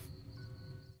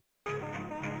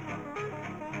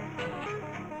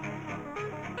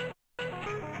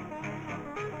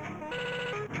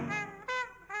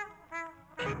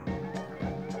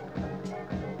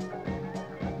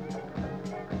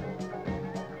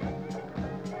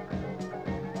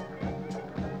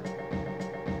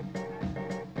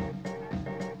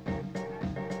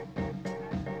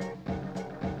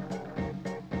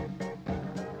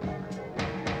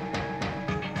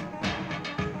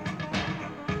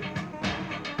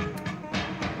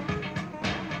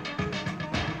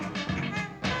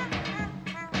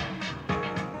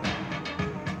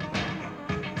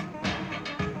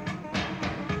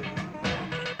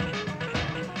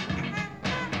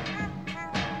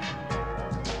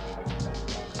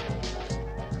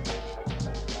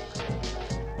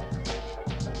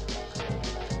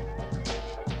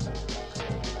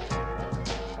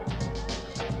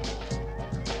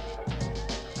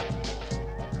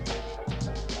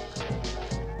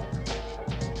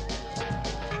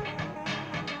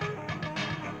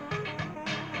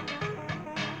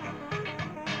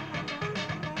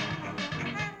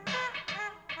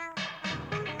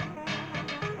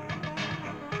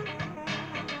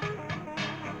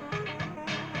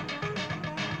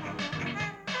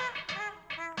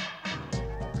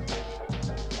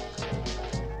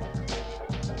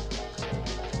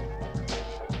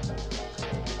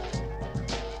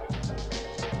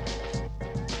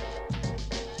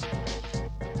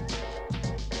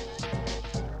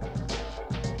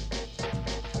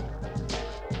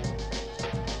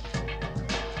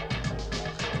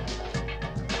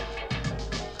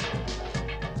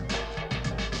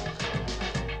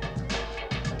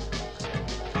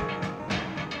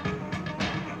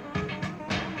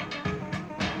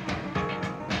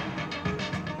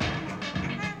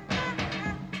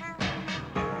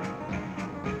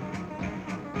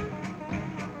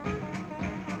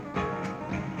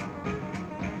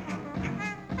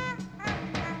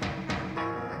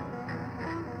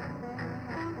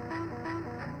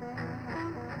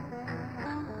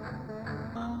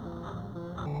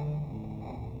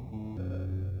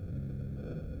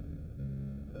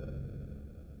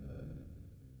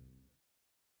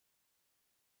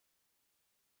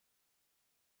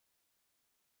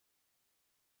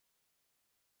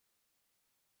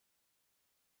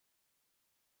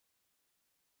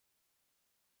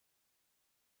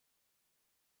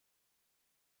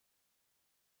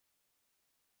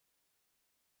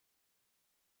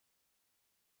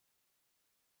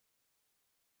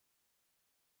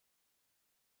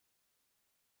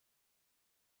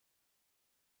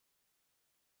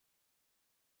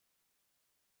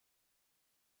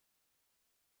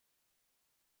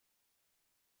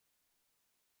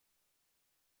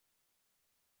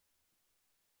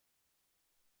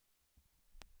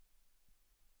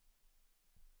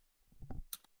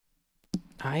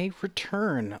 I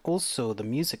return. Also, the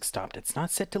music stopped. It's not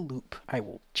set to loop. I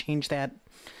will change that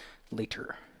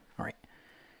later. All right.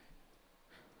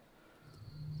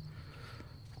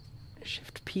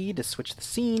 Shift P to switch the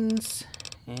scenes,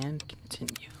 and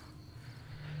continue.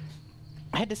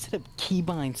 I had to set up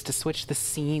keybinds to switch the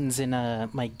scenes in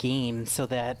my game so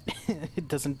that it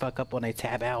doesn't fuck up when I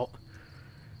tab out.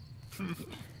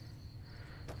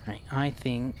 Alright, I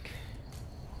think...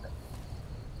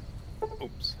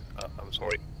 Oops, I'm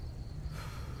sorry.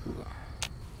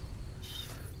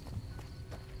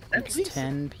 It's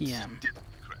 10 p.m.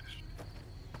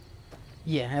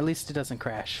 Yeah, at least it doesn't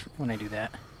crash when I do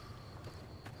that.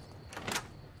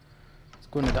 Let's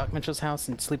go into Doc Mitchell's house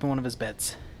and sleep in one of his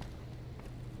beds.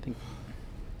 I think...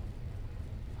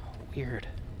 Oh, weird.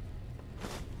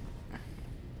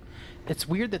 It's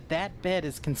weird that that bed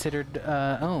is considered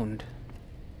owned.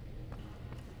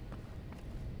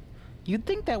 You'd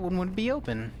think that one would be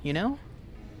open, you know?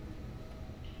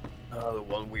 The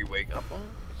one we wake up on?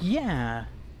 Yeah.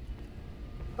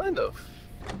 Kind of.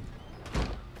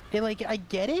 Like, I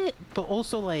get it, but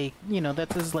also, like, you know,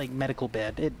 that's his, like, medical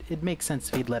bed. It makes sense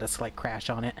if he'd let us, like, crash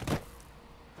on it.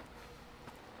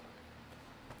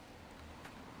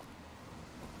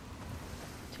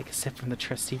 Take a sip from the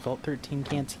trusty Vault 13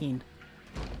 canteen.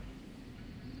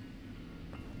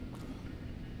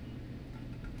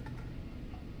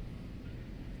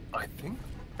 I think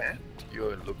that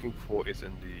you're looking for is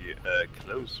in the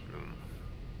clothes room.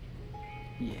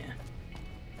 Yeah.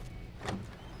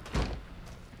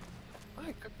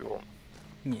 I could be wrong.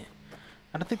 Yeah.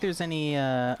 I don't think there's any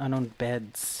unowned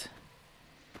beds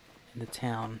in the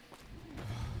town.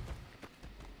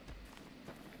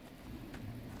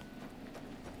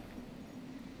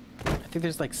 I think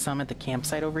there's like some at the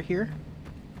campsite over here.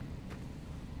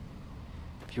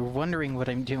 If you're wondering what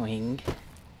I'm doing,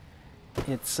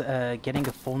 it's getting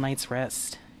a full night's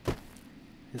rest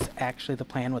is actually the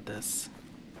plan with this.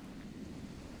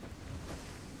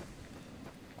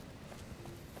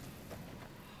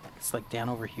 It's like down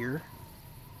over here.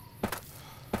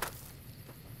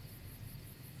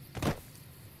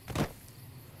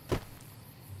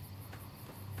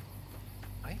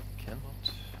 I cannot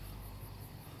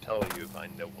tell you if I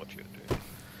know what you're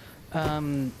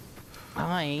doing.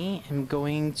 I am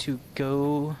going to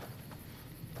go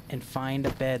and find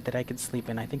a bed that I could sleep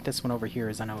in. I think this one over here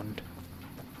is unowned.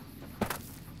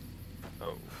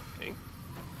 Okay.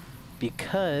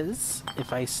 Because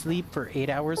if I sleep for 8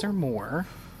 hours or more...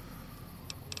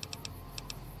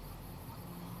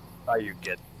 You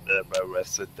get well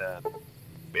rested and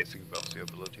basically buffs your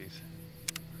abilities.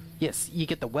 Yes, you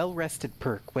get the well-rested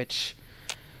perk, which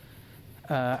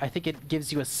I think it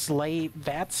gives you a slight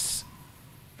VATS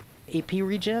AP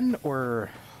regen,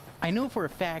 or I know for a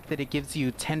fact that it gives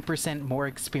you 10% more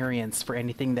experience for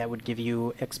anything that would give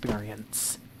you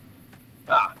experience.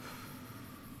 Ah.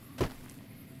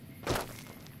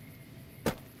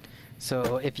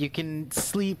 So if you can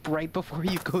sleep right before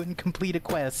you go and complete a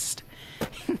quest,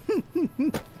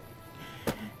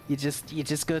 you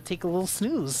just go take a little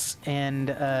snooze, and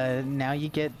now you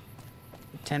get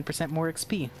 10% more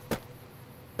XP.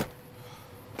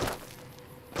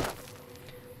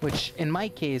 Which, in my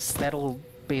case, that'll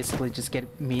basically just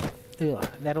get me...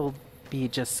 that'll be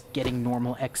just getting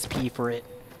normal XP for it,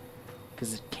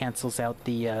 because it cancels out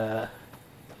the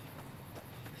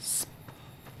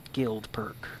skilled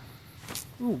perk.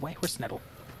 Ooh, white horse nettle.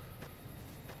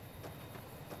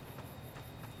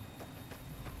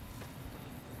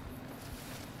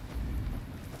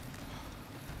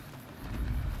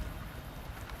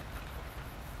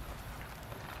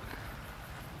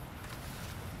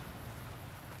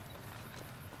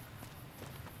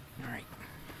 Alright.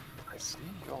 I see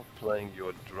you're playing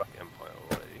your drug empire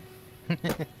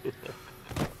already.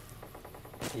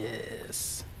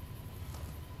 Yes.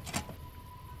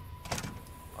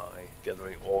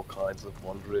 Gathering all kinds of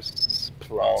wondrous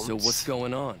plants. So what's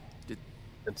going on?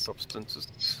 And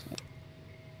substances.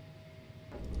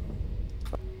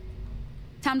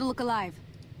 Time to look alive.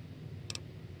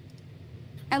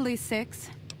 At least 6.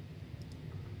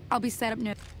 I'll be set up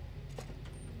near...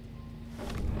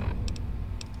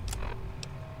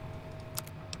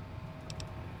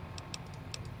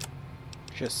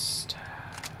 Just...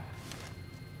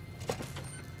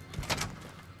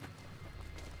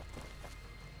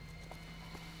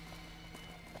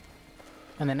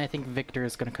 And then I think Victor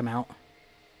is gonna come out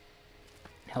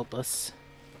and help us.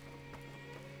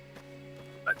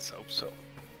 Let's hope so.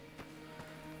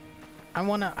 I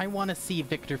wanna see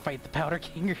Victor fight the Powder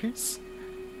Kingers.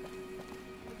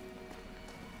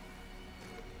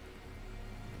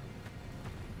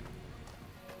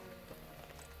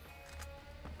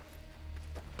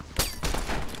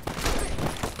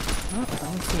 Oh, I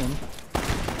don't see him.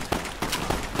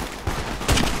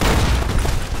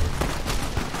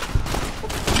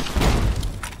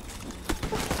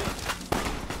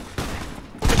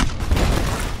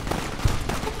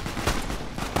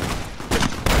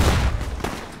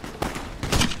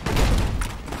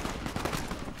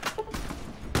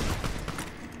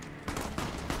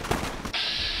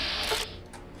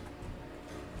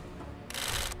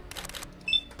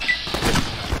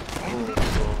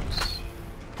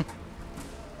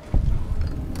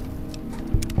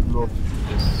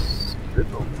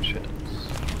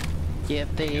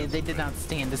 They did not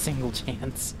stand a single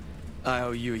chance. I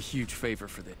owe you a huge favor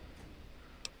for this.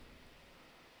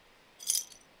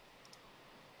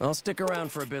 I'll stick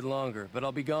around for a bit longer, but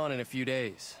I'll be gone in a few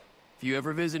days. If you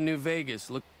ever visit New Vegas,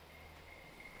 look...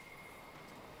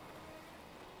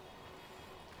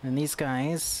 And these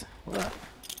guys... You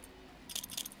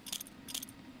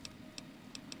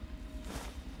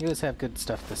always have good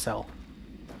stuff to sell.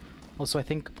 Also, I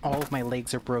think all of my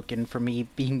legs are broken from me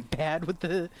being bad with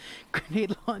the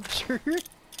grenade launcher.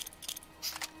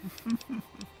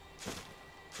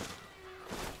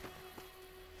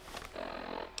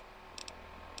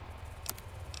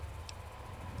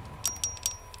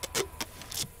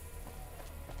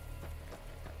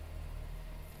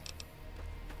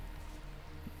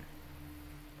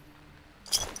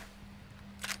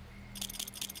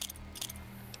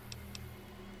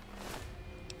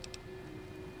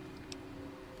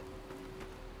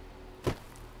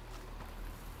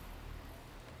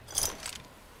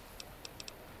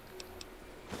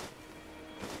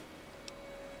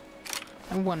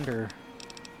 I wonder.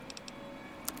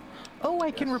 Oh,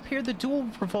 I can repair the dual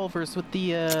revolvers with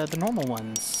the normal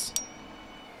ones.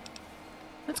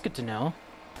 That's good to know.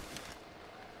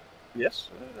 Yes,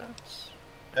 that's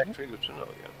actually good to know,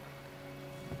 yeah.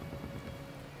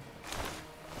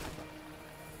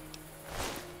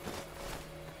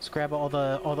 Let's grab all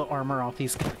the armor off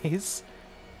these guys.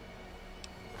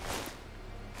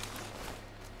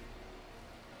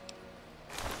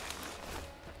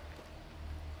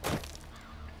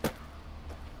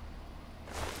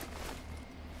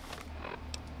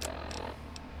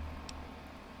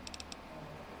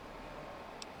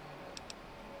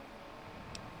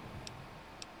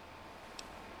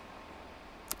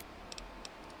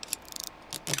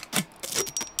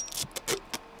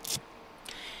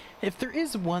 If there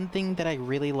is one thing that I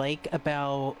really like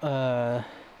about the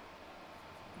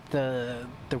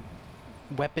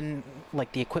weapon,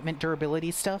 like the equipment durability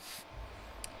stuff,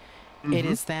 it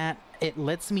is that it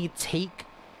lets me take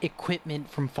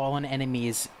equipment from fallen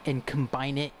enemies and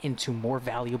combine it into more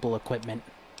valuable equipment.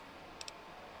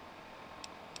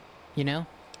 You know?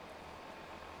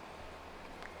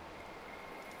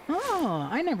 Oh,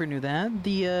 I never knew that.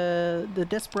 The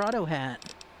Desperado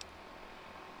hat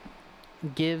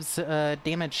gives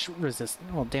damage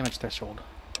damage threshold.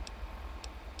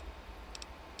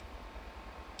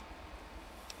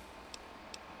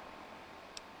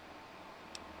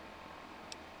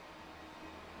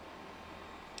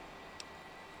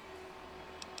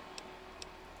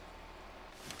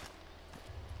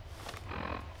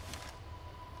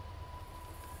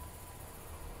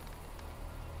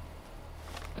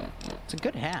 It's a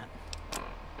good hat.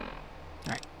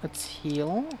 Alright, let's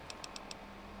heal.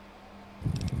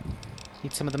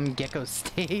 Eat some of them gecko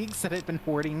steaks that I've been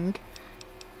hoarding.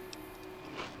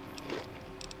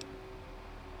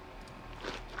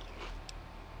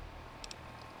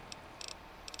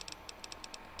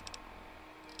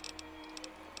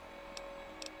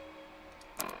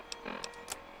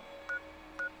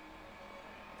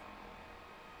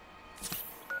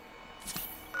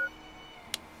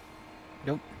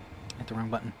 Nope, hit the wrong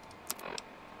button.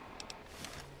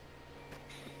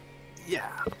 Yeah.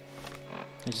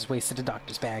 I just wasted a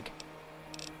doctor's bag.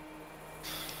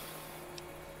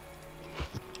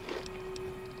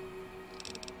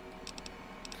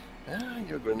 Yeah,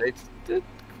 your grenades did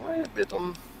quite a bit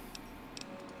on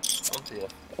here.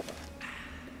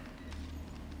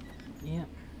 Yep.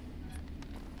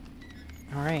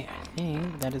 Alright, I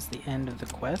think that is the end of the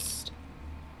quest.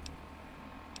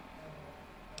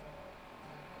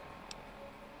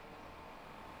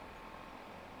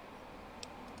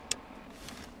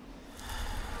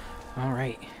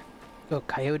 Alright. Oh,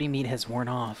 coyote meat has worn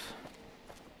off.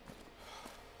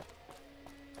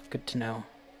 Good to know.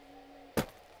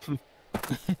 So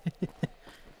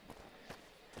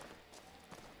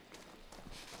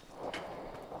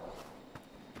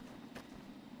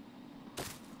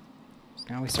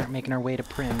now we start making our way to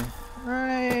Prim.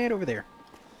 Right over there.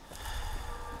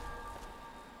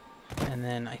 And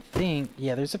then I think,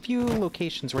 yeah, there's a few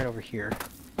locations right over here.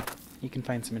 You can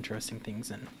find some interesting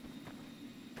things in.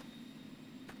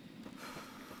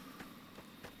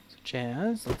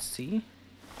 Jazz, let's see.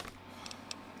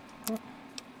 Oh.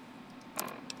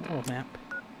 Little map.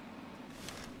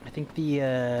 I think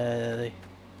the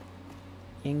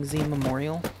Yangtze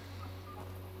Memorial.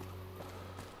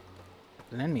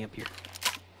 There's an enemy up here.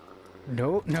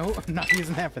 No, no, I'm not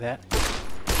using that for that.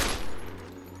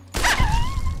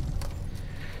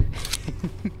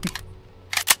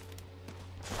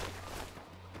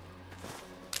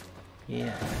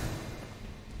 Yeah.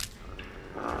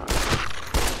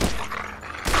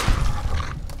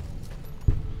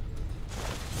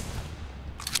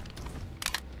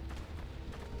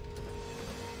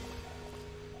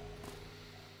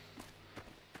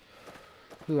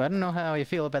 Ooh, I don't know how I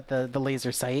feel about the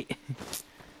laser sight.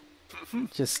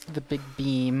 Just the big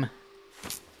beam.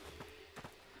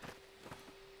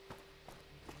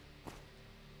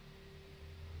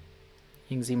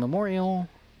 Yingzi Memorial.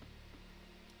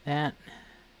 That.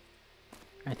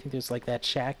 I think there's like that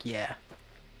shack, yeah.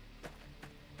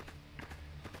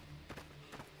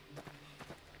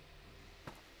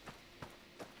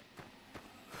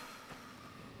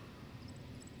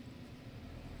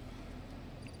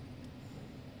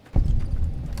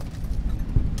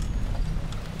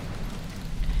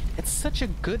 It's such a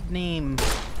good name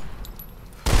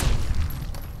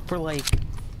for like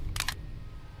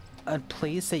a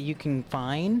place that you can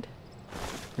find.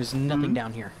 There's nothing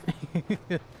down here.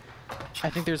 I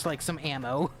think there's like some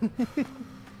ammo.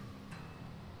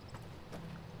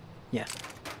 Yeah.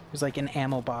 There's like an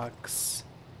ammo box.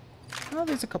 Oh,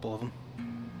 there's a couple of them.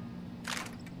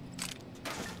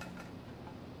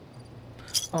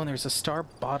 Oh, and there's a star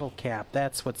bottle cap.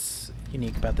 That's what's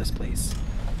unique about this place.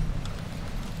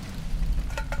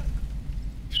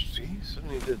 See,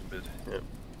 suddenly did a bit. Yeah.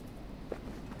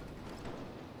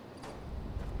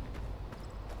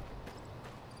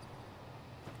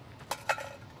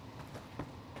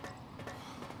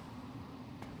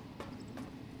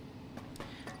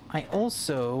 I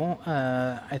also,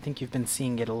 I think you've been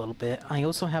seeing it a little bit, I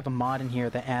also have a mod in here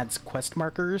that adds quest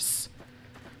markers.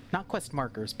 Not quest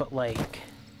markers, but like,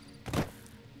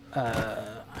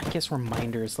 I guess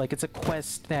reminders. Like, it's a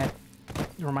quest that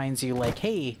reminds you, like,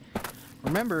 hey,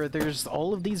 remember, there's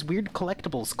all of these weird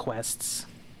collectibles quests.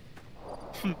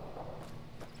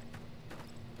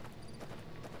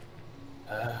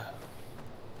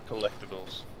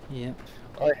 Collectibles. Yep.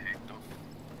 I hate them.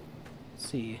 Let's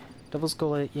see. Devil's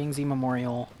Gullet, Yangtze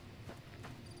Memorial.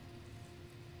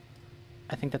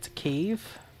 I think that's a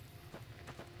cave.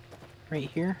 Right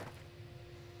here.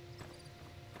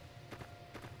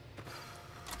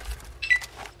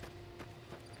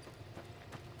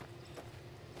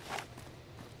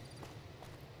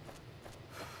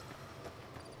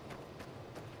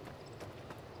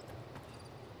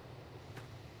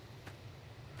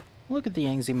 Look at the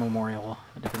Yangtze Memorial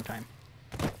a different time.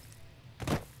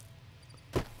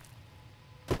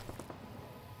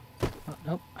 Oh,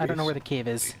 nope, I don't know where the cave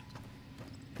is.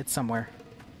 It's somewhere.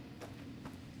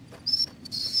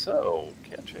 So,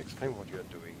 can't you explain what you're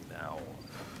doing now?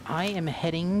 I am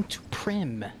heading to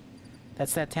Prim.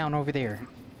 That's that town over there.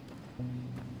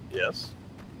 Yes?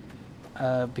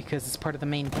 Because it's part of the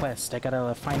main quest. I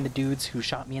gotta find the dudes who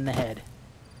shot me in the head.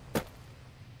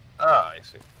 Ah, I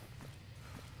see.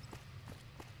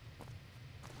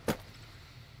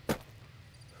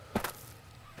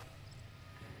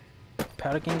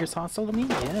 Powder gangers hostile to me?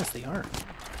 Yes, they are.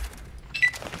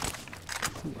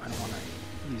 Ooh, I don't want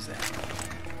to use that.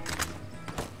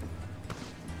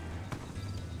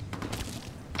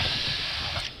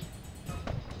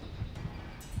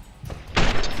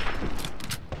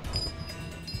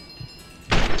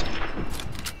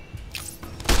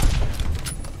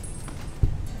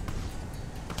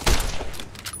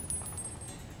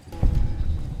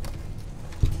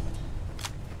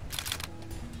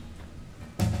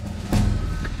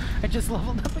 I just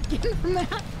leveled up again from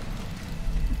that.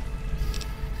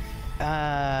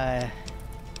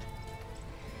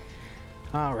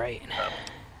 All right.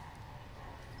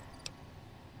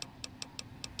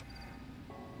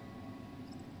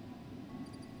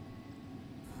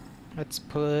 Let's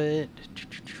put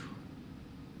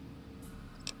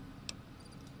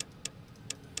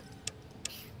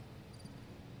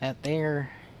that there.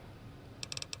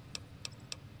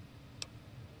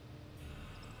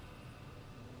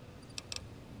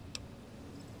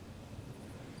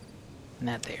 And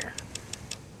that there.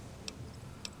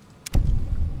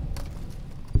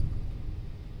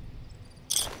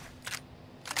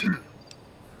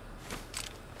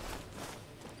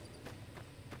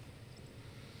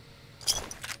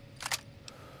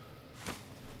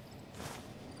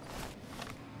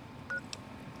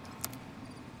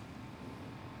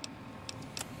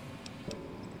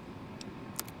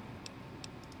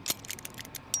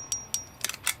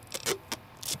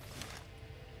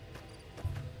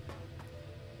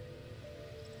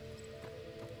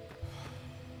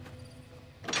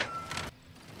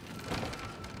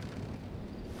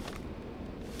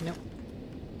 Nope.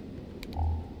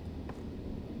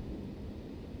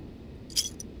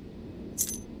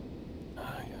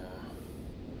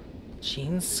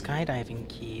 Jean's skydiving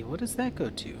key. What does that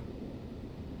go to?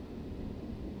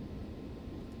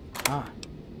 Ah.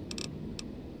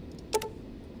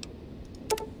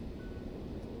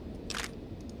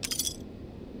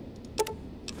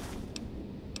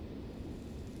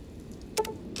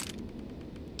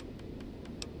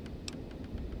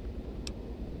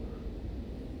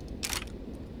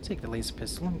 take the laser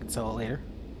pistol and we can sell it later.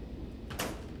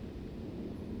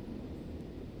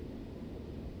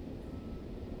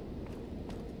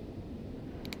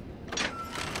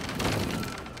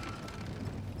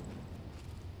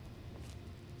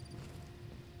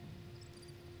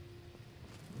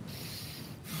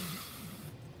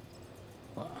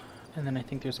 And then I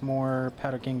think there's more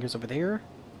powder gangers over there.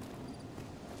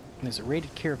 And there's a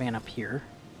raided caravan up here.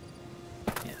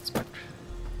 Yeah, it's about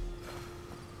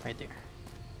right there.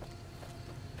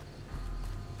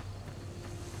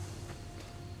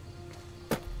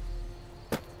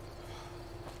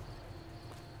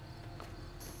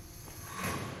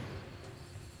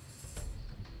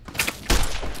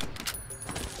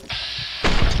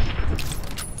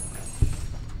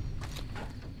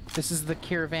 This is the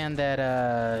caravan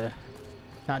that,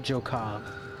 not Joe Cobb.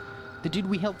 The dude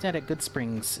we helped out at Good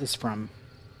Springs is from.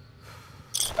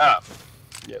 Ah,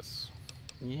 yes.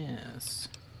 Yes.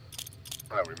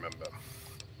 I remember.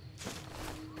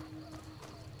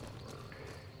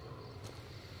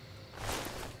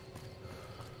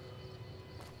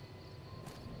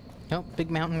 Oh,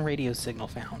 Big Mountain radio signal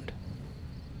found.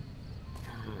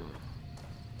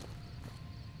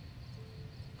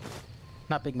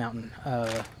 Not Big Mountain,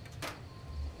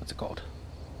 what's it called?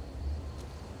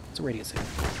 It's a radio signal.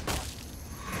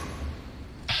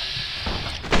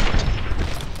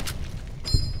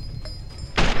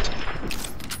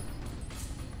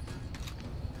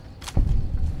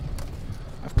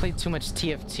 I've played too much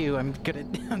TF2.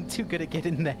 I'm too good at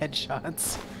getting the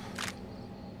headshots.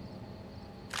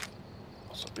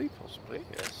 Possibly,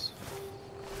 yes.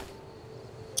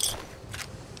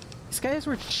 These guys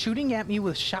were shooting at me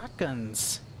with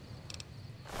shotguns.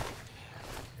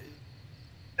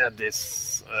 At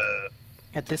this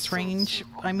range?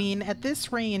 I mean, at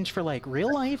this range for, like,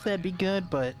 real life, that'd be good,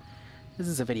 but this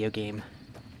is a video game.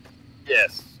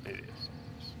 Yes, it is.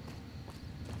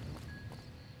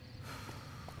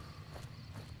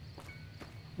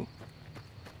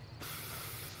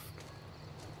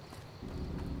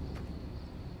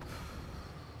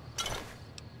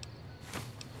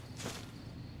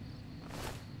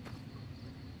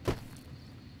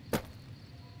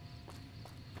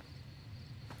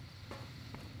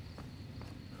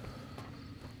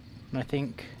 And I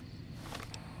think...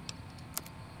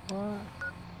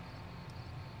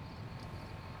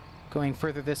 going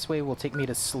further this way will take me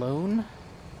to Sloan.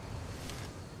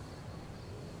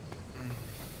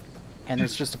 And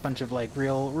there's just a bunch of, like,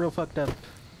 real fucked up...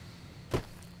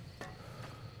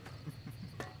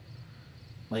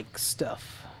 like,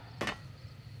 stuff.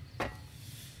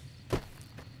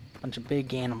 Bunch of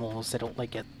big animals that don't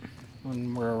like it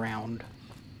when we're around.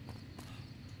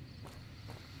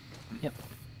 Yep.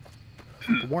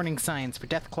 Warning signs for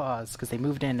death claws, because they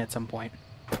moved in at some point.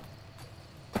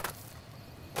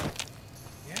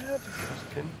 Yeah, this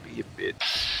can be a bit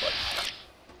spicy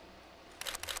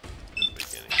in the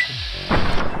beginning.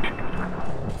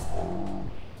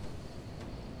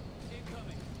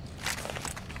 Incoming.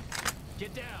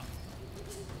 Get down.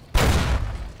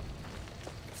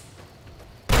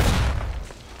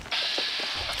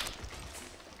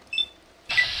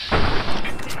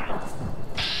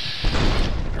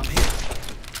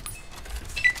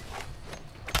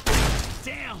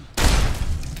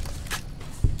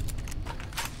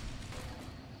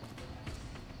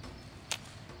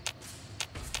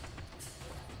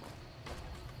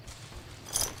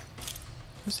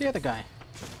 Who's the other guy?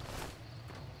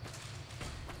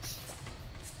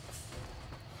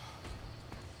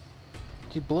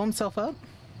 Did he blow himself up?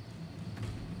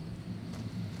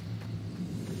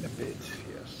 A bit,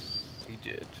 yes, he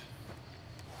did.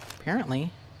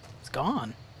 Apparently. It's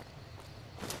gone.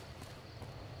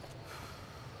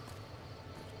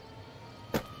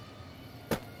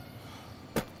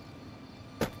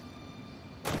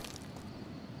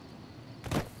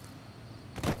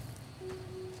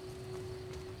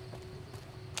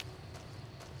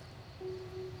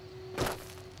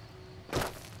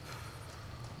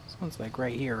 One's like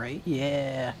right here, right?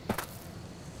 Yeah.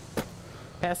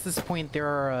 Past this point, there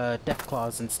are death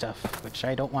claws and stuff, which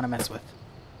I don't want to mess with.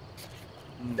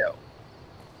 No.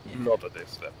 Yeah. Not at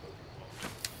this level.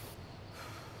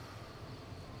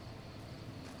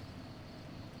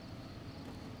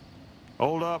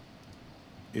 Hold up.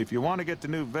 If you want to get to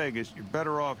New Vegas, you're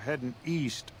better off heading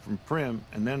east from Prim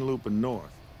and then looping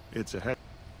north. It's ahead.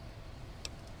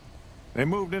 They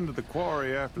moved into the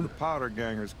quarry after the powder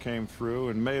gangers came through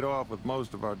and made off with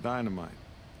most of our dynamite.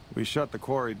 We shut the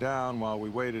quarry down while we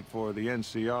waited for the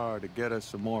NCR to get us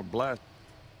some more blast.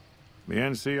 The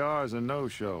NCR's a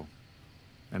no-show.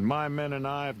 And my men and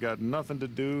I have got nothing to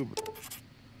do but...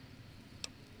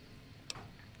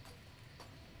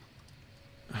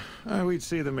 We'd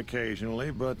see them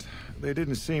occasionally, but they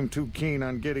didn't seem too keen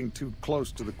on getting too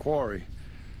close to the quarry.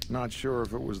 Not sure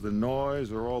if it was the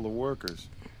noise or all the workers.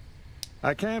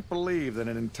 I can't believe that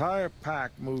an entire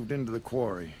pack moved into the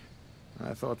quarry.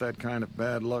 I thought that kind of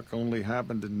bad luck only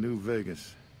happened in New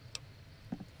Vegas.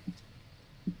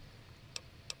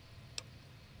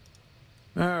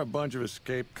 There are a bunch of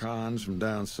escaped cons from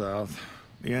down south.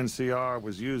 The NCR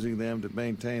was using them to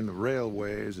maintain the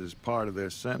railways as part of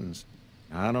their sentence.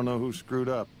 I don't know who screwed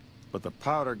up, but the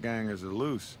powder gangers are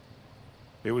loose.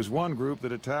 It was one group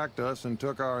that attacked us and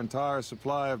took our entire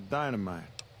supply of dynamite.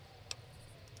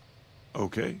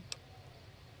 Okay.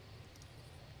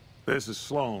 This is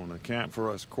Sloan, a camp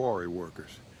for us quarry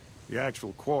workers. The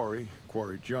actual quarry,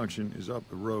 Quarry Junction, is up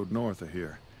the road north of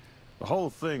here. The whole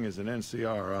thing is an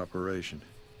NCR operation.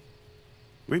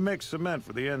 We make cement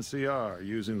for the NCR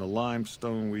using the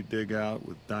limestone we dig out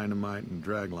with dynamite and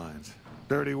drag lines.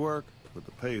 Dirty work, but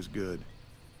the pay's good.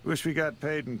 Wish we got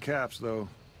paid in caps, though.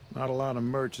 Not a lot of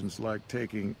merchants like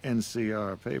taking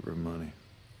NCR paper money.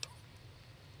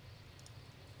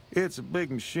 It's a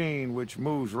big machine which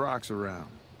moves rocks around,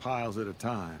 piles at a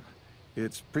time.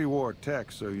 It's pre-war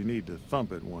tech, so you need to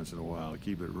thump it once in a while to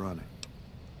keep it running.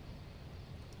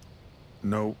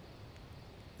 Nope.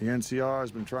 The NCR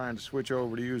has been trying to switch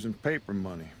over to using paper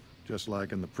money, just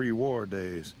like in the pre-war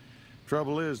days.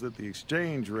 Trouble is that the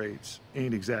exchange rates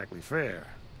ain't exactly fair.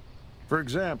 For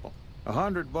example,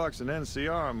 $100 in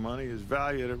NCR money is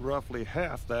valued at roughly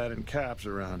half that in caps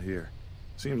around here.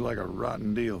 Seems like a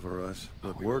rotten deal for us,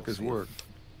 but work is work.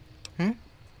 What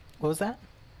was that?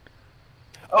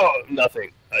 Oh,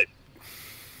 nothing.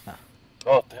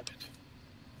 Oh, damn it.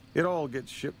 It all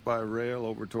gets shipped by rail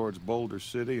over towards Boulder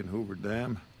City and Hoover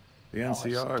Dam. The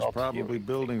NCR is probably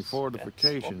building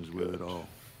fortifications with it all.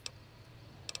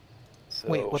 So,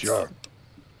 wait,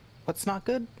 what's not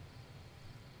good?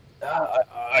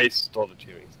 I started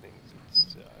hearing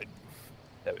things.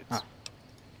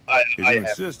 If you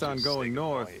insist on going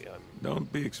north,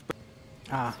 don't be expected.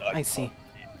 I see.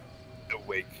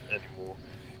 Awake anymore.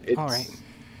 All right.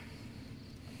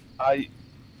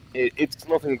 It's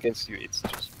nothing against you. It's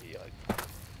just me.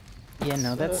 Yeah,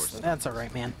 no, that's all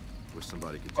right, man. Wish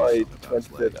somebody could I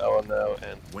 23rd hour now,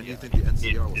 and when do you think the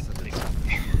NCR will send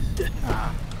it?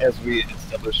 As we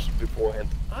established beforehand,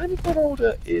 I'm a bit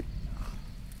older. It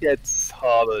gets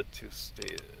harder to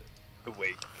stay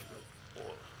awake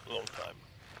for a long time.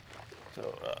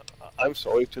 So I'm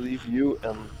sorry to leave you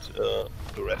and the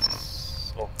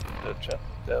rest of the chat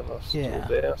that are still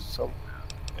there. So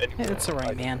anyway, yeah, it's all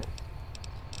right, man.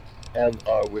 And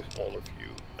are with all of you.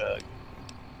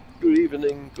 Good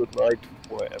evening, good night,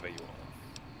 wherever you are.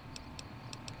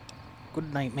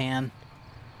 Good night, man.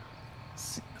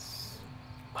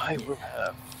 I will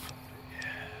have.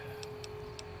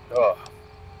 Oh.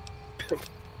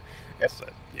 Yes,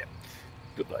 yeah.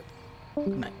 Good night.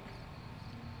 Good night.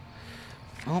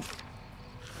 Oh,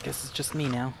 guess it's just me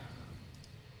now.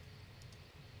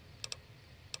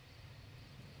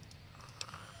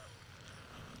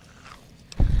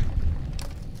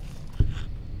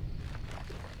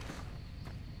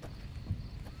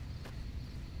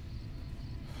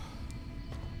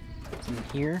 It's in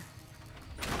here.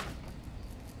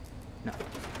 No.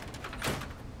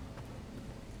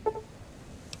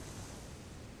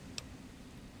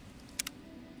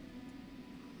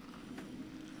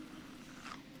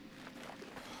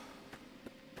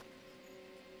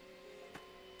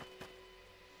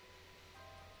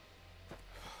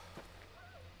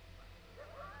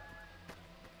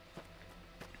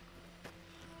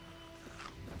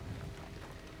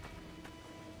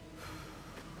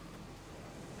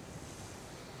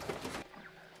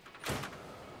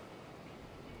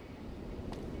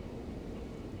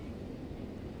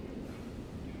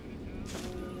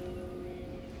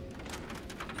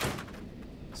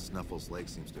 Snuffles Lake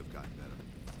seems to have gotten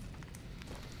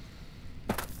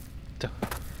better.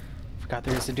 Forgot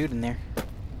there was a dude in there.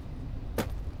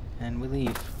 And we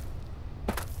leave.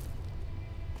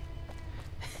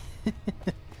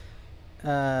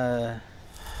 Let's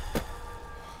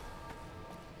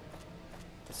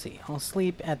see. I'll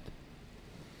sleep at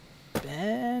the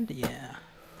bed. Yeah.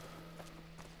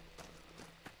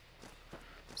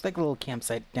 It's like a little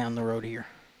campsite down the road here.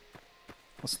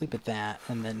 We'll sleep at that,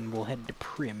 and then we'll head to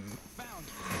Primolino.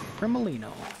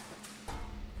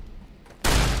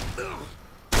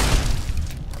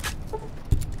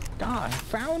 Ah, I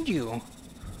found you!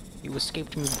 You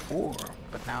escaped me before,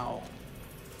 but now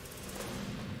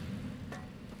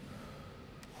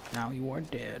you are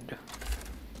dead.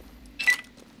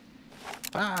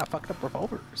 Ah, fucked up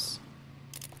revolvers.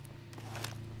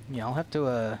 Yeah, I'll have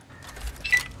to,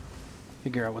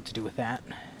 Figure out what to do with that.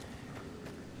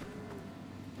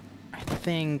 I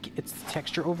think it's the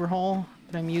texture overhaul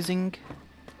that I'm using.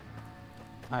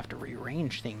 I have to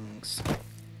rearrange things.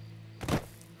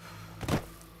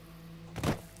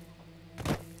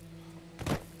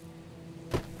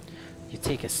 You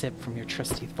take a sip from your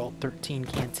trusty Vault 13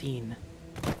 canteen.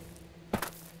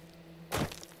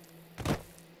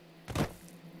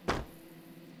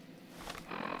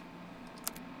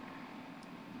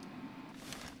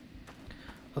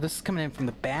 Oh, this is coming in from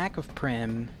the back of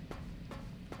Prim.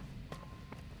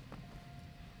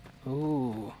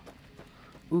 Ooh.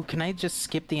 Ooh, can I just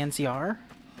skip the NCR?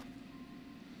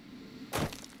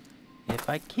 If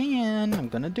I can, I'm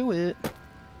gonna do it.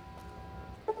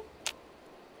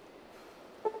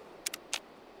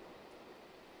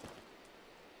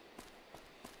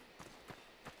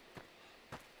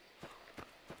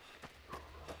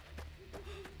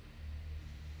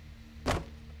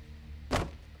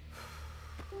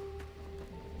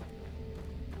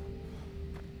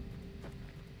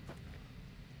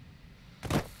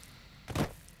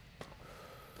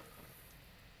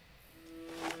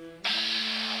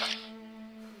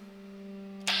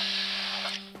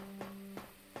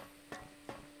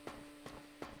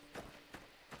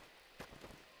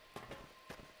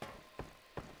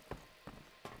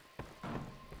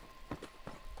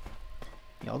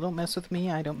 Y'all don't mess with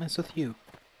me, I don't mess with you.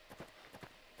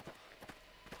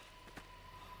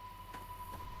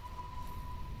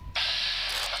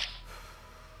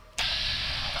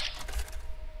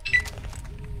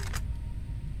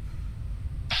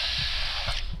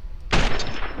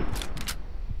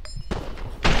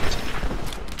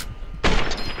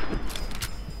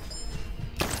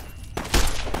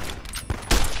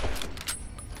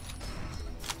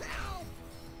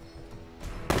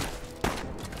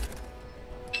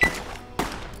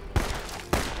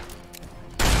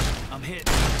 I'm hit.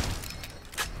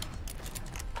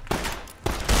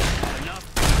 Enough.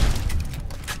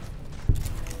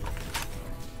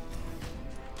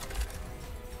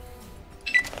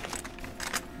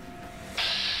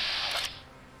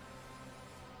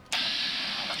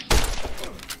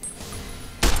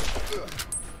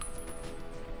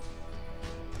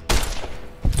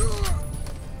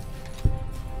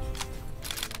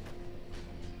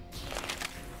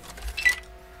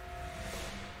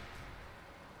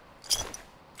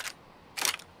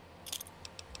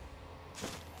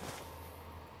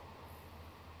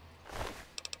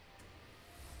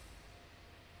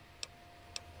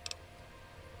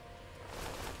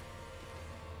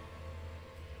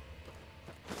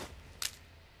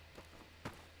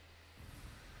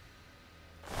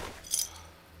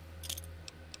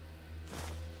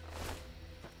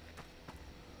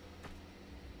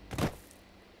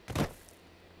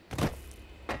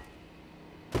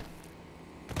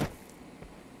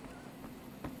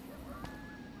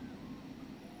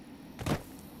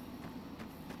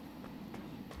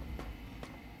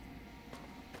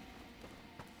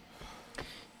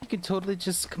 You could totally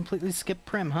just completely skip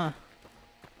Prim, huh?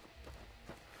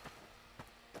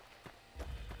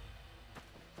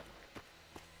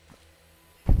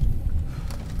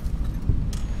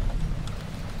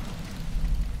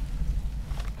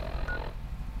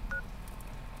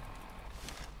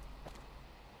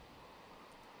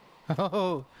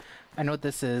 Oh, I know what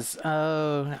this is.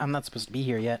 Oh, I'm not supposed to be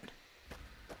here yet.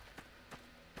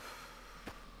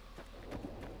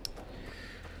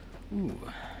 Ooh.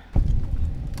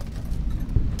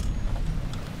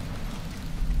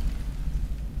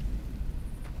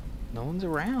 No one's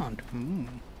around. Hmm.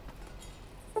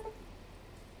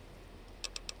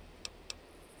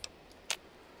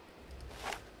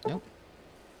 Nope.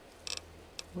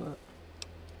 What?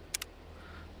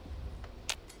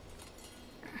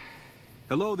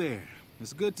 Hello there.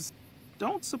 It's good to...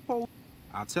 Don't suppose...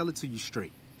 I'll tell it to you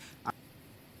straight.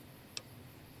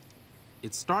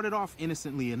 It started off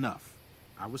innocently enough.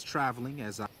 I was traveling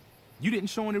as I... You didn't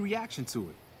show any reaction to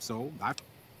it, so I...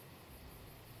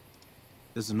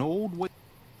 There's an old way...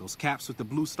 Those caps with the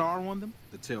blue star on them,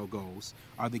 the tale goes,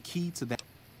 are the key to that...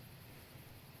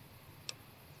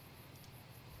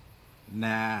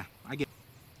 Nah, I get...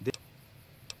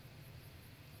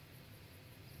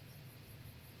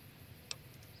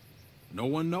 No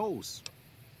one knows.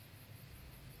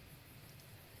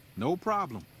 No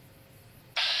problem.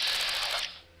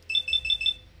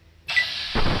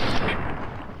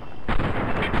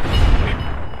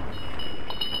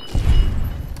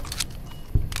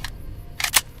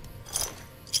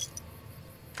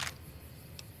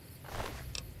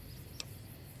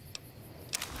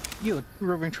 Yo,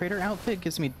 roving trader outfit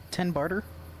gives me 10 barter.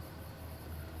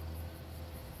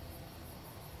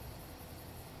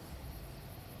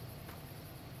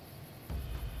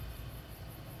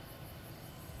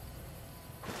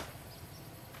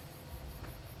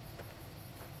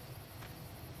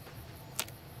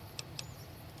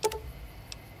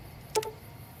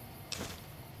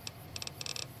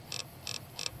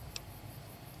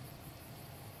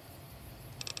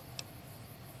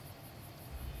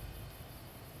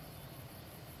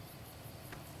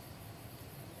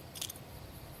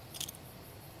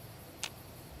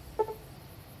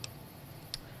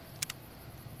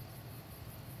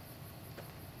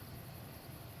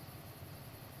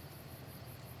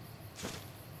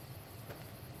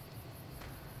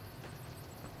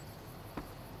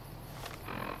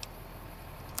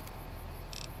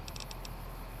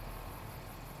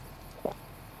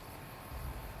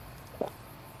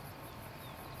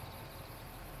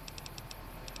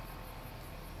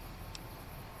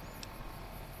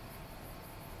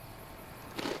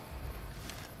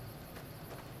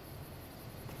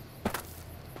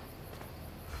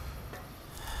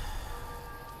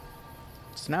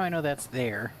 So now I know that's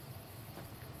there.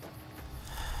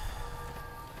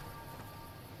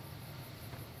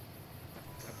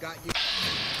 I've got you.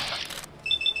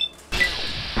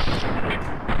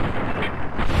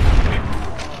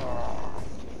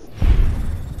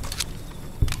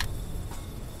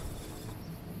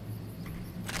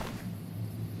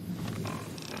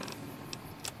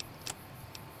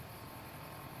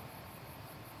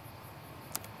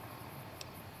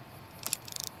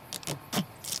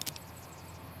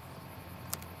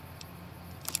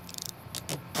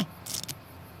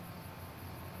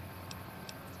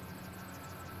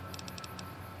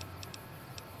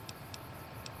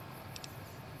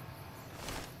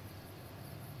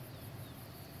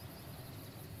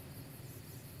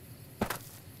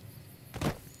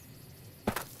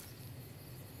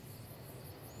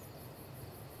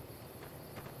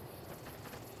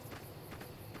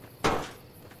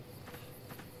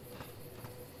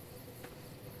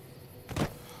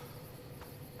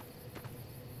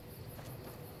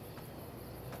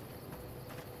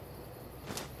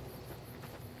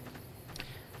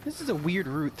 This is a weird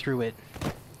route through it.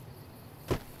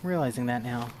 I'm realizing that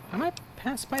now. I might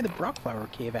pass by the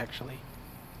Brockflower Cave, actually.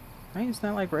 Right? Isn't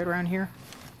that like right around here?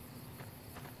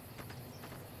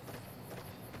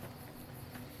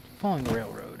 Following the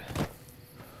railroad.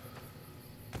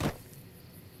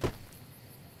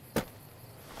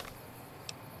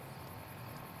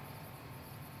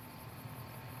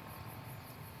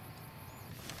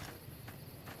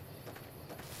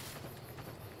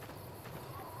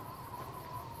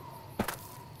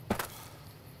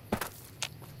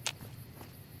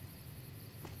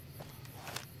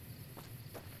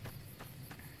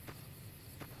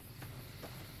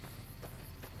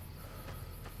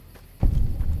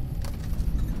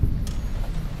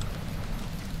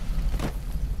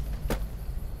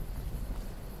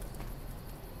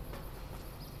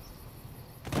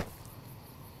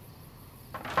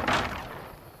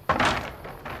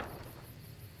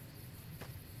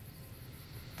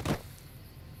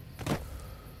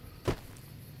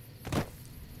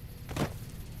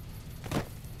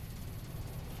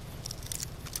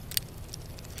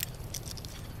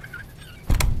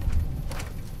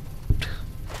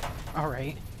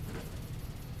 Alright.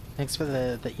 Thanks for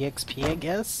the EXP, I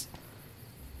guess?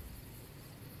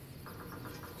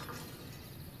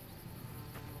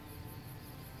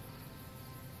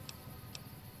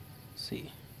 Let's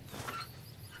see.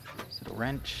 Is it a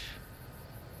wrench?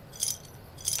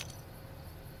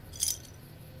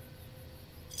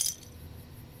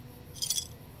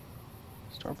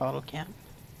 Store bottle can.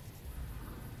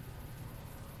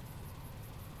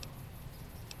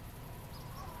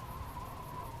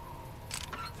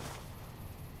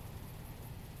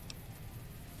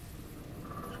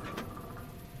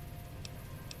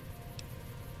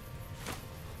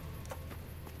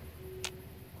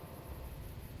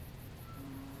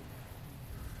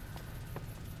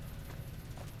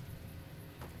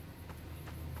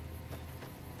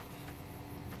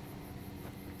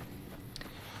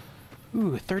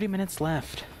 Ooh, 30 minutes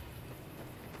left.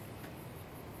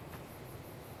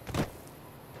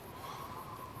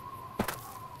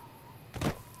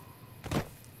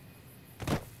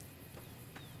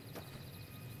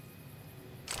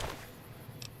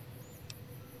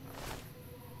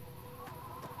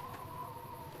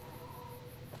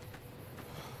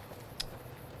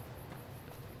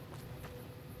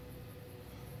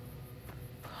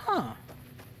 Huh.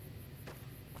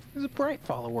 There's a bright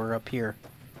follower up here.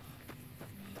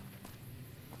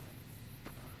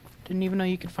 Didn't even know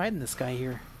you could fight in this guy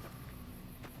here.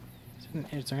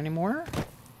 Is there any more?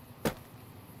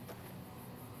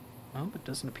 Oh, it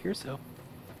doesn't appear so.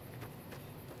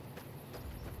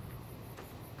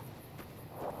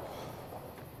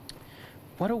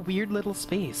 What a weird little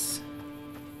space.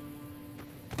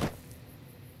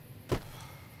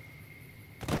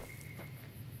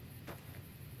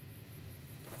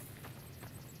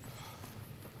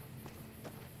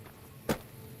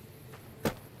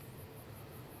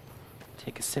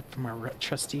 Take a sip from our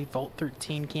trusty Vault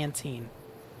 13 canteen.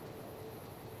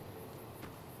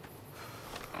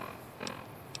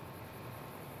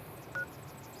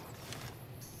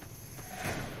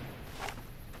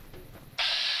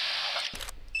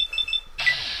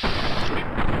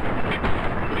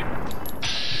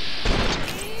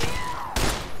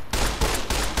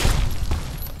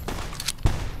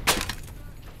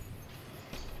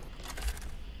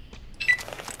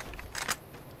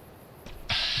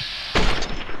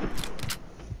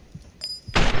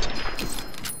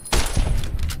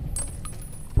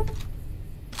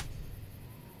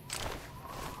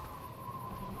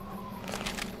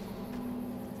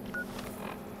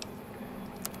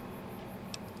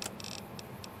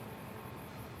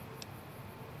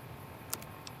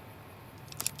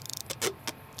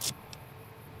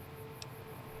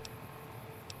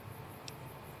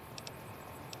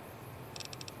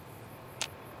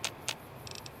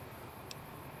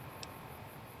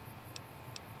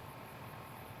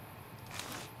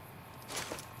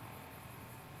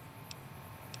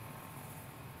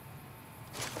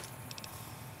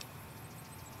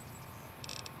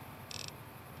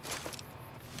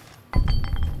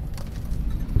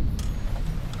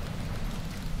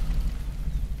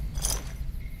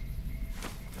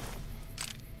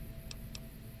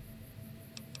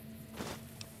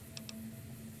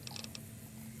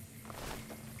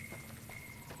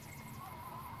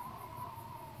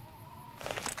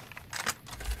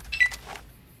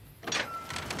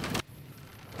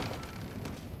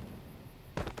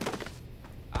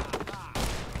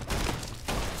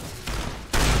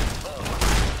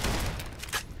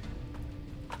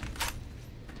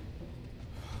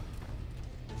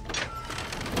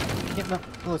 Yeah,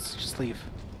 no, let's just leave.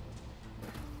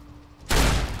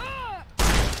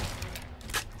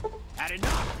 Had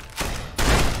enough!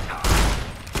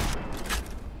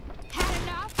 Had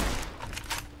enough?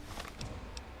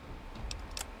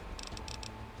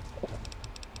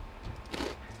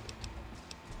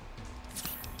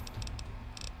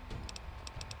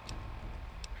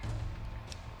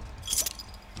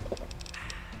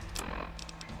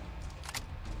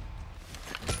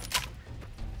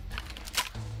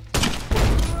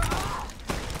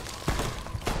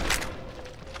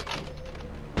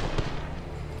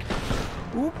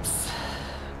 Oops.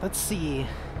 Let's see.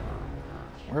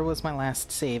 Where was my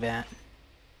last save at?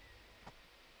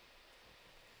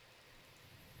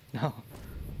 No.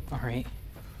 Alright.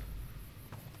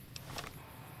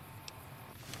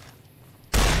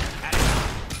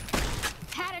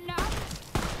 Had enough?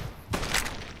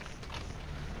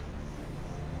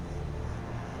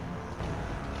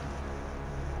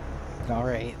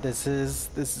 Alright, this is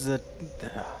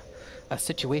a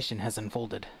situation has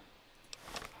unfolded.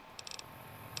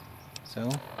 So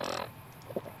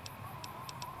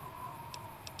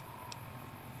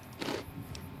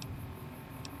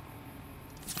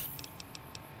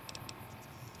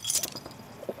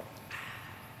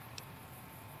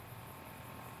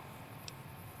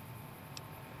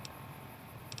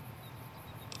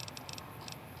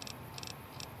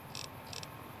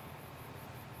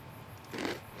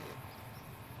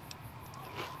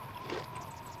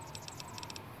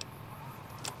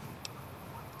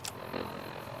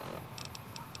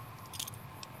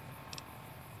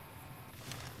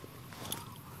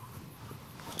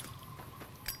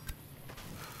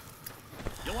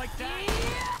You like that?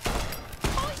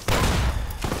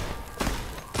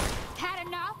 Had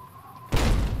enough?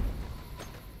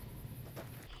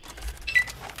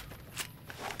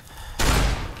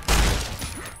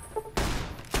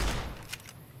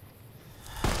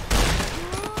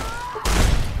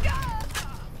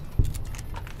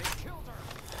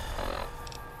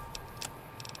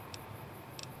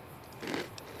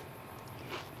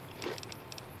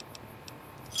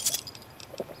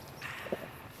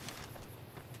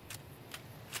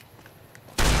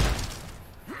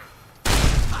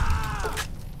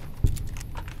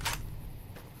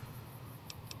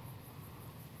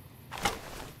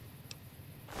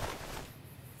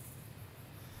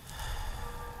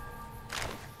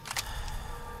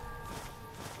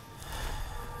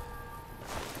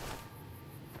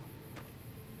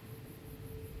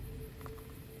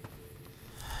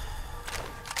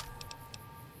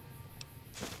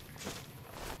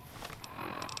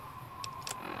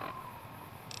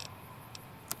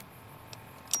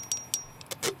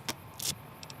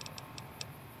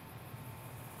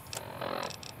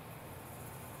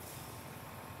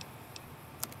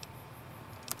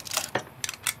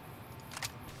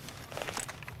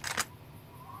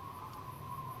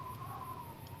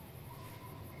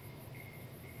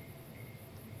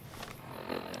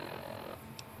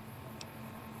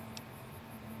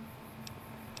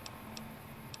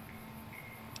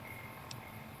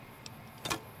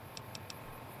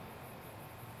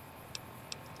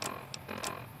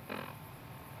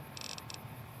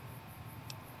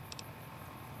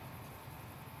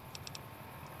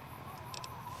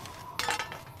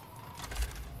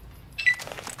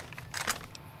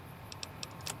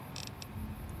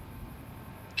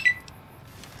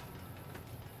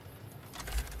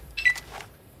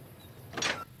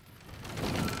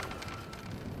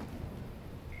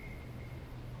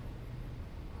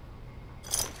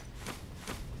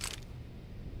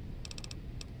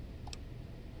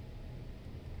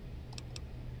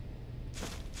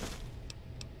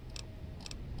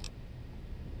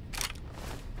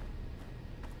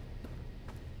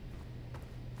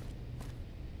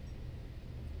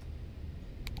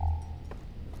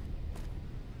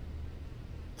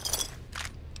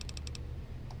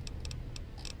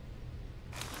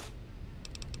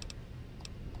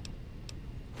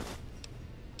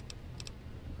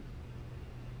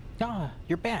 ah,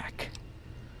 you're back.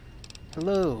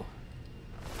 Hello.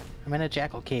 I'm in a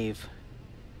jackal cave.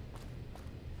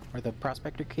 Or the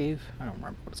prospector cave? I don't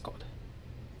remember what it's called.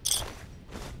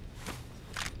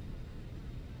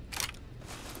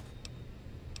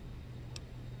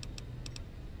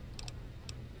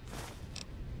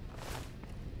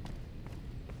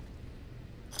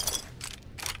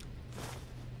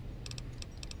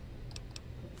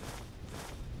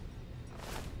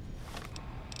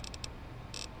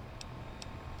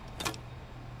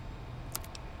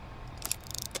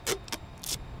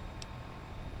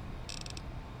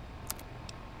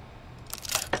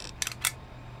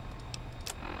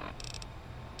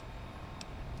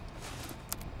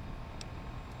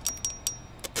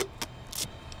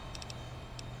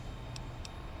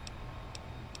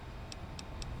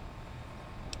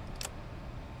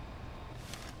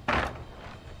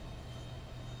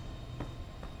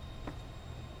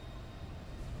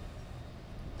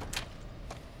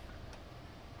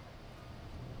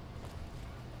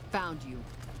 Found you.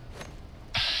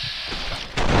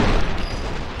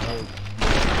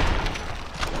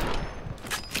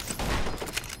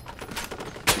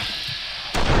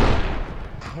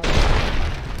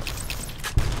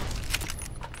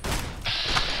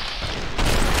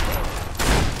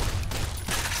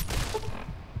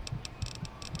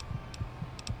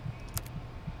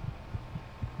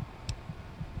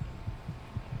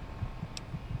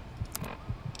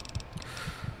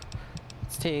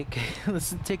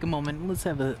 Let's take a moment. Let's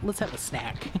have a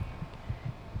snack.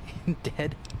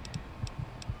 Dead.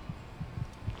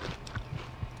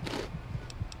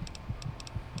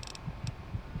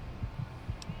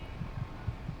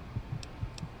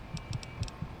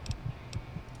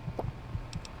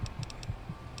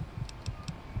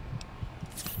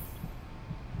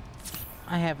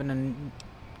 I haven't a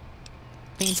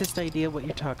faintest idea what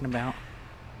you're talking about.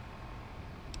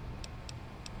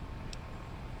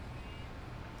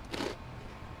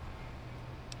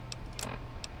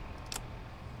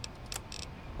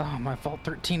 Oh, my Vault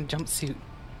 13 jumpsuit.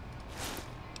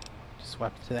 Just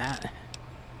swept to that.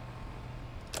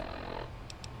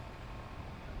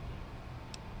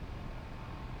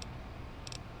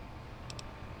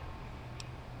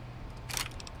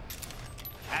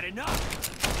 Had enough!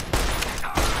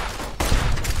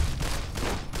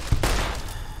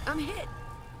 I'm hit.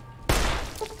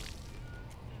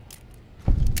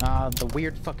 The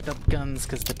weird fucked up guns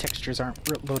because the textures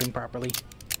aren't loading properly.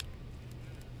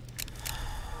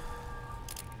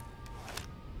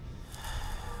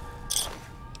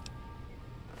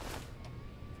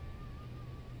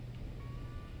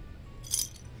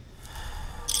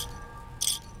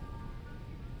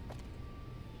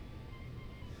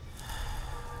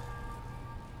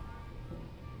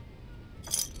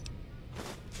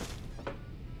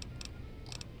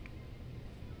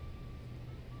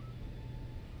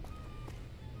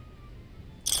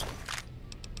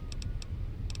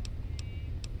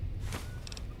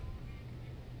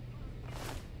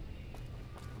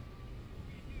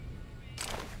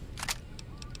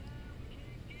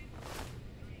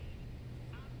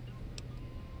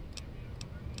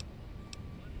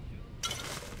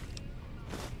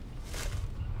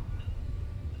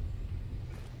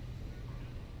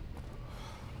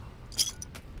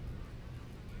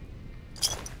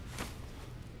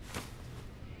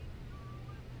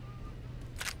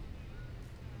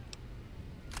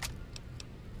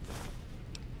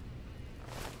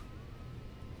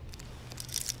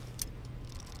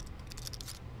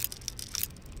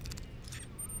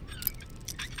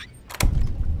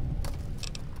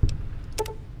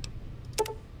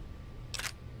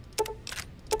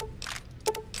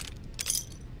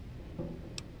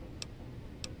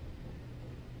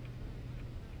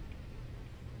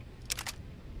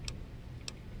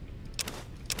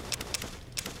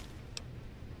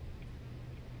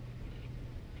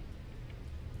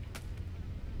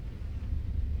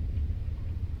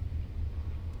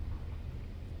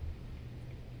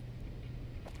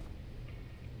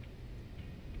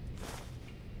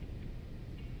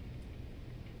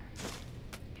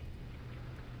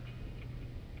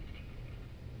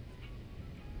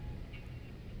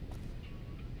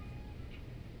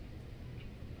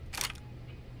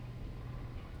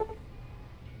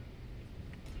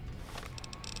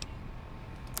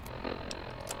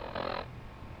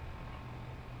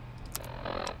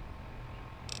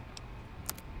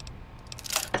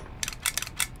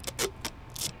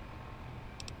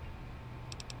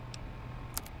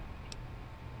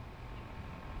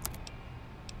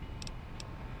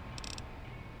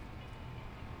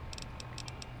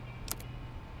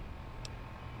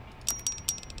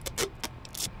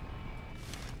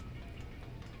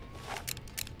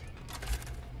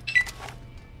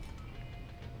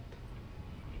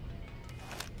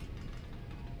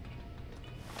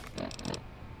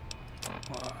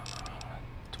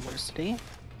 Diversity.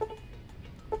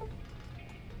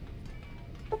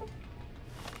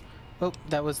 Oh,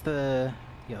 that was the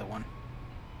other one.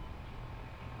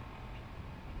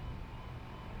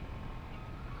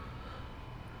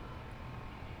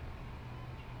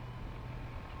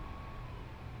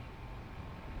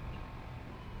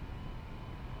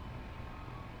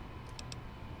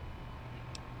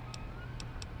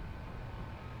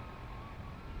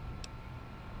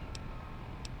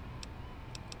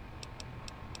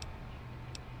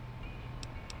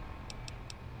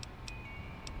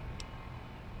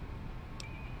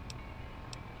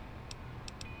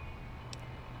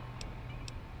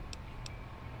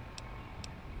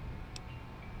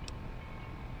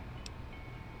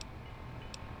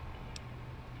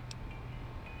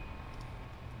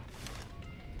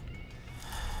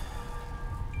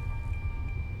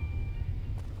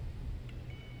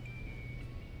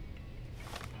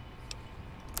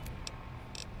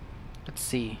 Let's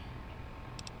see.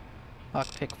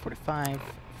 Lockpick 45.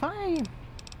 Fine.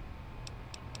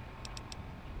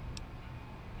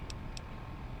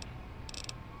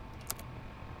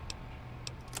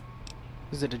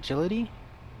 Is it agility?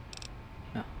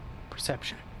 No.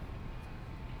 Perception.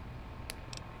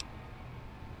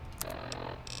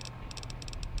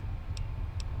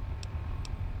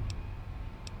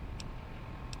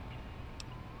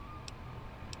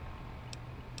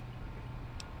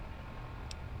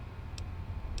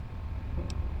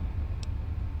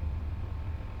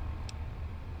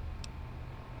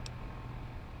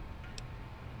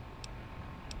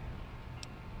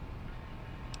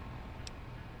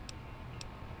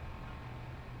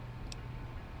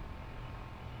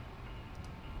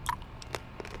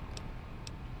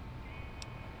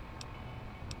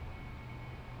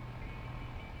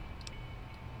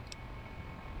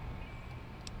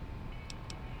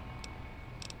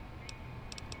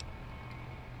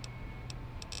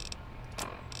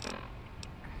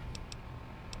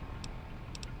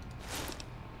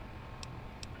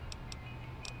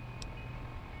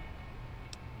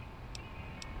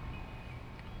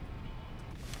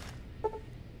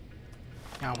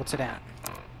 Now, what's it at?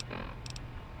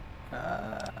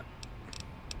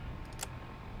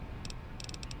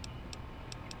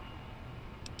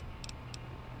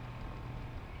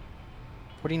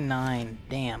 49.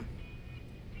 Damn.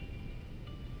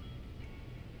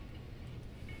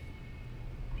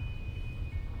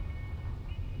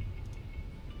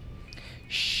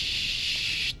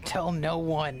 Shh. Tell no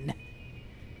one.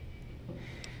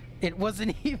 It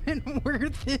wasn't even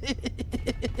worth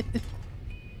it.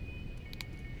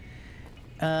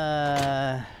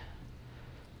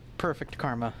 Perfect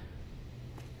karma.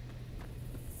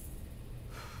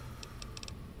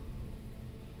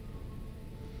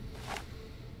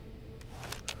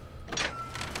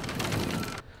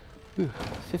 Ooh,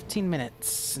 15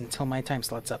 minutes until my time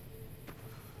slot's up.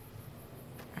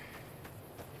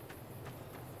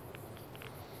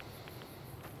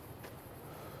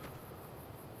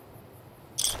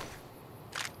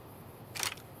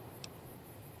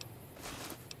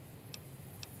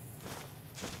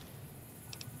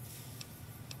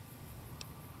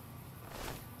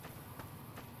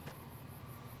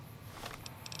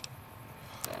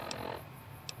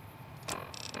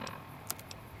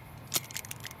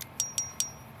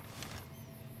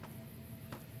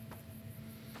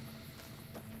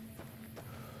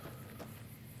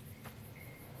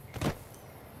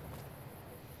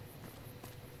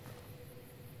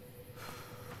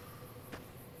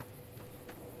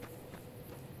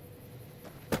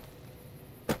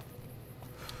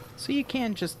 So you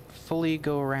can't just fully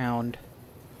go around.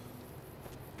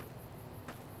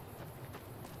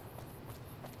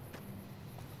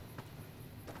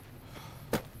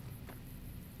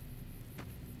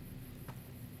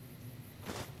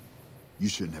 You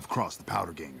shouldn't have crossed the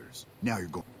powder gangers. Now you're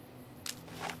going.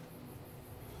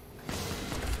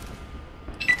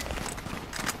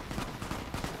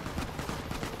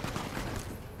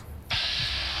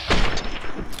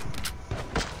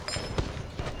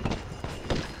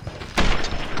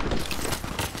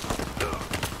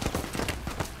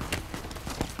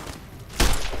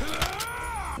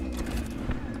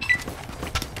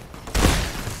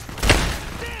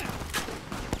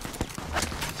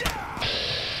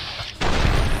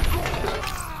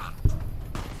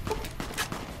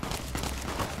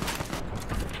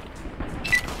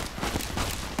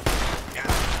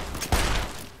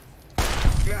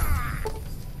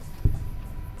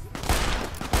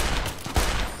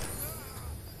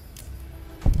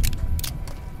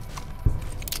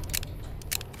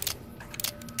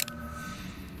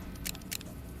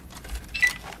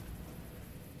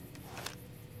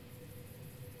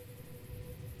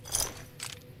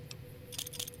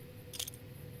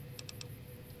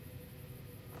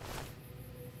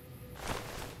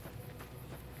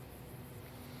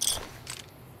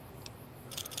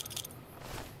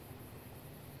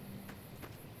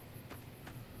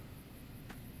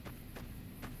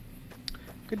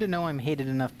 Good to know I'm hated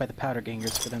enough by the powder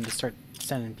gangers for them to start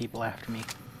sending people after me.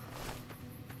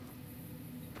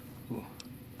 Ooh,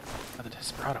 another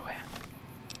Desperado hat.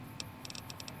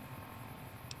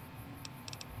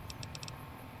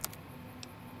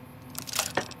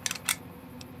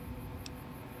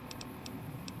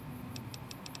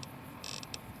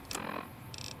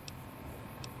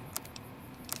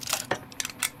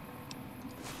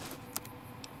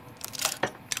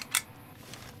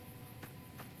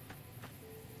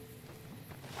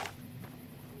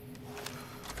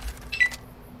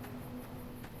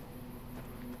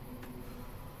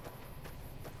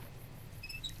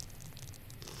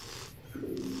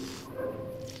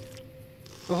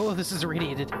 Oh, this is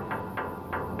irradiated.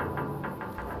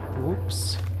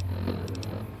 Whoops.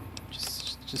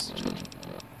 Just...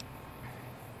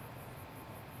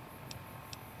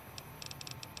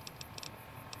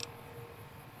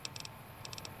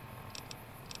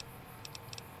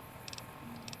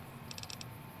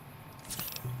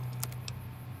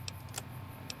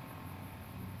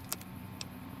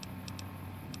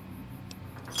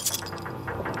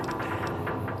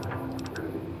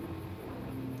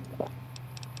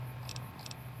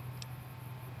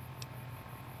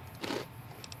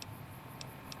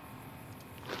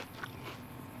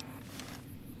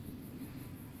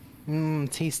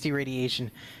 tasty radiation.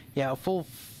 Yeah, a full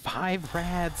 5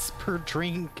 rads per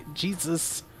drink.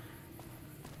 Jesus.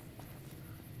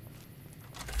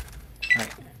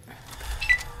 Alright.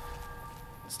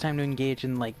 It's time to engage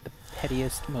in, like, the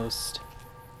pettiest, most...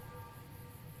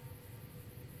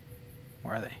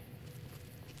 Where are they?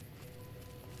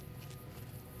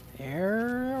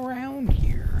 They're around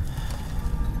here.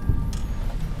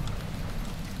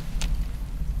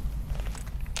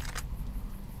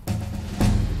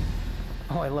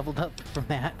 Oh, I leveled up from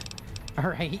that.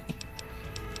 Alright.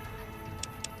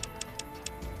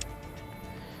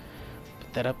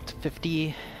 Put that up to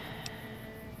 50.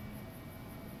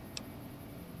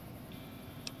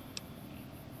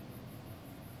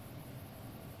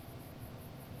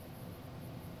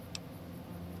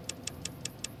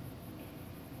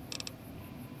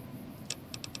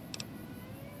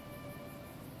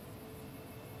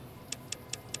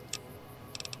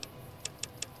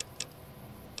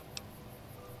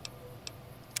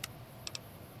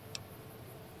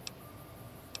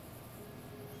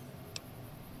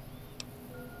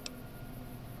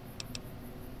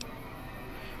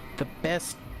 The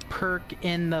best perk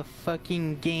in the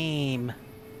fucking game.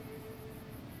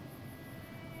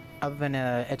 Other than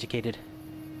educated.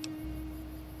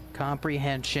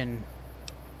 Comprehension.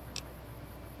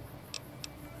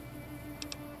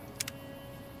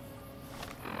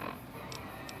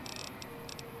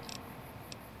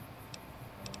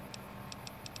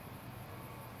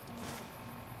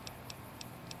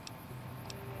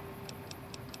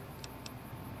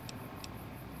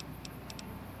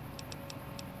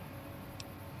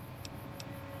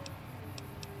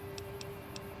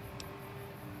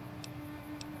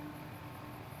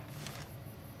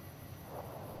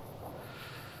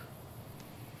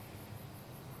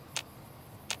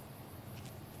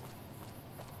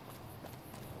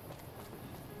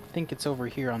 I think it's over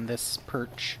here on this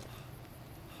perch,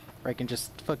 where I can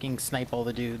just fucking snipe all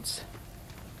the dudes.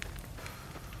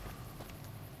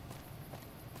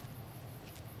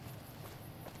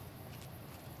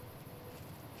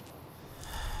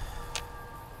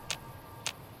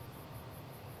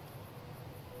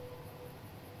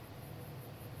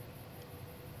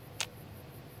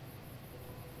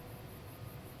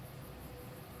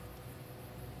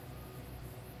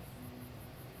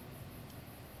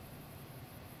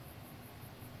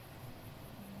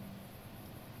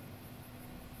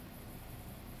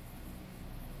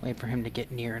 Wait for him to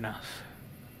get near enough.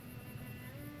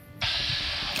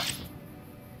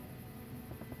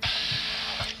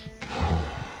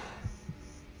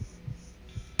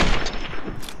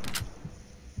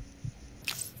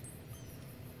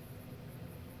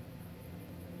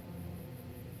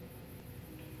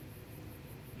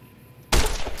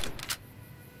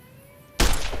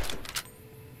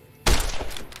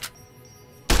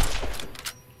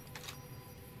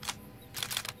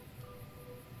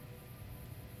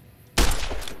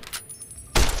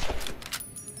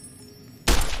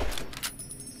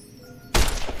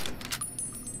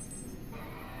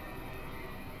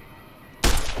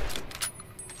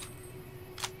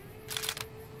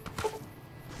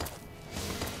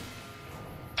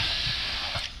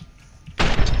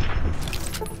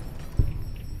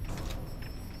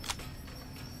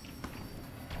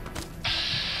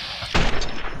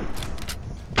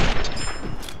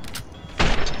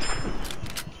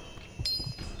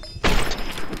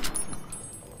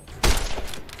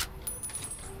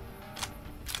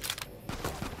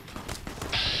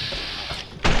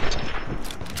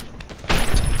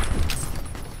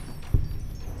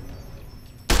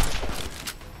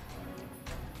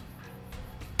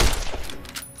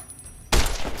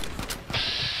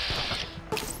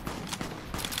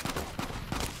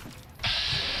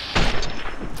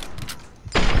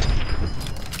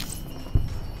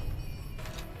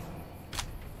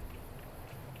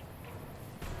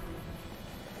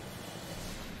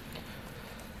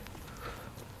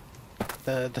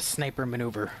 The sniper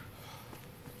maneuver.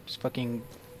 Just fucking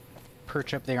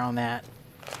perch up there on that,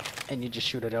 and you just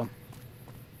shoot at them,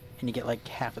 and you get like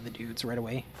half of the dudes right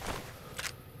away.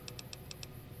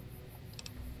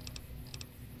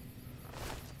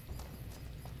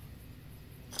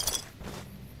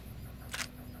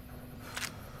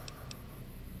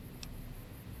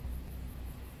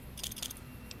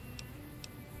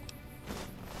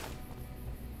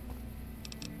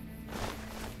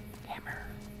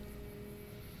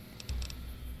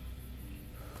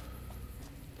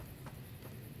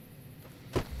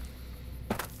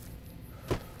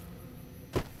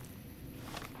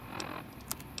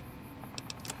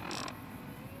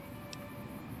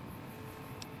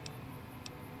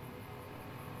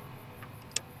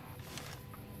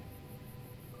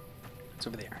 It's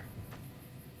over there.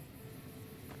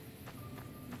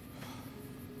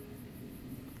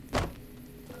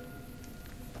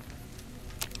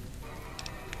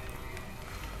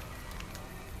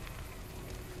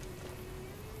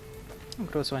 Oh,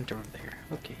 could also enter over there.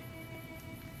 Okay.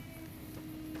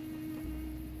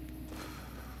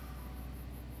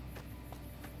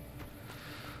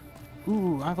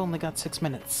 Ooh, I've only got 6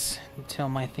 minutes until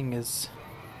my thing is...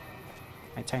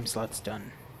 my time slot's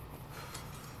done.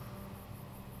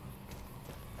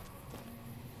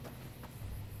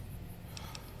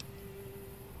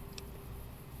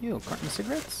 Yo, carton of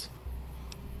cigarettes?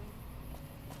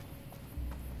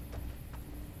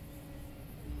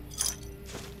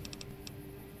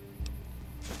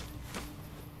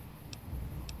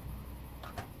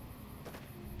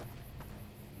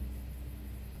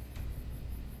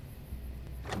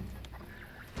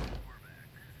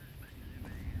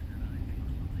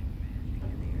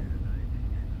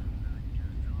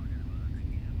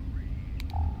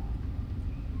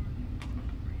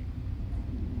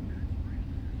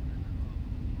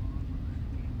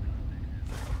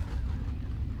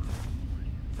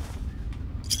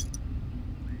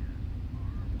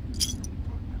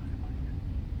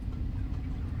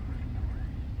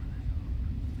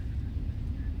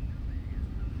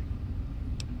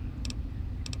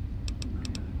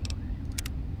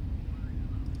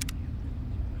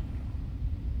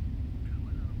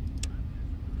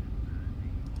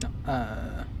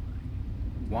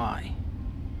 Why?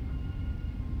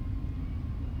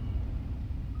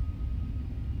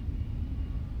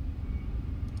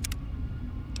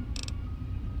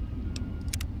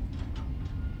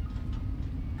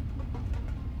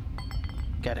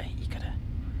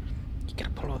 You gotta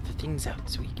pull all the things out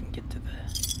so you can get to the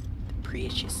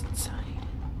precious inside.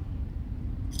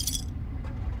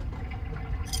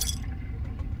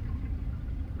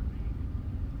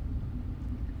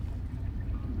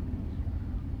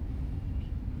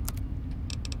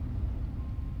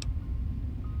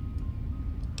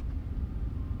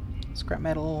 Scrap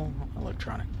metal,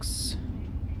 electronics.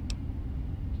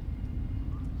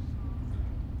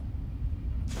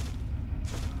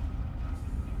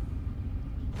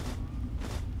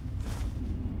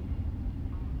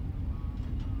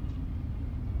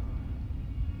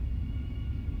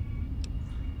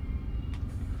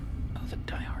 Oh, the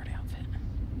die-hard outfit.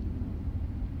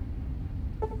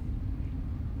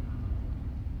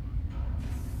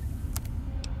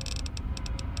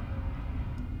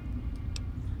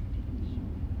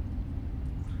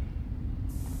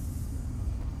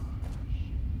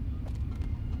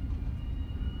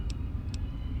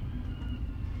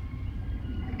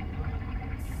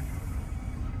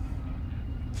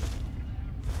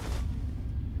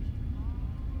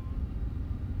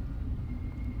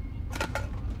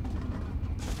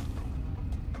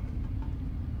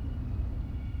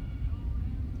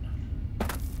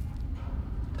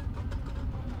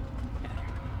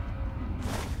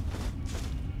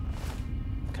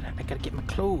 I gotta get my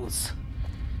clothes.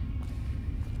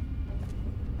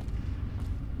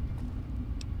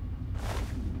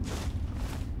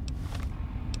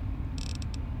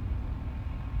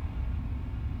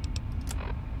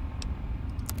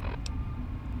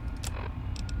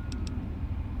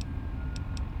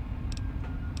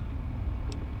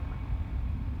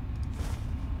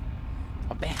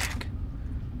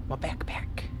 My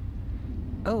backpack.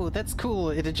 Oh, that's cool.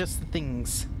 It adjusts the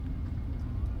things.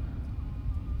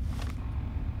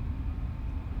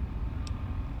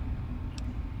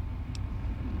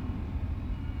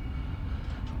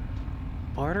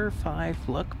 Barter 5,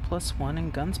 luck +1,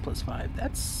 and guns +5.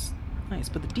 That's nice,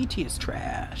 but the DT is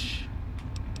trash.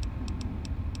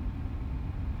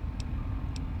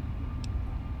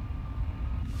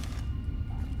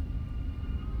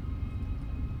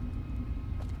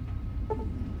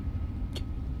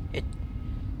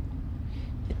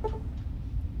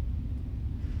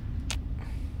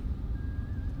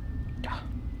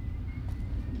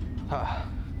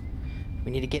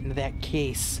 We need to get into that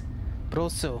case. But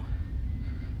also,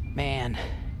 man,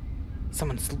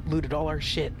 someone's looted all our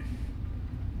shit.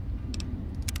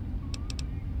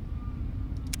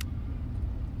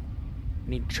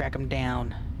 We need to track them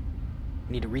down.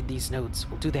 We need to read these notes.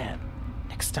 We'll do that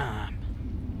next time.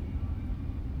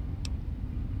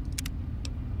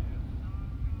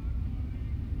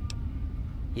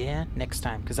 Yeah, next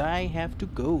time, because I have to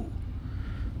go.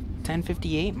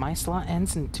 10:58, my slot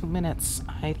ends in 2 minutes,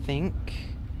 I think.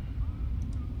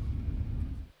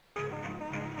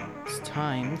 It's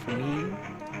time for me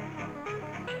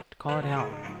to call it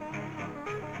out.